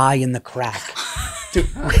his eye in the crack. Dude,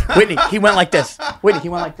 Whitney, he went like this.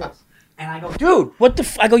 And I go, dude, what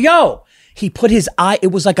the? I go, yo. He put his eye. It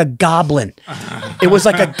was like a goblin. It was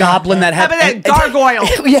like a goblin that had gargoyle.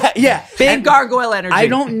 Yeah. Big gargoyle energy. I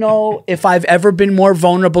don't know if I've ever been more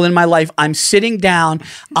vulnerable in my life. I'm sitting down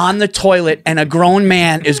on the toilet, and a grown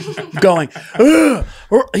man is going.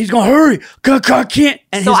 He's going, hurry, I can't.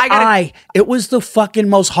 And so his eye. It was the fucking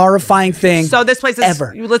most horrifying thing. So this place is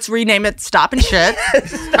ever. Let's rename it Stop and Shit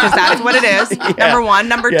because that's what it is. Number one.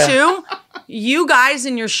 Number two. You guys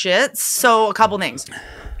and your shits. So a couple things.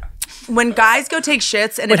 When guys go take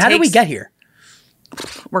shits and how did we get here?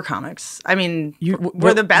 We're comics. I mean,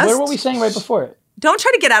 we're the best. What were we saying right before it? Don't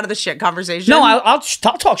try to get out of the shit conversation. No, I'll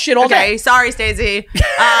talk shit all day. Okay, sorry, Stacey. So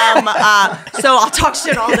I'll talk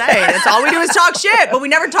shit all day. That's all we do is talk shit, but we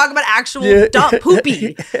never talk about actual dumb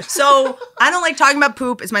poopy. So I don't like talking about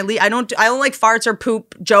poop. It's my I don't like farts or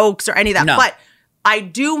poop jokes or any of that. No. But I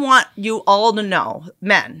do want you all to know,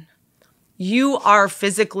 men, you are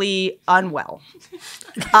physically unwell.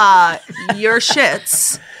 Your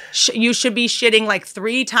shits. You should be shitting like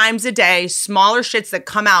 3 times a day, smaller shits that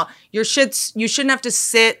come out. Your shits, you shouldn't have to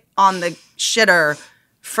sit on the shitter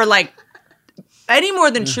for like any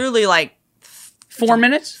more than truly like 4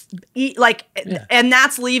 minutes? And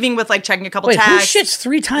that's leaving with like checking a couple Wait, tags. who shits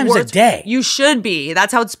 3 times a day? You should be.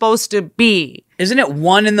 That's how it's supposed to be. Isn't it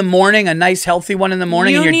 1 in the morning, a nice healthy 1 in the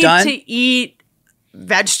morning and you're done? You need to eat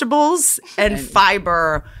vegetables and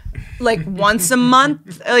fiber like once a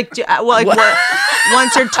month,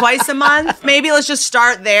 once or twice a month. Maybe let's just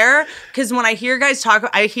start there. Because when I hear guys talk,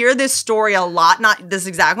 I hear this story a lot. Not this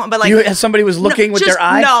exact one, but like somebody was looking with their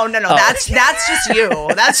eye. No. Oh. That's just you.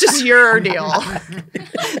 That's just your deal.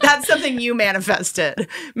 That's something you manifested.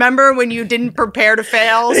 Remember when you didn't prepare to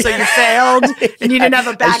fail, so you failed, and you didn't have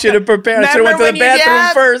a backup. I should have prepared. I should have went to the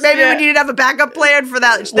bathroom first. Maybe when you didn't have a backup plan for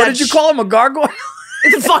that. What did you call him? A gargoyle?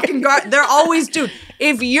 It's a fucking They're always, dude.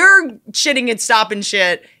 If you're shitting and stopping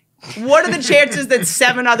shit, what are the chances that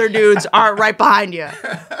 7 other dudes aren't right behind you?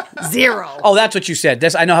 0. Oh, that's what you said.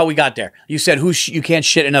 I know how we got there. You said you can't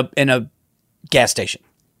shit in a gas station.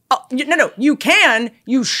 Oh, no, you can,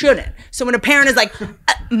 you shouldn't. So when a parent is like,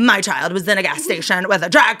 my child was in a gas station with a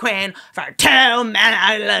drag queen for 2 minutes.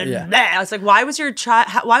 I was like, why was your child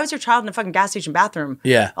in a fucking gas station bathroom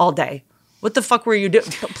all day? What the fuck were you doing?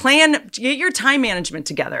 Get your time management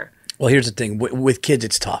together. Well, here's the thing. With kids,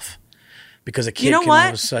 it's tough. Because a kid can all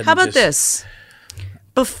of a sudden How about this?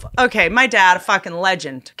 Okay, my dad, a fucking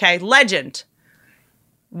legend. Okay, legend.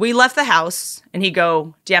 We left the house, and he'd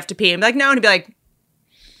go, do you have to pee? And I'd be like, no. And he'd be like,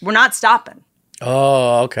 we're not stopping.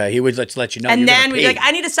 Oh, okay. He would let you know. And then we'd be like,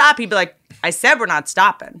 I need to stop. He'd be like, I said we're not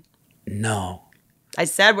stopping. No. I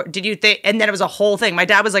said, did you think? And then it was a whole thing. My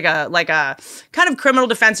dad was like a kind of criminal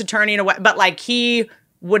defense attorney in a way, but like he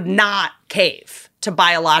would not cave to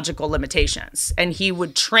biological limitations. And he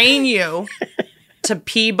would train you to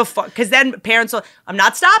pee before, because then parents will, I'm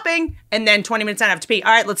not stopping. And then 20 minutes in, I have to pee.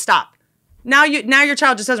 All right, let's stop. Now your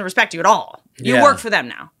child just doesn't respect you at all. You work for them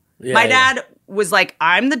now. Yeah, my dad was like,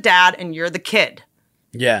 I'm the dad and you're the kid.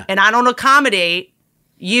 Yeah. And I don't accommodate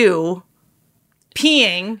you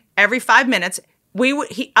peeing every 5 minutes.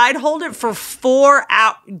 I'd hold it for 4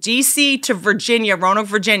 hours, DC to Virginia, Roanoke,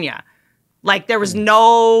 Virginia. Like there was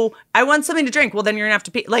I want something to drink. Well, then you're gonna have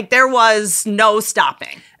to pee. Like there was no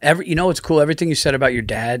stopping. It's cool. Everything you said about your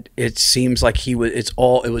dad, it seems like it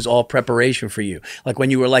was all preparation for you. Like when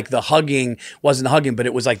you were like the hugging wasn't the hugging, but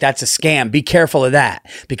it was like, that's a scam. Be careful of that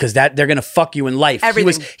because they're going to fuck you in life.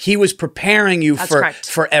 Everything. He was preparing you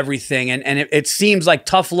for everything. And it seems like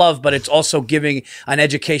tough love, but it's also giving an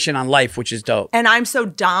education on life, which is dope. And I'm so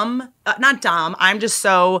dumb, not dumb. I'm just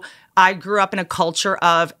so, I grew up in a culture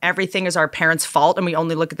of everything is our parents' fault and we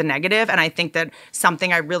only look at the negative. And I think that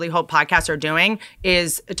something I really hope podcasts are doing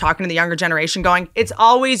is talking to the younger generation going, it's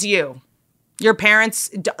always you. Your parents,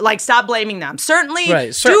 like, stop blaming them. Certainly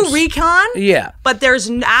do recon. Yeah. But there's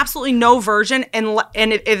absolutely no version. And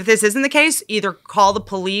if this isn't the case, either call the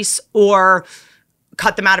police or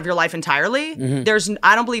cut them out of your life entirely. Mm-hmm.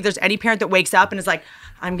 I don't believe there's any parent that wakes up and is like,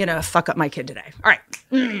 I'm going to fuck up my kid today. All right.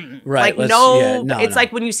 Right. Like, it's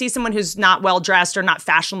like when you see someone who's not well dressed or not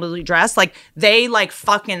fashionably dressed, like they like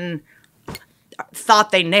fucking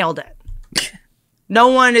thought they nailed it. No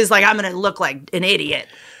one is like, I'm going to look like an idiot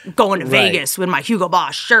going to Vegas with my Hugo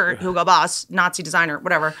Boss shirt, Hugo Boss, Nazi designer,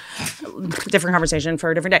 whatever. Different conversation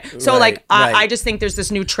for a different day. So I just think there's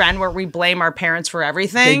this new trend where we blame our parents for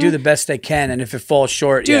everything. They do the best they can. And if it falls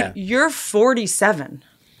short, dude, you're 47.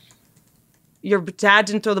 Your dad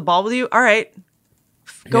didn't throw the ball with you? All right.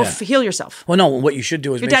 Go heal yourself. Well, no, what you should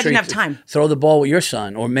do is your dad didn't have time. Throw the ball with your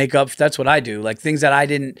son or make up. That's what I do. Like things that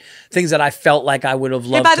I felt like I would have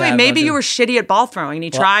loved. By the way, maybe you were shitty at ball throwing and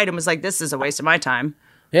he tried and was like, this is a waste of my time.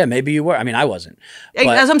 Yeah, maybe you were. I mean, I wasn't. That's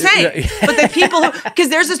what I'm saying. But the people because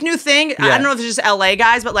there's this new thing, I don't know if it's just LA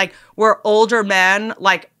guys, but like we're older men,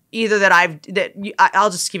 like either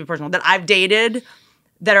I'll just keep it personal, that I've dated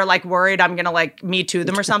that are like worried I'm gonna like Me Too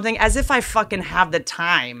them or something, as if I fucking have the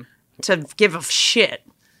time to give a shit.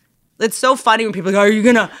 It's so funny when people go, you're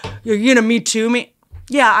gonna Me Too me?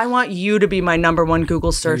 Yeah, I want you to be my number one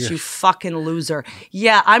Google search, you fucking loser.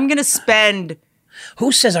 Yeah, I'm going to spend...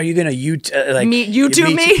 Who says, are you going to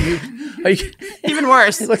YouTube me? Even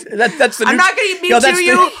worse. That's the I'm not going to YouTube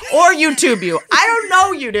you or YouTube you. I don't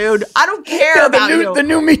know you, dude. I don't care about you. The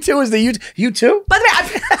new Me Too is the you too? By the way,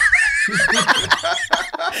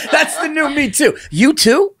 that's the new Me Too. You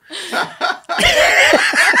too? Not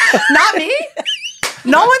me.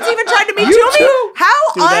 No one's even tried to Me Too me.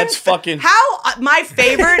 That's fucking. My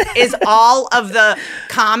favorite is all of the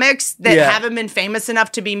comics that haven't been famous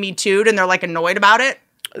enough to be Me Too'd, and they're like annoyed about it.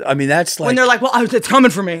 I mean, that's like when they're like, "Well, it's coming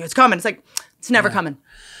for me. It's coming." It's like it's never coming.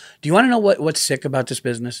 Do you want to know what's sick about this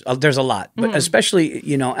business? There's a lot, but especially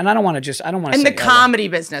and I don't want to. In the comedy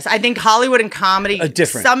business, I think Hollywood and comedy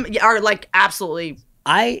different. Some are like absolutely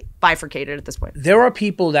bifurcated at this point. There are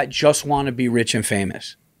people that just want to be rich and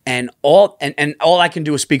famous. And all I can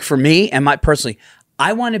do is speak for me and my personally.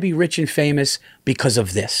 I want to be rich and famous because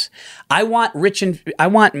of this. I want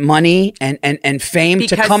money and fame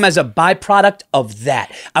to come as a byproduct of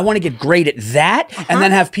that. I want to get great at that and then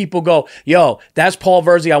have people go, yo, that's Paul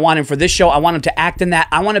Virzi. I want him for this show. I want him to act in that.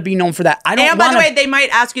 I want to be known for that. By the way, they might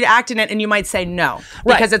ask you to act in it and you might say no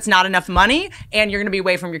because it's not enough money and you're going to be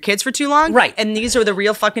away from your kids for too long. Right. And these are the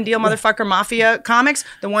real fucking deal motherfucker mafia comics.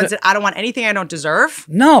 The ones that I don't want anything I don't deserve.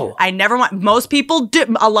 No. I never want. Most people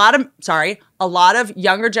do. A lot of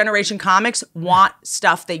younger generation comics want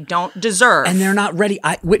stuff they don't deserve. And they're not ready.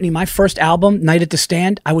 Whitney, my first album, Night at the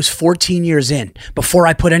Stand, I was 14 years in before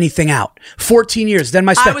I put anything out. 14 years. Then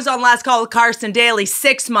I was on Last Call with Carson Daly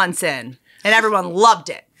 6 months in, and everyone loved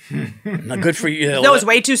it. Good for you. That was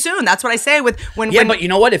way too soon. That's what I say with when. Yeah, but you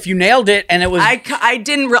know what? If you nailed it and it was, I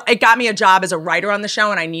didn't. It got me a job as a writer on the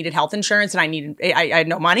show, and I needed health insurance, and I had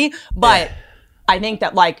no money. But I think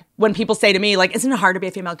that when people say to me isn't it hard to be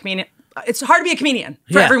a female comedian? It's hard to be a comedian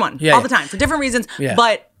for everyone all the time for different reasons. Yeah.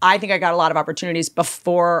 But I think I got a lot of opportunities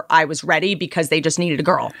before I was ready because they just needed a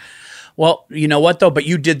girl. Well, you know what though? But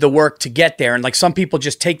you did the work to get there, and some people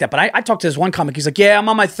just take that. But I talked to this one comic. He's like, "Yeah, I'm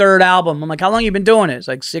on my 3rd album." I'm like, "How long you been doing it?" It's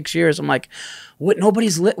like 6 years. I'm like, "What?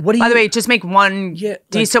 Nobody's lit. What do you?" By the way, just make one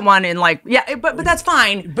decent one in but that's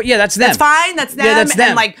fine. But that's them. That's fine. That's them. Yeah, that's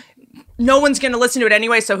them. And no one's going to listen to it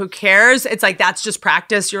anyway, so who cares? It's that's just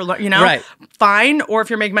practice. You're right. Fine. Or if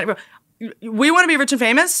you're making money. We want to be rich and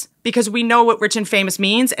famous because we know what rich and famous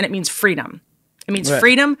means, and it means freedom. It means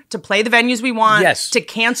freedom to play the venues we want, to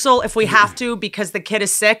cancel if we have to because the kid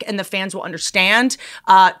is sick and the fans will understand,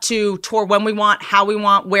 to tour when we want, how we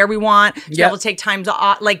want, where we want, to be able to take time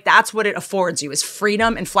to, that's what it affords you is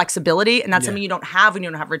freedom and flexibility. And that's something you don't have when you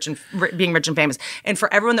don't have being rich and famous. And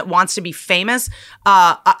for everyone that wants to be famous,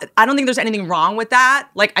 I don't think there's anything wrong with that.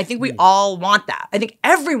 I think we all want that. I think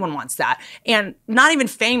everyone wants that. And not even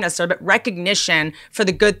fame necessarily, but recognition for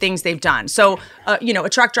the good things they've done. So, a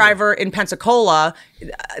truck driver in Pensacola,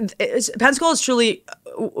 Pensacola is truly,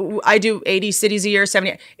 I do 80 cities a year,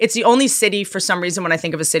 70. It's the only city for some reason when I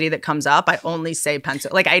think of a city that comes up, I only say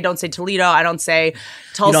Pensacola. I don't say Toledo. I don't say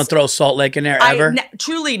Tulsa. You don't throw Salt Lake in there ever?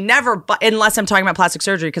 Truly never, but unless I'm talking about plastic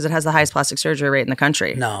surgery because it has the highest plastic surgery rate in the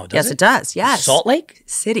country. No, does Yes, it does. Yes. Salt Lake?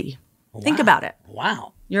 City. Wow. Think about it.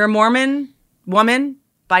 Wow. You're a Mormon woman.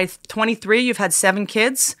 By 23, you've had 7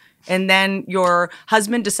 kids. And then your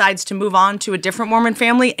husband decides to move on to a different Mormon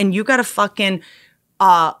family, and you got to fucking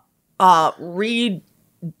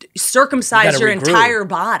circumcise your entire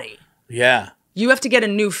body. Yeah. You have to get a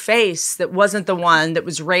new face that wasn't the one that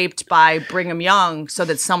was raped by Brigham Young so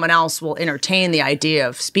that someone else will entertain the idea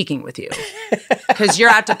of speaking with you. Because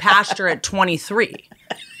you're out to pasture at 23.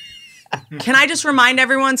 Can I just remind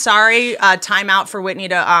everyone, sorry, time out for Whitney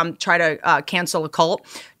to try to cancel a cult.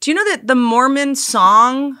 Do you know that the Mormon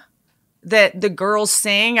song that the girls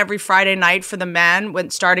sing every Friday night for the men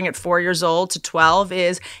when starting at 4 years old to 12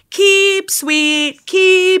 is keep sweet,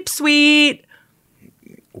 keep sweet.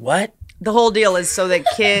 What? The whole deal is so that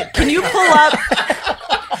can you pull up?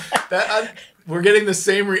 We're getting the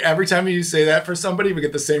same, every time you say that for somebody, we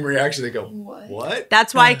get the same reaction. They go, what?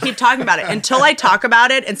 That's why I keep talking about it. Until I talk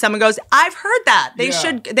about it and someone goes, I've heard that. We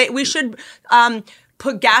should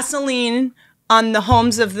put gasoline on the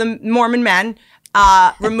homes of the Mormon men,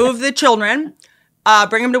 remove the children,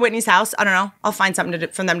 bring them to Whitney's house. I don't know. I'll find something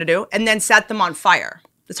for them to do. And then set them on fire.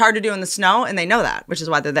 It's hard to do in the snow, and they know that, which is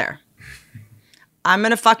why they're there. I'm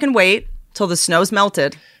going to fucking wait till the snow's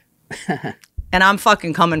melted, and I'm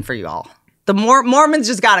fucking coming for you all. The Mormons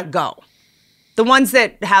just got to go. The ones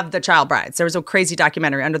that have the child brides. There was a crazy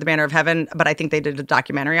documentary, Under the Banner of Heaven, but I think they did a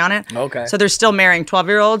documentary on it. Okay. So they're still marrying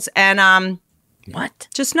 12-year-olds, and what?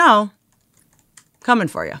 Just know, coming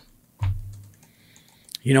for you.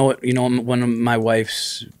 You know what? You know one of my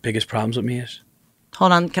wife's biggest problems with me is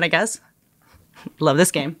Hold on. Can I guess? Love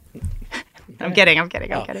this game. I'm kidding. I'm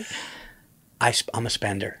kidding. I'm a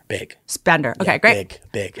spender. Big. Spender. Okay, great.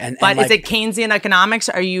 Big. But is it Keynesian economics?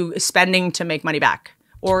 Are you spending to make money back?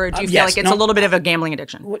 Or do you feel like it's a little bit of a gambling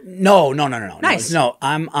addiction? No. Nice. No,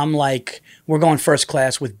 I'm like, we're going first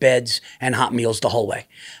class with beds and hot meals the whole way.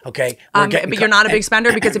 Okay? But you're not a big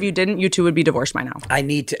spender because if you didn't, you two would be divorced by now. I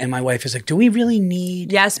need to, and my wife is like, do we really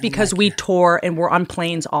need? Yes, because we tour and we're on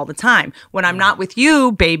planes all the time. When I'm not with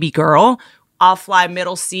you, baby girl, I'll fly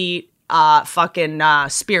middle seat, fucking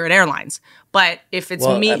Spirit Airlines. But if it's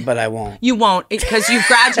me, but I won't. You won't because you've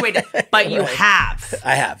graduated, but you have.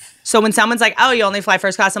 I have. So when someone's like, "Oh, you only fly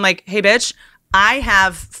first class," I'm like, "Hey, bitch, I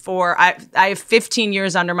have 15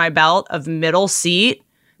 years under my belt of middle seat,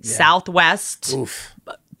 Southwest,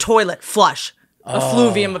 toilet flush,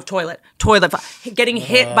 effluvium of toilet, getting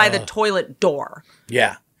hit by the toilet door."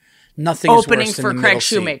 Yeah. Nothing opening is worse for than Craig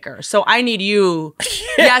Shoemaker. So I need you.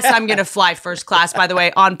 Yes, I'm going to fly first class, by the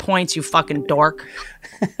way, on points, you fucking dork.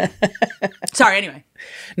 Sorry, anyway.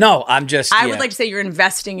 No, I'm just. I would like to say you're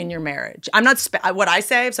investing in your marriage. I'm not, what I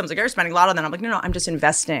say, if someone's like, you're spending a lot on that, I'm like, no, I'm just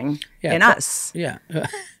investing in us. Yeah.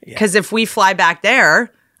 Because if we fly back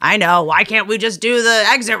there, I know, why can't we just do the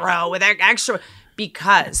exit row with extra?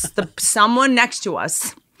 Because someone next to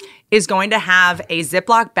us is going to have a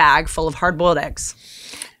Ziploc bag full of hard-boiled eggs.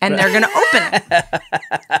 And they're going to open it.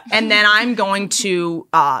 And then I'm going to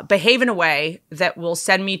behave in a way that will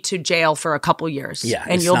send me to jail for a couple years. Yeah.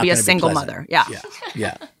 And you'll be a single mother. Yeah.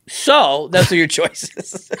 So those are your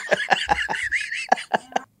choices.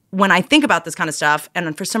 When I think about this kind of stuff,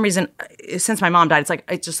 and for some reason, since my mom died,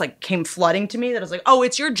 it just like came flooding to me that I was like, oh,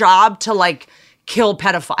 it's your job to like kill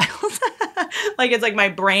pedophiles. Like it's like my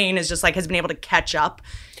brain is just like has been able to catch up.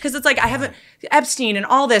 Because it's like I haven't, Epstein and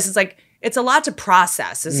all this, it's like, it's a lot to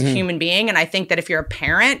process as a human being. And I think that if you're a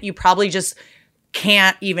parent, you probably just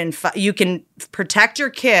can't even, you can protect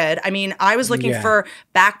your kid. I mean, I was looking for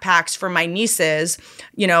backpacks for my nieces.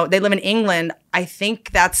 You know, they live in England. I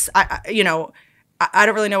think that's, I don't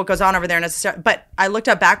really know what goes on over there necessarily, but I looked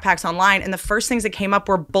up backpacks online and the first things that came up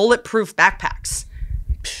were bulletproof backpacks.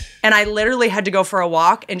 And I literally had to go for a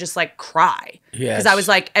walk and just like cry. Because I was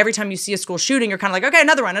like, every time you see a school shooting, you're kind of like, okay,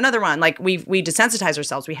 another one. Like we desensitize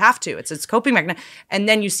ourselves. We have to. It's coping mechanism. And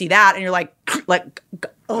then you see that and you're like,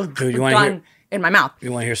 oh, dude, you gun in my mouth.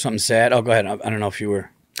 You want to hear something sad? Oh, go ahead. I don't know if you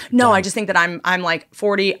were. No, I just think that I'm like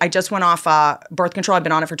 40. I just went off birth control. I've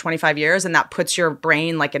been on it for 25 years. And that puts your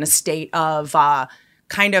brain like in a state of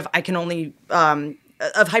kind of, I can only,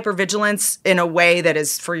 of hypervigilance in a way that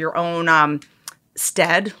is for your own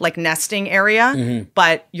stead, like nesting area,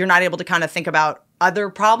 but you're not able to kind of think about other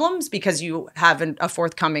problems because you have a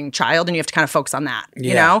forthcoming child and you have to kind of focus on that,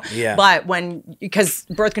 you know? Yeah. But because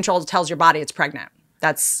birth control tells your body it's pregnant.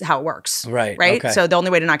 That's how it works. Right. Right? Okay. So the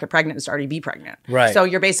only way to not get pregnant is to already be pregnant. Right. So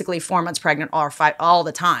you're basically 4 months pregnant or 5 all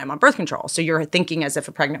the time on birth control. So you're thinking as if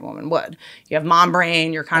a pregnant woman would. You have mom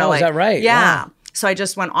brain, you're kind of like. Is that right? Yeah. Wow. So I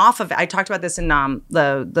just went off of it. I talked about this in my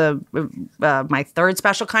third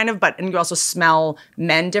special kind of, and you also smell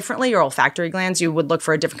men differently, your olfactory glands. You would look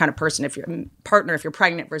for a different kind of person if you're a partner, if you're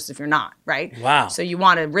pregnant versus if you're not, right? Wow. So you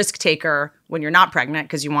want a risk taker when you're not pregnant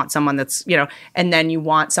because you want someone that's, and then you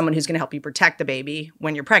want someone who's going to help you protect the baby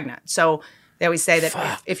when you're pregnant. So they always say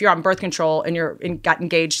that if you're on birth control and got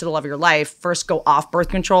engaged to the love of your life, first go off birth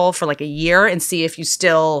control for like a year and see if you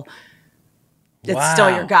still... It's still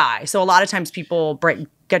your guy. So a lot of times people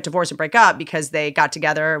get divorced and break up because they got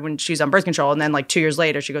together when she's on birth control, and then like 2 years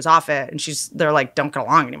later she goes off it, and they're like don't get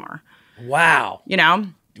along anymore. Wow.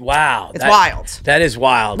 Wow. It's wild. That is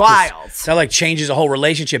wild. Wild. That like changes a whole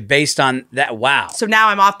relationship based on that. Wow. So now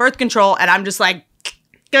I'm off birth control, and I'm just like,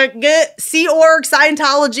 Sea Org,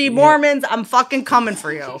 Scientology, Mormons, I'm fucking coming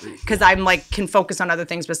for you because I'm like can focus on other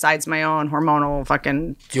things besides my own hormonal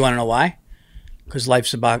fucking. Do you want to know why? Because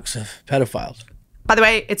life's a box of pedophiles. By the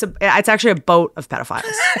way, it's actually a boat of pedophiles.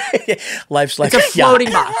 Life's like it's a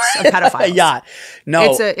floating box of pedophiles. A yacht.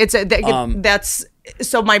 No, that's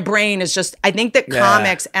so my brain is just. I think that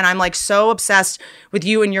comics, and I'm like so obsessed with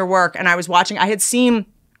you and your work. And I had seen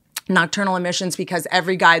Nocturnal Emissions because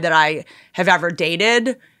every guy that I have ever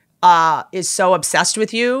dated is so obsessed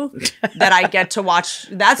with you that I get to watch.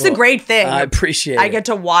 That's the great thing. I appreciate it. I get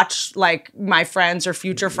to watch like my friends or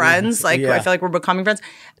future friends. Like I feel like we're becoming friends.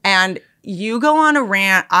 And you go on a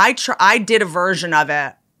rant. I did a version of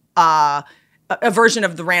it, a version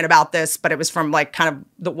of the rant about this, but it was from like kind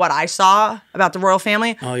of what I saw about the royal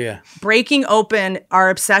family. Oh yeah. Breaking open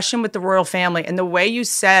our obsession with the royal family. And the way you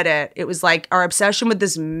said it, it was like our obsession with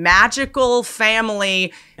this magical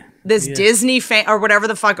family, this Disney or whatever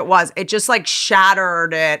the fuck it was. It just like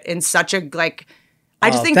shattered it in such a like I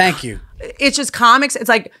just think thank you. It's just comics. It's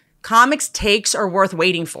like comics takes are worth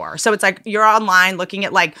waiting for. So it's like you're online looking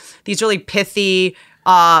at like these really pithy,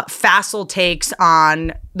 facile takes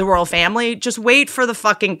on the royal family. Just wait for the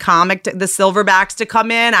fucking comic, the silverbacks to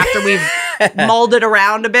come in after we've mulled it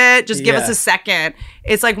around a bit. Just give us a second.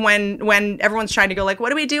 It's like when everyone's trying to go like, what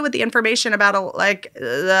do we do with the information about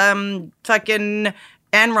fucking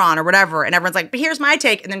Enron or whatever? And everyone's like, but here's my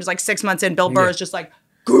take. And then just like 6 months in, Bill Burr is just like,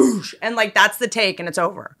 goosh. And like, that's the take and it's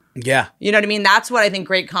over. Yeah. You know what I mean? That's what I think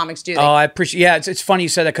great comics do. I appreciate. Yeah, it's funny you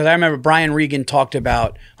said that because I remember Brian Regan talked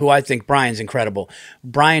about, who I think Brian's incredible.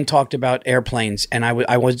 Brian talked about airplanes, and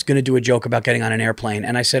I was going to do a joke about getting on an airplane,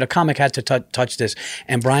 and I said a comic had to touch this,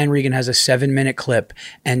 and Brian Regan has a 7-minute clip,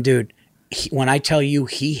 and dude, when I tell you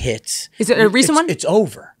he hits, is it a recent one? It's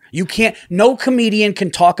over. You can't. No comedian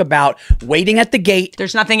can talk about waiting at the gate.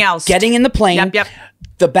 There's nothing else. Getting in the plane. Yep.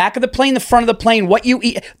 The back of the plane, the front of the plane, what you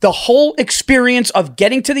eat, the whole experience of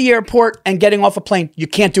getting to the airport and getting off a plane, you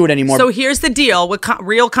can't do it anymore. So here's the deal with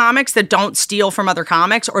real comics that don't steal from other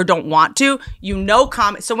comics or don't want to.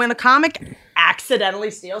 So when a comic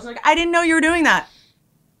accidentally steals, like, I didn't know you were doing that.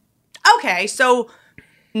 Okay, so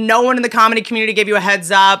no one in the comedy community gave you a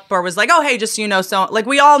heads up or was like, oh, hey, just so you know, so like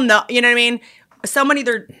we all know, you know what I mean?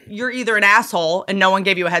 You're either an asshole and no one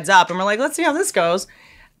gave you a heads up and we're like, let's see how this goes.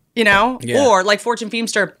 You know, or like Fortune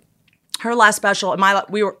Feimster, her last special,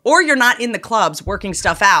 or you're not in the clubs working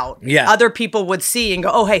stuff out. Yeah. Other people would see and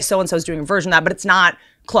go, oh, hey, so-and-so's doing a version of that, but it's not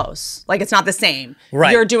close. Like, it's not the same.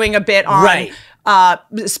 Right. You're doing a bit on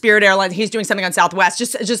Spirit Airlines. He's doing something on Southwest.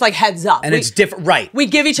 Just like heads up. And it's different. Right. We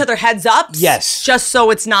give each other heads ups. Yes. Just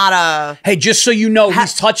so it's not a... Hey, just so you know,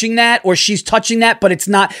 he's touching that or she's touching that, but it's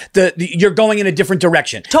not you're going in a different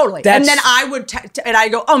direction. Totally. And then I would, and I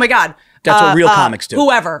go, oh my God. That's what real comics do.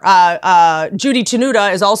 Whoever. Judy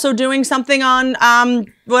Tenuta is also doing something on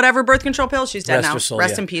whatever birth control pills. She's dead Rest now. her soul,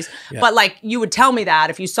 Rest yeah. in peace. Yeah. But like, you would tell me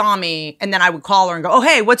that if you saw me, and then I would call her and go, oh,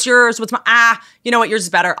 hey, what's yours? What's my, you know what, yours is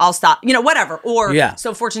better. I'll stop. You know, whatever. Or,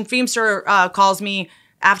 so Fortune Feimster calls me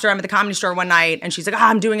after I'm at the Comedy Store one night, and she's like,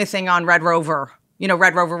 I'm doing a thing on Red Rover. You know,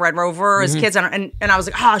 Red Rover as kids. And I was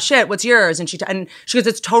like, oh, shit, what's yours? And she goes,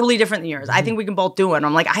 it's totally different than yours. I think we can both do it. And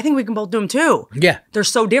I'm like, I think we can both do them too. Yeah. They're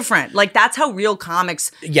so different. Like, that's how real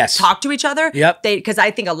comics talk to each other. Yep. Because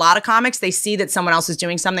I think a lot of comics, they see that someone else is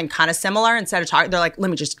doing something kind of similar. Instead of talking, they're like,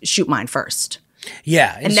 let me just shoot mine first.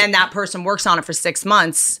 Yeah. And then that person works on it for 6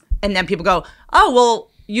 months. And then people go, oh,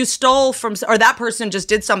 well, you stole from, or that person just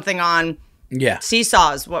did something on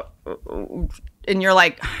Seesaws. What? And you're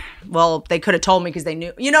like, well, they could have told me because they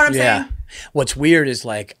knew. You know what I'm saying? What's weird is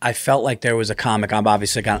like, I felt like there was a comic, I'm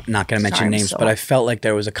obviously not going to mention names, but I felt like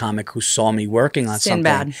there was a comic who saw me working on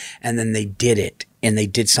something and then they did it. And they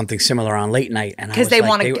did something similar on late night. Because they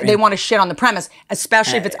want to shit on the premise,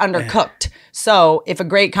 especially if it's undercooked. So if a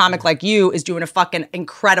great comic like you is doing a fucking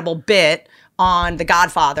incredible bit on The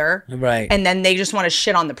Godfather, right, and then they just want to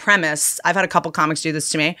shit on the premise. I've had a couple comics do this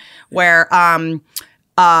to me where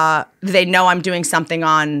they know I'm doing something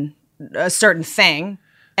on a certain thing,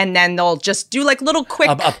 and then they'll just do like little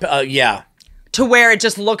quick, to where it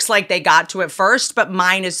just looks like they got to it first, but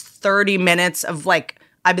mine is 30 minutes of like,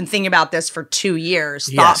 I've been thinking about this for 2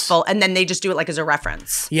 years, thoughtful, and then they just do it like as a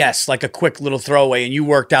reference. Yes, like a quick little throwaway, and you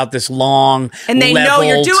worked out this long, and they know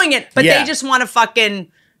you're doing it, but they just want to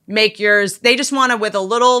fucking make yours. They just want to, with a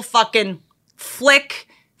little fucking flick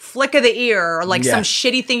of the ear, or like some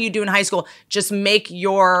shitty thing you do in high school, just make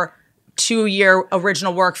your 2-year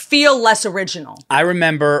original work feel less original. I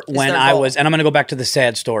remember when I was, and I'm going to go back to the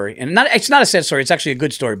sad story, and it's not a sad story, it's actually a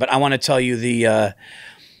good story, but I want to tell you the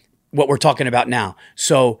what we're talking about now.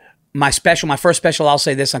 So my first special, I'll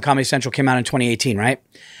say this, on Comedy Central came out in 2018, right?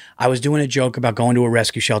 I was doing a joke about going to a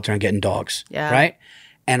rescue shelter and getting dogs, right?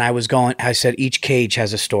 And I said each cage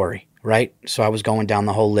has a story, right? So I was going down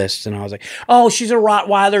the whole list and I was like, oh, she's a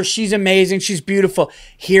Rottweiler. She's amazing. She's beautiful.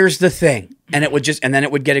 Here's the thing. And then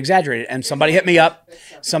it would get exaggerated. And somebody hit me up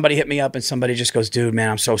and somebody just goes, dude, man,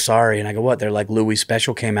 I'm so sorry. And I go, what? They're like, Louis'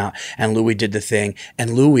 special came out and Louis did the thing.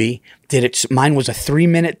 And Louis did it. Mine was a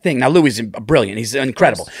 3-minute thing. Now, Louis is brilliant. He's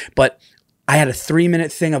incredible. But I had a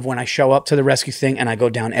 3-minute thing of when I show up to the rescue thing and I go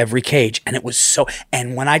down every cage. And it was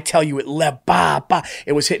and when I tell you it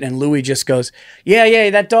was hitting. And Louis just goes, yeah,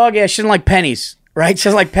 that dog, she doesn't like pennies, right? She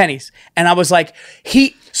doesn't like pennies. And I was like,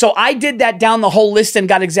 so I did that down the whole list and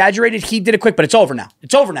got exaggerated. He did it quick, but it's over now.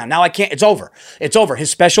 It's over now. Now I can't, it's over. It's over. His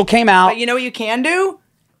special came out. But you know what you can do?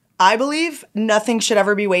 I believe nothing should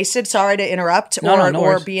ever be wasted. Sorry to interrupt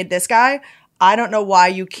or be this guy. I don't know why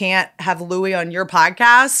you can't have Louis on your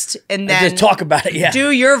podcast and then just talk about it. Yeah,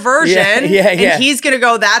 do your version. Yeah. And he's gonna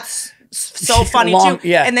go, that's so funny Long- too.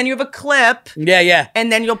 yeah. And then you have a clip. Yeah.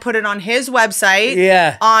 And then you'll put it on his website.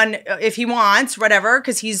 Yeah. On if he wants, whatever,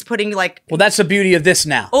 because he's putting like. Well, that's the beauty of this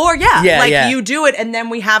now. Or Yeah. you do it, and then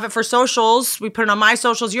we have it for socials. We put it on my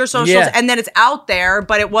socials, your socials, and then it's out there.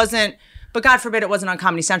 But it wasn't. But God forbid it wasn't on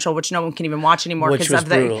Comedy Central, which no one can even watch anymore Which was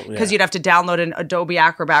brutal, because you'd have to download an Adobe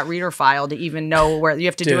Acrobat reader file to even know where you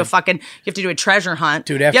have to do a treasure hunt.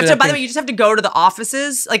 Dude, you have after to. that By the thing- way, you just have to go to the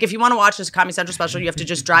offices. Like if you want to watch this Comedy Central special, you have to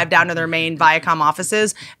just drive down to their main Viacom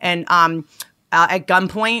offices and at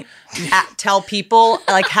gunpoint tell people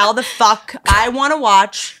like how the fuck I want to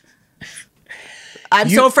watch. I'm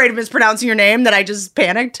so afraid of mispronouncing your name that I just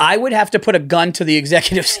panicked. I would have to put a gun to the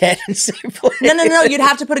executive's head and say, please. No. You'd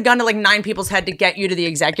have to put a gun to like 9 people's head to get you to the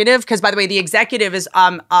executive. Because by the way, the executive is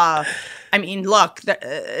I mean, look,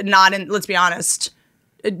 not in. Let's be honest,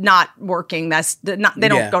 not working. They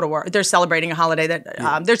don't go to work. They're celebrating a holiday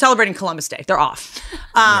that they're celebrating Columbus Day. They're off.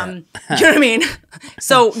 You know what I mean?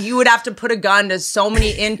 So you would have to put a gun to so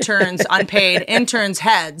many interns, unpaid interns'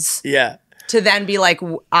 heads. Yeah. To then be like,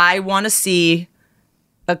 I want to see.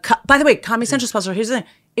 By the way, Comedy Central special. Here's the thing: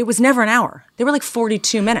 it was never an hour. They were like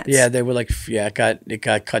 42 minutes. Yeah, they were like, it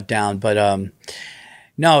got cut down. But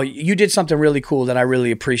no, you did something really cool that I really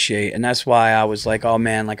appreciate, and that's why I was like, oh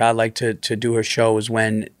man, like I like to do her shows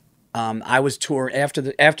when I was touring after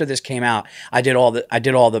this came out. I did all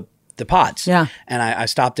the pods. Yeah. And I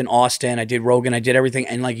stopped in Austin. I did Rogan. I did everything.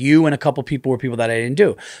 And like you and a couple people were people that I didn't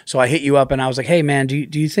do. So I hit you up and I was like, hey man, do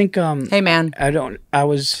you think? Hey man, I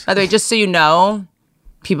was. By the way, just so you know.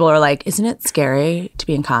 People are like, isn't it scary to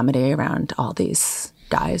be in comedy around all these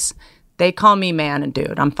guys? They call me man and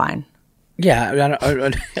dude. I'm fine. Yeah.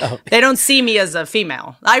 They don't see me as a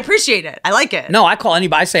female. I appreciate it. I like it. No, I call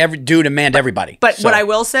anybody. I say every dude and man to everybody. But what I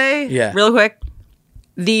will say, real quick,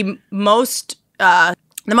 the most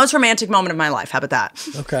romantic moment of my life. How about that?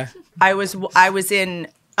 Okay. I was in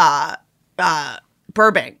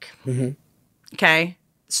Burbank. Mm-hmm. Okay.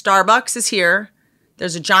 Starbucks is here.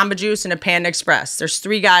 There's a Jamba Juice and a Panda Express. There's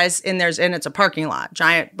 3 guys in there, and it's a parking lot,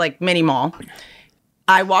 giant like mini mall.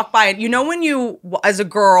 I walk by, and you know when you, as a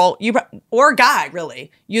girl, or a guy, really,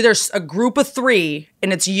 there's a group of 3,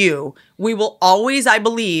 and it's you. We will always, I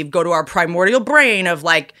believe, go to our primordial brain of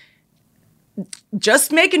like,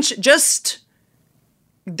 just making,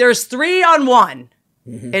 there's 3 on 1,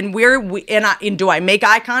 mm-hmm. and do I make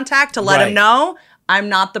eye contact to let him know? I'm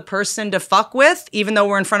not the person to fuck with, even though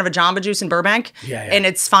we're in front of a Jamba Juice in Burbank, and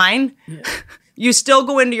it's fine. Yeah. You still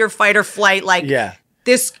go into your fight or flight like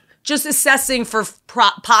this, just assessing for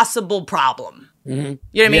possible problem. Mm-hmm.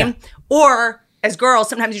 You know what I mean? Or as girls,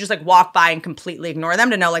 sometimes you just like walk by and completely ignore them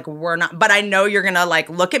to know like we're not. But I know you're gonna like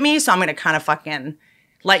look at me, so I'm gonna kind of fucking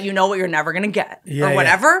let you know what you're never gonna get or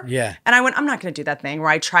whatever. Yeah. And I went, I'm not gonna do that thing where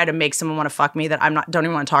I try to make someone want to fuck me that don't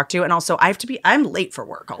even want to talk to. And also I'm late for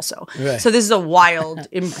work also. Right. So this is a wild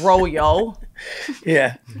imbroglio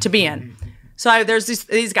to be in. So there's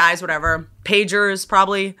these guys, whatever, pagers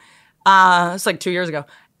probably. It's like 2 years ago.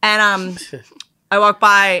 And I walk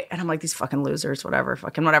by and I'm like, these fucking losers, whatever.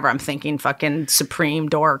 I'm thinking fucking supreme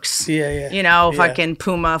dorks. You know, fucking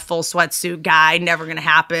Puma full sweatsuit guy, never gonna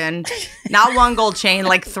happen. Not 1 gold chain,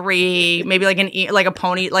 like 3, maybe like a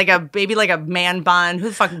pony, like a man bun, who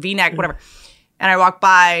the fuck, V-neck, whatever. And I walk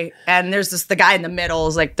by and there's the guy in the middle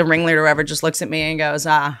is like the ringleader or whatever, just looks at me and goes,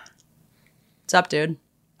 what's up, dude?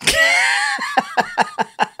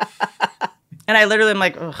 And I literally am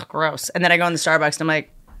like, ugh, gross. And then I go in the Starbucks and I'm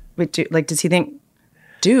like, wait, dude, like, does he think,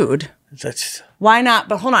 dude? Why not?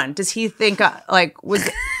 But hold on. Does he think, why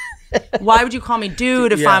would you call me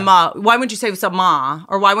dude if I'm, why wouldn't you say what's up, ma?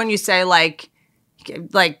 Or why wouldn't you say, like,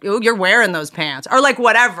 oh, you're wearing those pants? Or, like,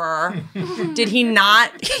 whatever. Did he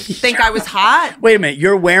not think I was hot? Wait a minute.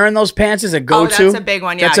 You're wearing those pants as a go-to? Oh, that's a big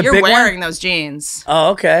one. Yeah, you're wearing those jeans.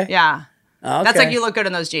 Oh, okay. Yeah. Okay. That's like you look good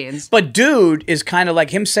in those jeans. But dude is kind of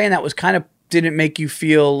like, him saying that was kind of, didn't make you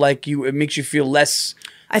feel like it makes you feel less.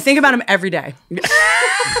 I think about him every day.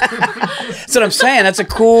 That's what I'm saying. That's a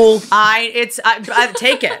cool. I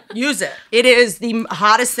take it, use it. It is the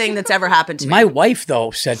hottest thing that's ever happened to me. My wife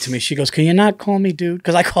though said to me, she goes, "Can you not call me dude?"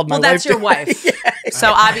 Because I called my wife. Well, that's your wife.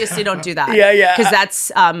 So obviously, don't do that. Yeah. Because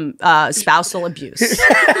that's spousal abuse.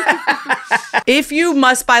 If you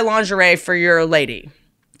must buy lingerie for your lady,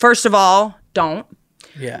 first of all, don't.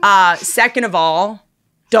 Yeah. Second of all,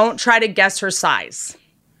 don't try to guess her size.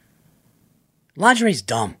 Lingerie's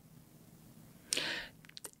dumb.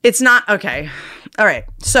 It's not okay. All right.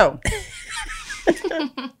 So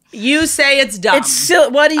you say it's dumb. It's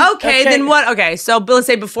silly. What do you? Okay, then what? Okay, so let's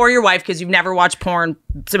say before your wife, because you've never watched porn.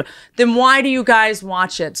 Then why do you guys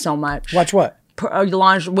watch it so much? Watch what?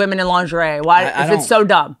 Women in lingerie. Why? If it's so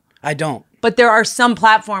dumb. I don't. But there are some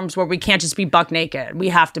platforms where we can't just be buck naked. We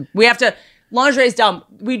have to, lingerie is dumb.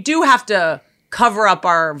 We do have to cover up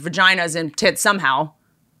our vaginas and tits somehow.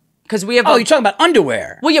 Because we have you're talking about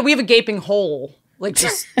underwear. Well, yeah, we have a gaping hole. Like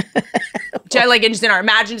just,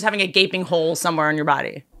 imagine just having a gaping hole somewhere on your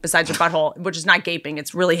body besides your butthole, which is not gaping,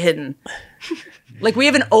 it's really hidden. Like we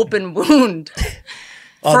have an open wound.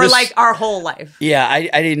 For like our whole life. Yeah,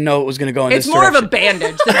 I didn't know it was going to go in this direction. It's more of a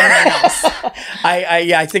bandage than anything else.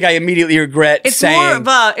 I think I immediately regret saying.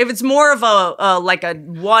 It's more of a like a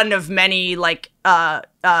one of many like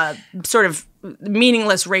sort of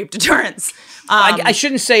meaningless rape deterrents. I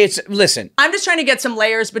shouldn't say it's. Listen, I'm just trying to get some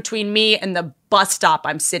layers between me and the bus stop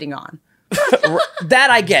I'm sitting on. That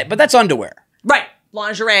I get, but that's underwear. Right,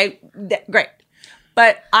 lingerie, great.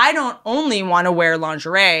 But I don't only want to wear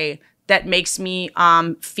lingerie that makes me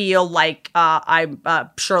feel like I'm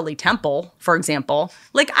Shirley Temple, for example.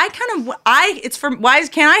 Like why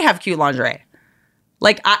can't I have cute lingerie?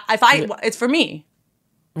 Like it's for me,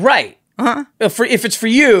 right? Uh-huh. If it's for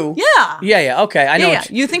you, yeah. Okay, I know. Yeah.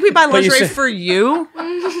 You think we buy lingerie for you?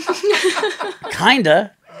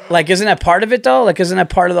 Kinda. Like, isn't that part of it though? Like, isn't that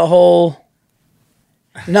part of the whole?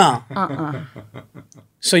 No.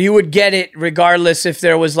 So you would get it regardless if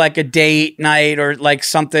there was like a date night or like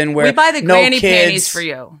something where we buy the no granny kids. panties for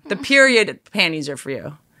you. The period panties are for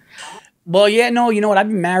you. Well, yeah, no, you know what? I've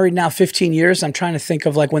been married now 15 years. I'm trying to think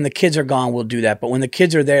of like when the kids are gone, we'll do that. But when the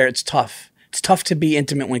kids are there, it's tough. It's tough to be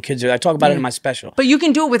intimate when kids are there. I talk about it in my special. But you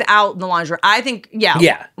can do it without the lingerie. I think,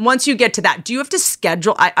 yeah. Once you get to that, do you have to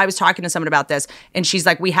schedule? I was talking to someone about this, and she's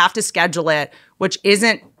like, we have to schedule it, which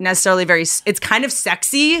isn't necessarily it's kind of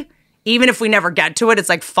sexy. Even if we never get to it, it's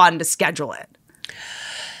like fun to schedule it.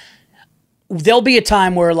 There'll be a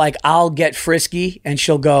time where like I'll get frisky and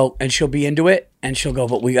she'll be into it and she'll go,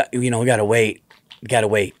 but we gotta wait.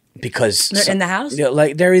 Because they're in the house?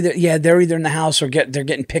 Like they're either in the house or they're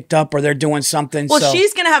getting picked up or they're doing something. Well,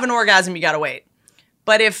 she's gonna have an orgasm, you gotta wait.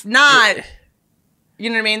 But if not, you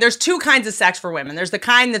know what I mean? There's two kinds of sex for women. There's the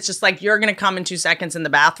kind that's just like, you're gonna come in 2 seconds in the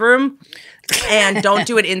bathroom and don't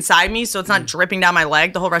do it inside me so it's not dripping down my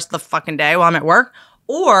leg the whole rest of the fucking day while I'm at work.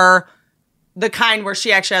 Or the kind where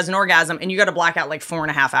she actually has an orgasm and you gotta black out like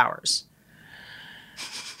 4.5 hours.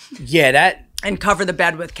 Yeah, that. And cover the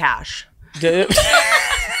bed with cash. You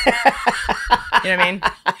know what I mean?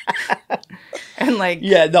 And like,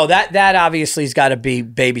 yeah, no, that obviously has got to be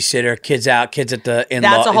babysitter, kids out, kids at the in-law.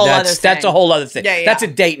 That's a whole other thing. That's a whole other thing. Yeah. That's a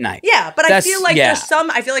date night. Yeah, but I feel like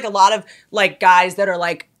I feel like a lot of like guys that are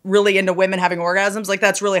like really into women having orgasms, like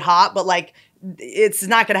that's really hot, but like it's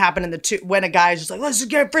not going to happen in when a guy is just like, let's just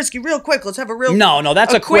get frisky real quick. Let's have a real No,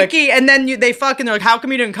 that's a quickie, and then they fuck and they're like, how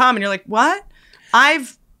come you didn't come? And you're like, what?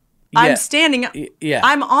 I'm standing. Yeah.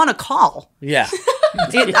 I'm on a call. Yeah.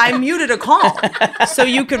 I muted a call so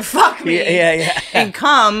you could fuck me. And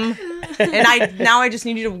come. And I just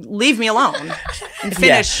need you to leave me alone and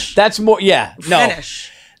finish. Yeah, that's more. Yeah. No.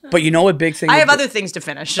 Finish. But you know a big thing. I have other things to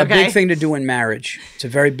finish. Okay. A big thing to do in marriage. It's a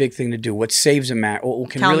very big thing to do. What saves a marriage, what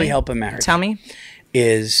can really help a marriage. Tell me.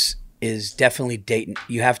 Is definitely date.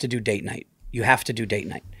 You have to do date night. You have to do date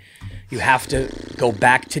night. You have to go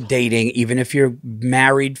back to dating, even if you're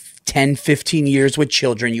married 10, 15 years with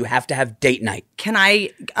children. You have to have date night. Can I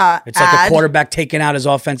It's like a quarterback taking out his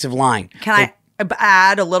offensive line. Can I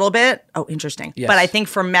add a little bit? Oh, interesting. Yes. But I think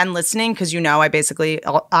for men listening, because I basically,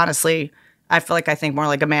 honestly, I feel like I think more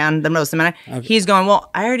like a man than most of the men. Okay. He's going,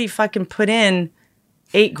 well, I already fucking put in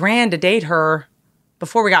 $8,000 to date her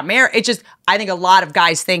before we got married. It's just, I think a lot of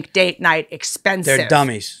guys think date night expensive. They're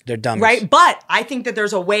dummies. Right? But I think that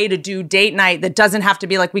there's a way to do date night that doesn't have to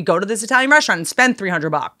be like, we go to this Italian restaurant and spend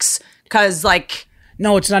 $300. Because like...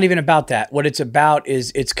 No, it's not even about that. What it's about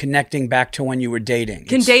is it's connecting back to when you were dating.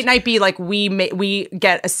 Can date night be like we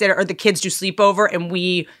get a sitter or the kids do sleepover and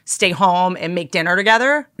we stay home and make dinner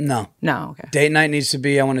together? No. Okay. Date night needs to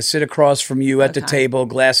be, I want to sit across from you at the table,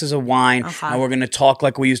 glasses of wine, and we're going to talk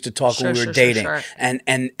like we used to talk when we were dating. Sure. And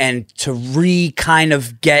to kind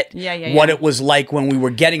of get what it was like when we were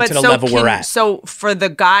getting to the level we're at. So for the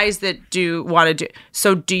guys that do want to do,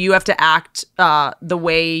 so do you have to act the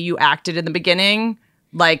way you acted in the beginning?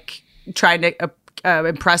 Like trying to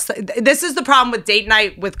impress. This is the problem with date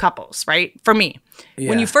night with couples, right? For me,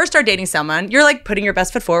 when you first start dating someone, you're like putting your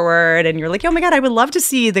best foot forward, and you're like, "Oh my god, I would love to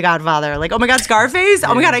see The Godfather." Like, "Oh my god, Scarface."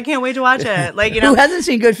 "Oh my god, I can't wait to watch it." Like, who hasn't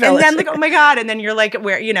seen Goodfellas? And then like, "Oh my god," and then you're like,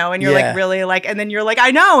 "Where?" And you're like, really like, and then you're like,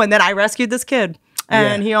 "I know," and then I rescued this kid.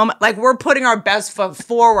 And like we're putting our best foot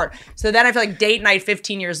forward. So then I feel like date night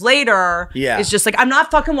 15 years later is just like, I'm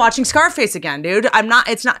not fucking watching Scarface again, dude. I'm not.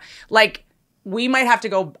 It's not like. we might have to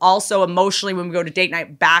go also emotionally when we go to date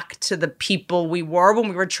night back to the people we were when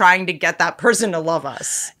we were trying to get that person to love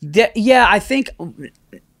us. Yeah, I think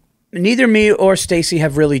neither me or Stacy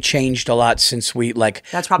have really changed a lot since we like.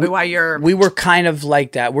 That's probably why we were kind of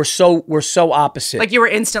like that. We're so opposite. Like you were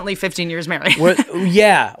instantly 15 years married.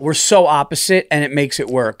 we're so opposite, and it makes it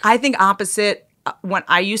work. I think opposite. When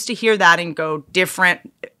I used to hear that and go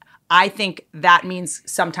different, I think that means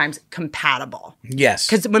sometimes compatible. Yes.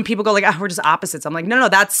 Because when people go like, oh, we're just opposites, I'm like, no,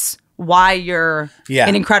 that's why you're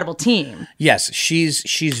an incredible team. Yes, she's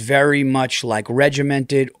very much like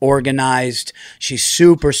regimented, organized. She's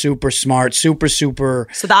super, super smart, super. So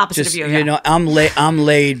the opposite of you, You know, I'm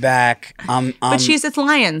laid back. But it's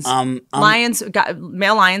lions.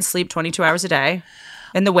 Male lions sleep 22 hours a day.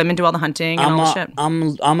 And the women do all the hunting and all the shit.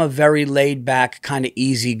 I'm a very laid back, kind of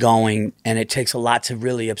easy-going, and it takes a lot to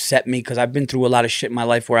really upset me because I've been through a lot of shit in my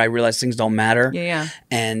life where I realize things don't matter. Yeah.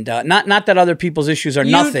 And not that other people's issues are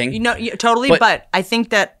nothing. Totally. But I think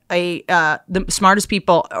that the smartest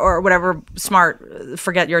people or whatever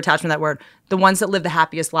forget your attachment to that word. The ones that live the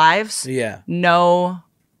happiest lives. Yeah. Know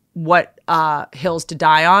what hills to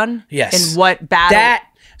die on. Yes. And what battle.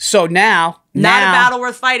 So now, not a battle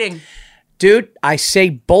worth fighting. Dude, I say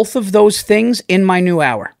both of those things in my new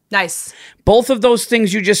hour. Nice. Both of those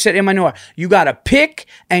things you just said in my new hour. You got to pick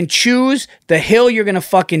and choose the hill you're going to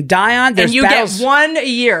fucking die on. And you get one a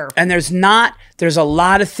year. And there's a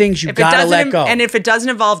lot of things you got to let go. And if it doesn't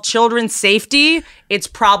involve children's safety, it's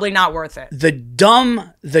probably not worth it. The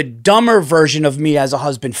dumber version of me as a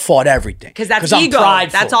husband fought everything. Because that's ego. I'm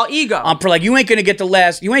prideful. That's all ego. I'm like, you ain't going to get the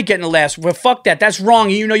last. You ain't getting the last. Well, fuck that. That's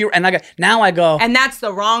wrong. And I go. And that's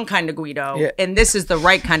the wrong kind of Guido. Yeah. And this is the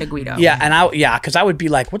right kind of Guido. Yeah. Because I would be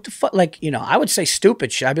like, what the fuck? Like, I would say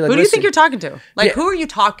stupid shit. I'd be like, who do you think you're talking to? Like, who are you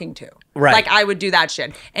talking to? Right. Like, I would do that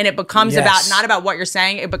shit. And it becomes not about what you're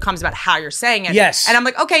saying. It becomes about how you're saying it. Yes. And I'm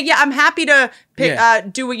like, okay, yeah, I'm happy to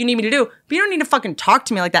do what you need me to do. But you don't need to fucking talk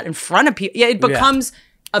to me like that in front of people. Yeah, it becomes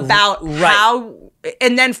about how,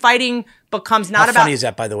 and then fighting becomes not how about. How funny is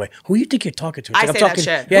that, by the way? Who you think you're talking to? I say that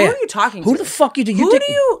shit. Who are you talking to? Who the fuck you think?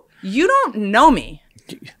 You don't know me.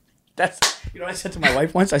 That's, what I said to my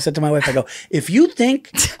wife once? I said to my wife, I go, if you think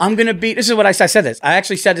I'm going to be, this is what I said this. I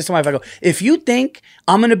actually said this to my wife. I go, if you think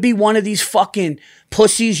I'm going to be one of these fucking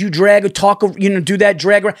pussies you drag or talk, do that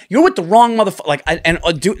drag around, you're with the wrong motherfucker. Like,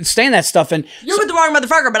 saying that stuff. And you're with the wrong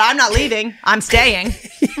motherfucker, but I'm not leaving. I'm staying.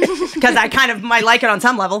 Because I kind of might like it on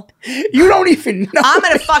some level. You don't even know. I'm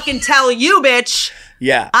going to fucking tell you, bitch.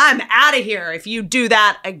 Yeah. I'm out of here if you do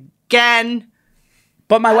that again.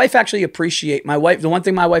 But my wife actually the one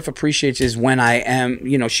thing my wife appreciates is when I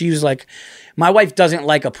am, she was like, my wife doesn't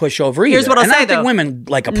like a pushover either. Here's what I'll say, I don't think women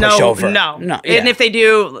like a pushover. No. Yeah. And if they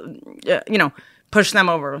do, push them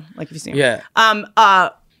over, like if you see them. Yeah.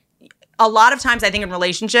 A lot of times I think in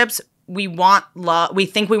relationships, we want love. We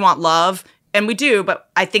think we want love, and we do, but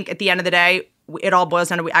I think at the end of the day, it all boils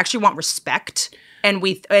down to we actually want respect, and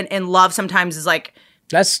love sometimes is like,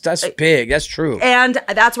 That's big. That's true. And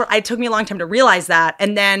that's what it took me a long time to realize that.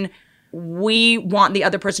 And then we want the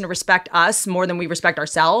other person to respect us more than we respect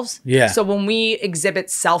ourselves. Yeah. So when we exhibit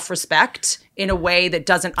self-respect in a way that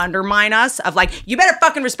doesn't undermine us, of like, you better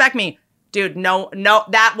fucking respect me. Dude, no,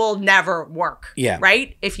 that will never work. Yeah.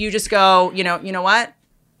 Right? If you just go, you know what?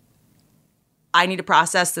 I need to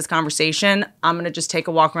process this conversation. I'm going to just take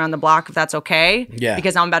a walk around the block if that's okay. Yeah.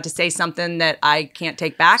 Because I'm about to say something that I can't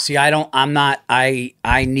take back. See, I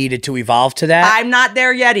needed to evolve to that. I'm not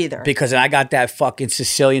there yet either. Because I got that fucking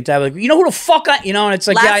Sicilian type. Like, you know who the fuck and it's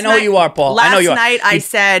like, I know who you are, Paul. I know you are. Last night I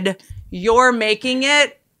said, you're making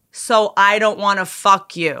it, so I don't want to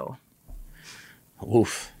fuck you.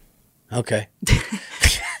 Oof. Okay.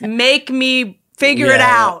 Make me figure it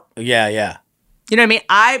out. Yeah. You know what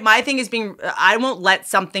I mean? My thing is I won't let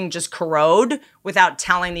something just corrode without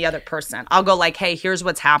telling the other person. I'll go like, hey, here's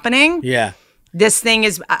what's happening. Yeah. This thing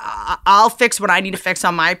is, I'll fix what I need to fix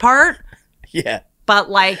on my part. Yeah. But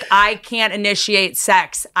like, I can't initiate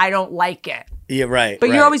sex. I don't like it. Yeah, right. But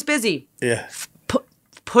you're always busy. Yeah.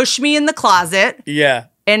 Push me in the closet. Yeah.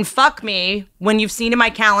 And fuck me when you've seen in my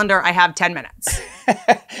calendar I have 10 minutes.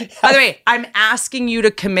 By the way, I'm asking you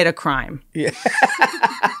to commit a crime. Yeah.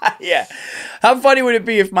 Yeah. How funny would it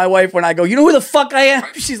be if my wife, when I go, you know who the fuck I am?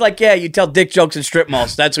 She's like, yeah, you tell dick jokes in strip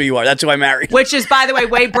malls. That's who you are. That's who I married. Which is, by the way,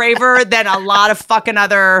 way braver than a lot of fucking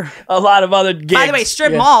other... A lot of other gigs. By the way,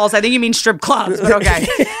 strip malls. I think you mean strip clubs, but okay.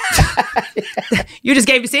 You just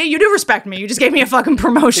gave... See, you do respect me. You just gave me a fucking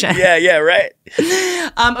promotion. Yeah, right.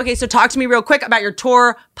 Okay, so talk to me real quick about your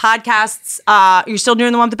tour, podcasts. You're still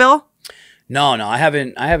doing the one with the bill? No, I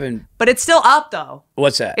haven't. But it's still up, though.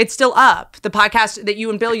 What's that? It's still up. The podcast that you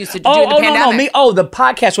and Bill used to do in the no, pandemic. me. Oh, the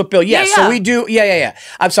podcast with Bill. Yes. Yeah. So we do. Yeah.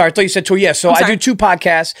 I'm sorry. I thought you said two. Yeah. So I do two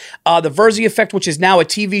podcasts. The Virzi Effect, which is now a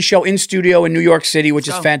TV show in studio in New York City, which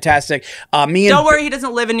is fantastic. Don't worry, he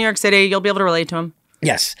doesn't live in New York City. You'll be able to relate to him.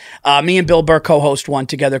 Yes. Me and Bill Burr co-host one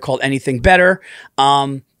together called Anything Better.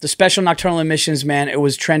 The special Nocturnal Emissions, man, it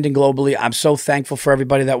was trending globally. I'm so thankful for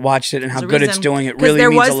everybody that watched it and how good it's doing. It really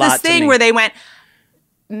means a lot to me. There was this thing where they went,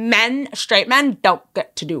 straight men don't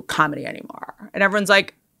get to do comedy anymore. And everyone's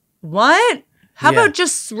like, what? How about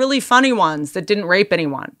just really funny ones that didn't rape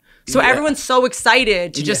anyone? So everyone's so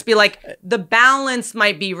excited to just be like, the balance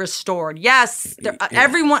might be restored. Yes,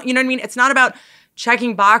 everyone, you know what I mean? It's not about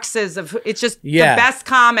checking boxes of, it's just the best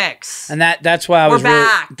comics. And that's why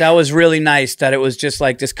that was really nice that it was just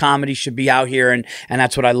like this comedy should be out here, and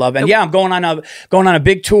that's what I love. And I'm going on a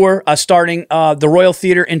big tour starting the Royal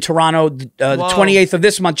Theater in Toronto the 28th of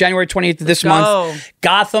this month, January 28th of this month.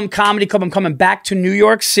 Gotham Comedy Club. I'm coming back to New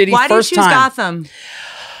York City. Why first did you choose Gotham?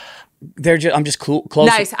 I'm just close.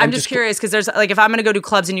 Nice. I'm just curious because there's like, if I'm going to go to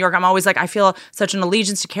clubs in New York, I'm always like, I feel such an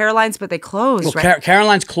allegiance to Caroline's, but they closed. Well, right?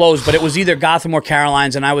 Caroline's closed, but it was either Gotham or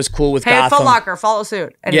Caroline's, and I was cool with Gotham. Foot Locker, follow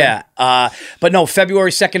suit. Anyway. Yeah. But no, February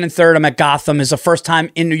 2nd and 3rd, I'm at Gotham. It's the first time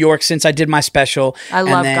in New York since I did my special. I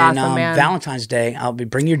love Gotham, man. Valentine's Day, I'll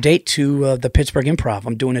bring your date to the Pittsburgh Improv.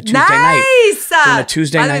 I'm doing a Tuesday night. Doing a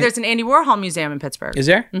Tuesday night. By the way, there's an Andy Warhol museum in Pittsburgh. Is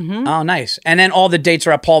there? Mm-hmm. Oh, nice. And then all the dates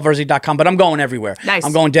are at paulvirzi.com, but I'm going everywhere. Nice.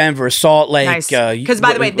 I'm going Denver, Salt Lake. Nice. Because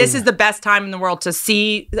by the way, this is the best time in the world to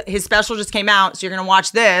see. His special just came out, so you're going to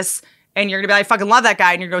watch this, and you're going to be like, I fucking love that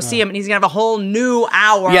guy, and you're going to go see him, and he's going to have a whole new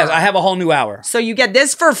hour. Yes, I have a whole new hour. So you get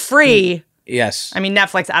this for free. Yes. I mean,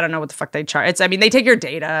 Netflix, I don't know what the fuck they charge. They take your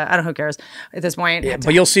data. I don't know, who cares at this point. Yeah,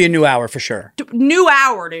 but you'll see a new hour for sure. New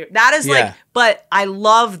hour, dude. That is like, but I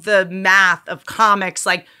love the math of comics,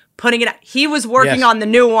 like, putting it out. He was working on the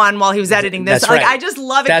new one while he was editing this. That's like, right. I just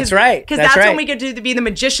love it. That's right. Because that's when we get to be the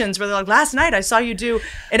magicians where they're like, last night I saw you do,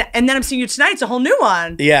 and then I'm seeing you tonight. It's a whole new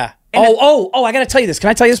one. Yeah. And I got to tell you this. Can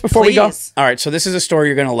I tell you this before we go? All right. So this is a story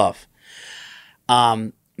you're going to love.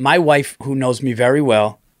 My wife, who knows me very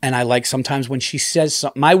well, and I like sometimes when she says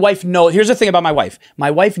something, my wife knows, here's the thing about my wife.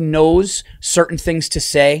 My wife knows certain things to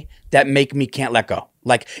say that make me can't let go.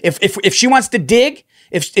 Like if she wants to dig,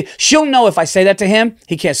 if she'll know if I say that to him,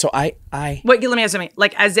 he can't. So I wait. Let me ask something.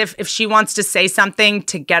 Like, as if she wants to say something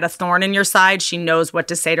to get a thorn in your side, she knows what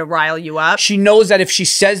to say to rile you up. She knows that if she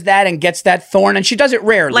says that and gets that thorn, and she does it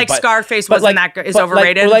rarely. Like Scarface wasn't that good? Is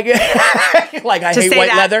overrated. Like I hate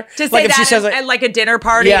white leather. To say that she says at like a dinner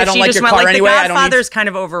party. Yeah, I don't like your car anyway. The Godfather's kind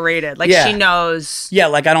of overrated. Like she knows. Yeah,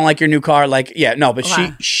 like I don't like your new car. Like but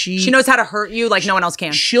she knows how to hurt you like no one else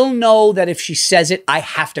can. She'll know that if she says it, I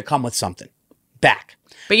have to come with something back.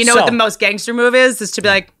 But you know what the most gangster move is to be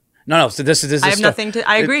like, no. So this is. I have nothing to.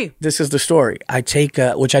 I agree. This is the story. I take,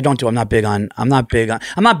 which I don't do. I'm not big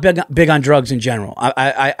on drugs in general.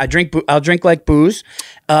 I drink. I'll drink like booze,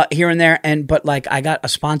 here and there. But like I got a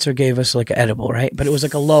sponsor gave us like an edible, right? But it was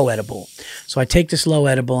like a low edible. So I take this low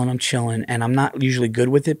edible and I'm chilling, and I'm not usually good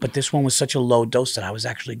with it. But this one was such a low dose that I was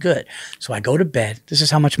actually good. So I go to bed. This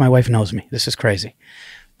is how much my wife knows me. This is crazy.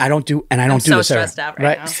 I don't do this. So stressed out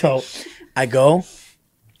right now. So I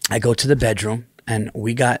go to the bedroom, and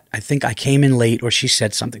I think I came in late, or she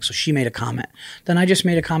said something. So she made a comment. Then I just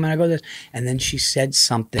made a comment. I go this, and then she said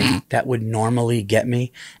something that would normally get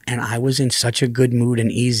me. And I was in such a good mood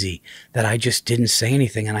and easy that I just didn't say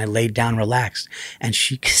anything. And I laid down relaxed, and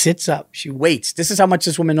she sits up. She waits. This is how much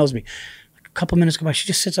this woman knows me. A couple minutes go by. She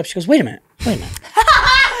just sits up. She goes, wait a minute. She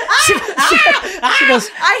goes,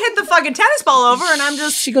 I hit the fucking tennis ball over, and I'm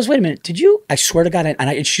just. She goes, wait a minute. Did you? I swear to God.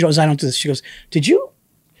 And she goes, I don't do this. She goes, Did you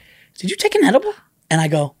take an edible? And I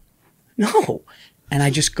go, no. And I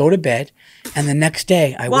just go to bed. And the next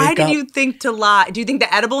day I wake up. Why did you think to lie? Do you think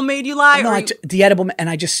the edible made you lie? No, the edible. And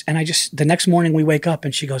I just, the next morning we wake up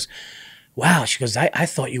and she goes, wow. She goes, I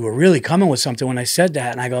thought you were really coming with something when I said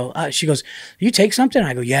that. And I go, she goes, you take something?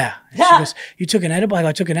 I go, yeah. And she goes, you took an edible? I go,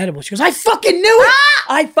 I took an edible. She goes, I fucking knew it.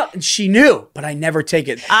 She knew, but I never take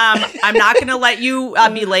it. I'm not going to let you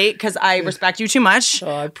be late because I respect you too much. Oh,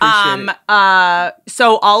 I appreciate it.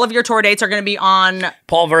 So all of your tour dates are going to be on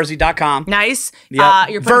paulvirzi.com. Nice.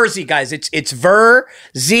 Yep. Virzi, guys. It's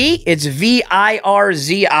Virzi. It's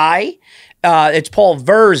Virzi. It's Paul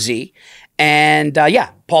Virzi. And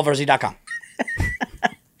paulvirzi.com.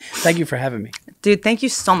 Thank you for having me. Dude, thank you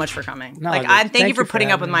so much for coming. No, thank you for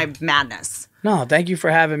putting up with my madness. No, thank you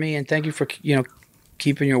for having me, and thank you for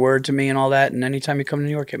keeping your word to me and all that. And anytime you come to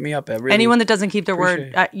New York, hit me up. Anyone that doesn't keep their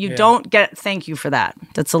word, you don't get thank you for that.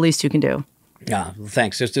 That's the least you can do. Yeah,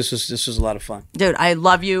 thanks. This was a lot of fun. Dude, I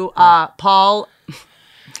love you. Paul,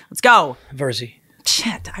 let's go. Virzi.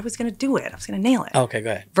 Shit, I was going to do it. I was going to nail it. Okay,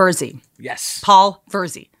 go ahead. Virzi. Yes. Paul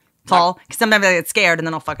Virzi. Paul, because sometimes I get scared and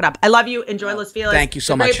then I'll fuck it up. I love you. Enjoy Los Feliz. Thank you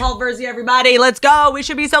so Great much. Paul Virzi, everybody. Let's go. We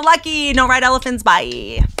should be so lucky. No ride elephants.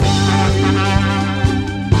 Bye.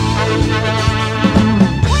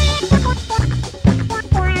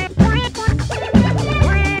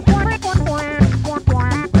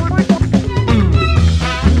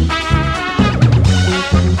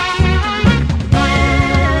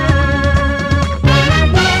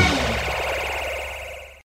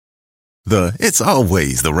 It's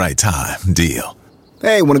always the right time deal.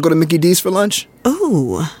 Hey, want to go to Mickey D's for lunch?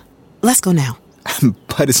 Ooh, let's go now.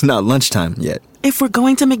 But it's not lunchtime yet. If we're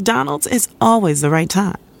going to McDonald's, it's always the right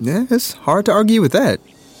time. Yeah, it's hard to argue with that.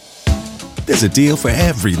 There's a deal for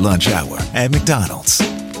every lunch hour at McDonald's.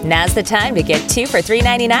 Now's the time to get 2 for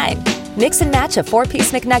 $3.99. Mix and match a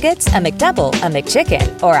 4-piece McNuggets, a McDouble, a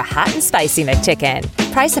McChicken, or a hot and spicy McChicken.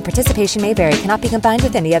 Price and participation may vary. Cannot be combined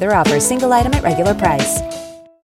with any other offer. Single item at regular price.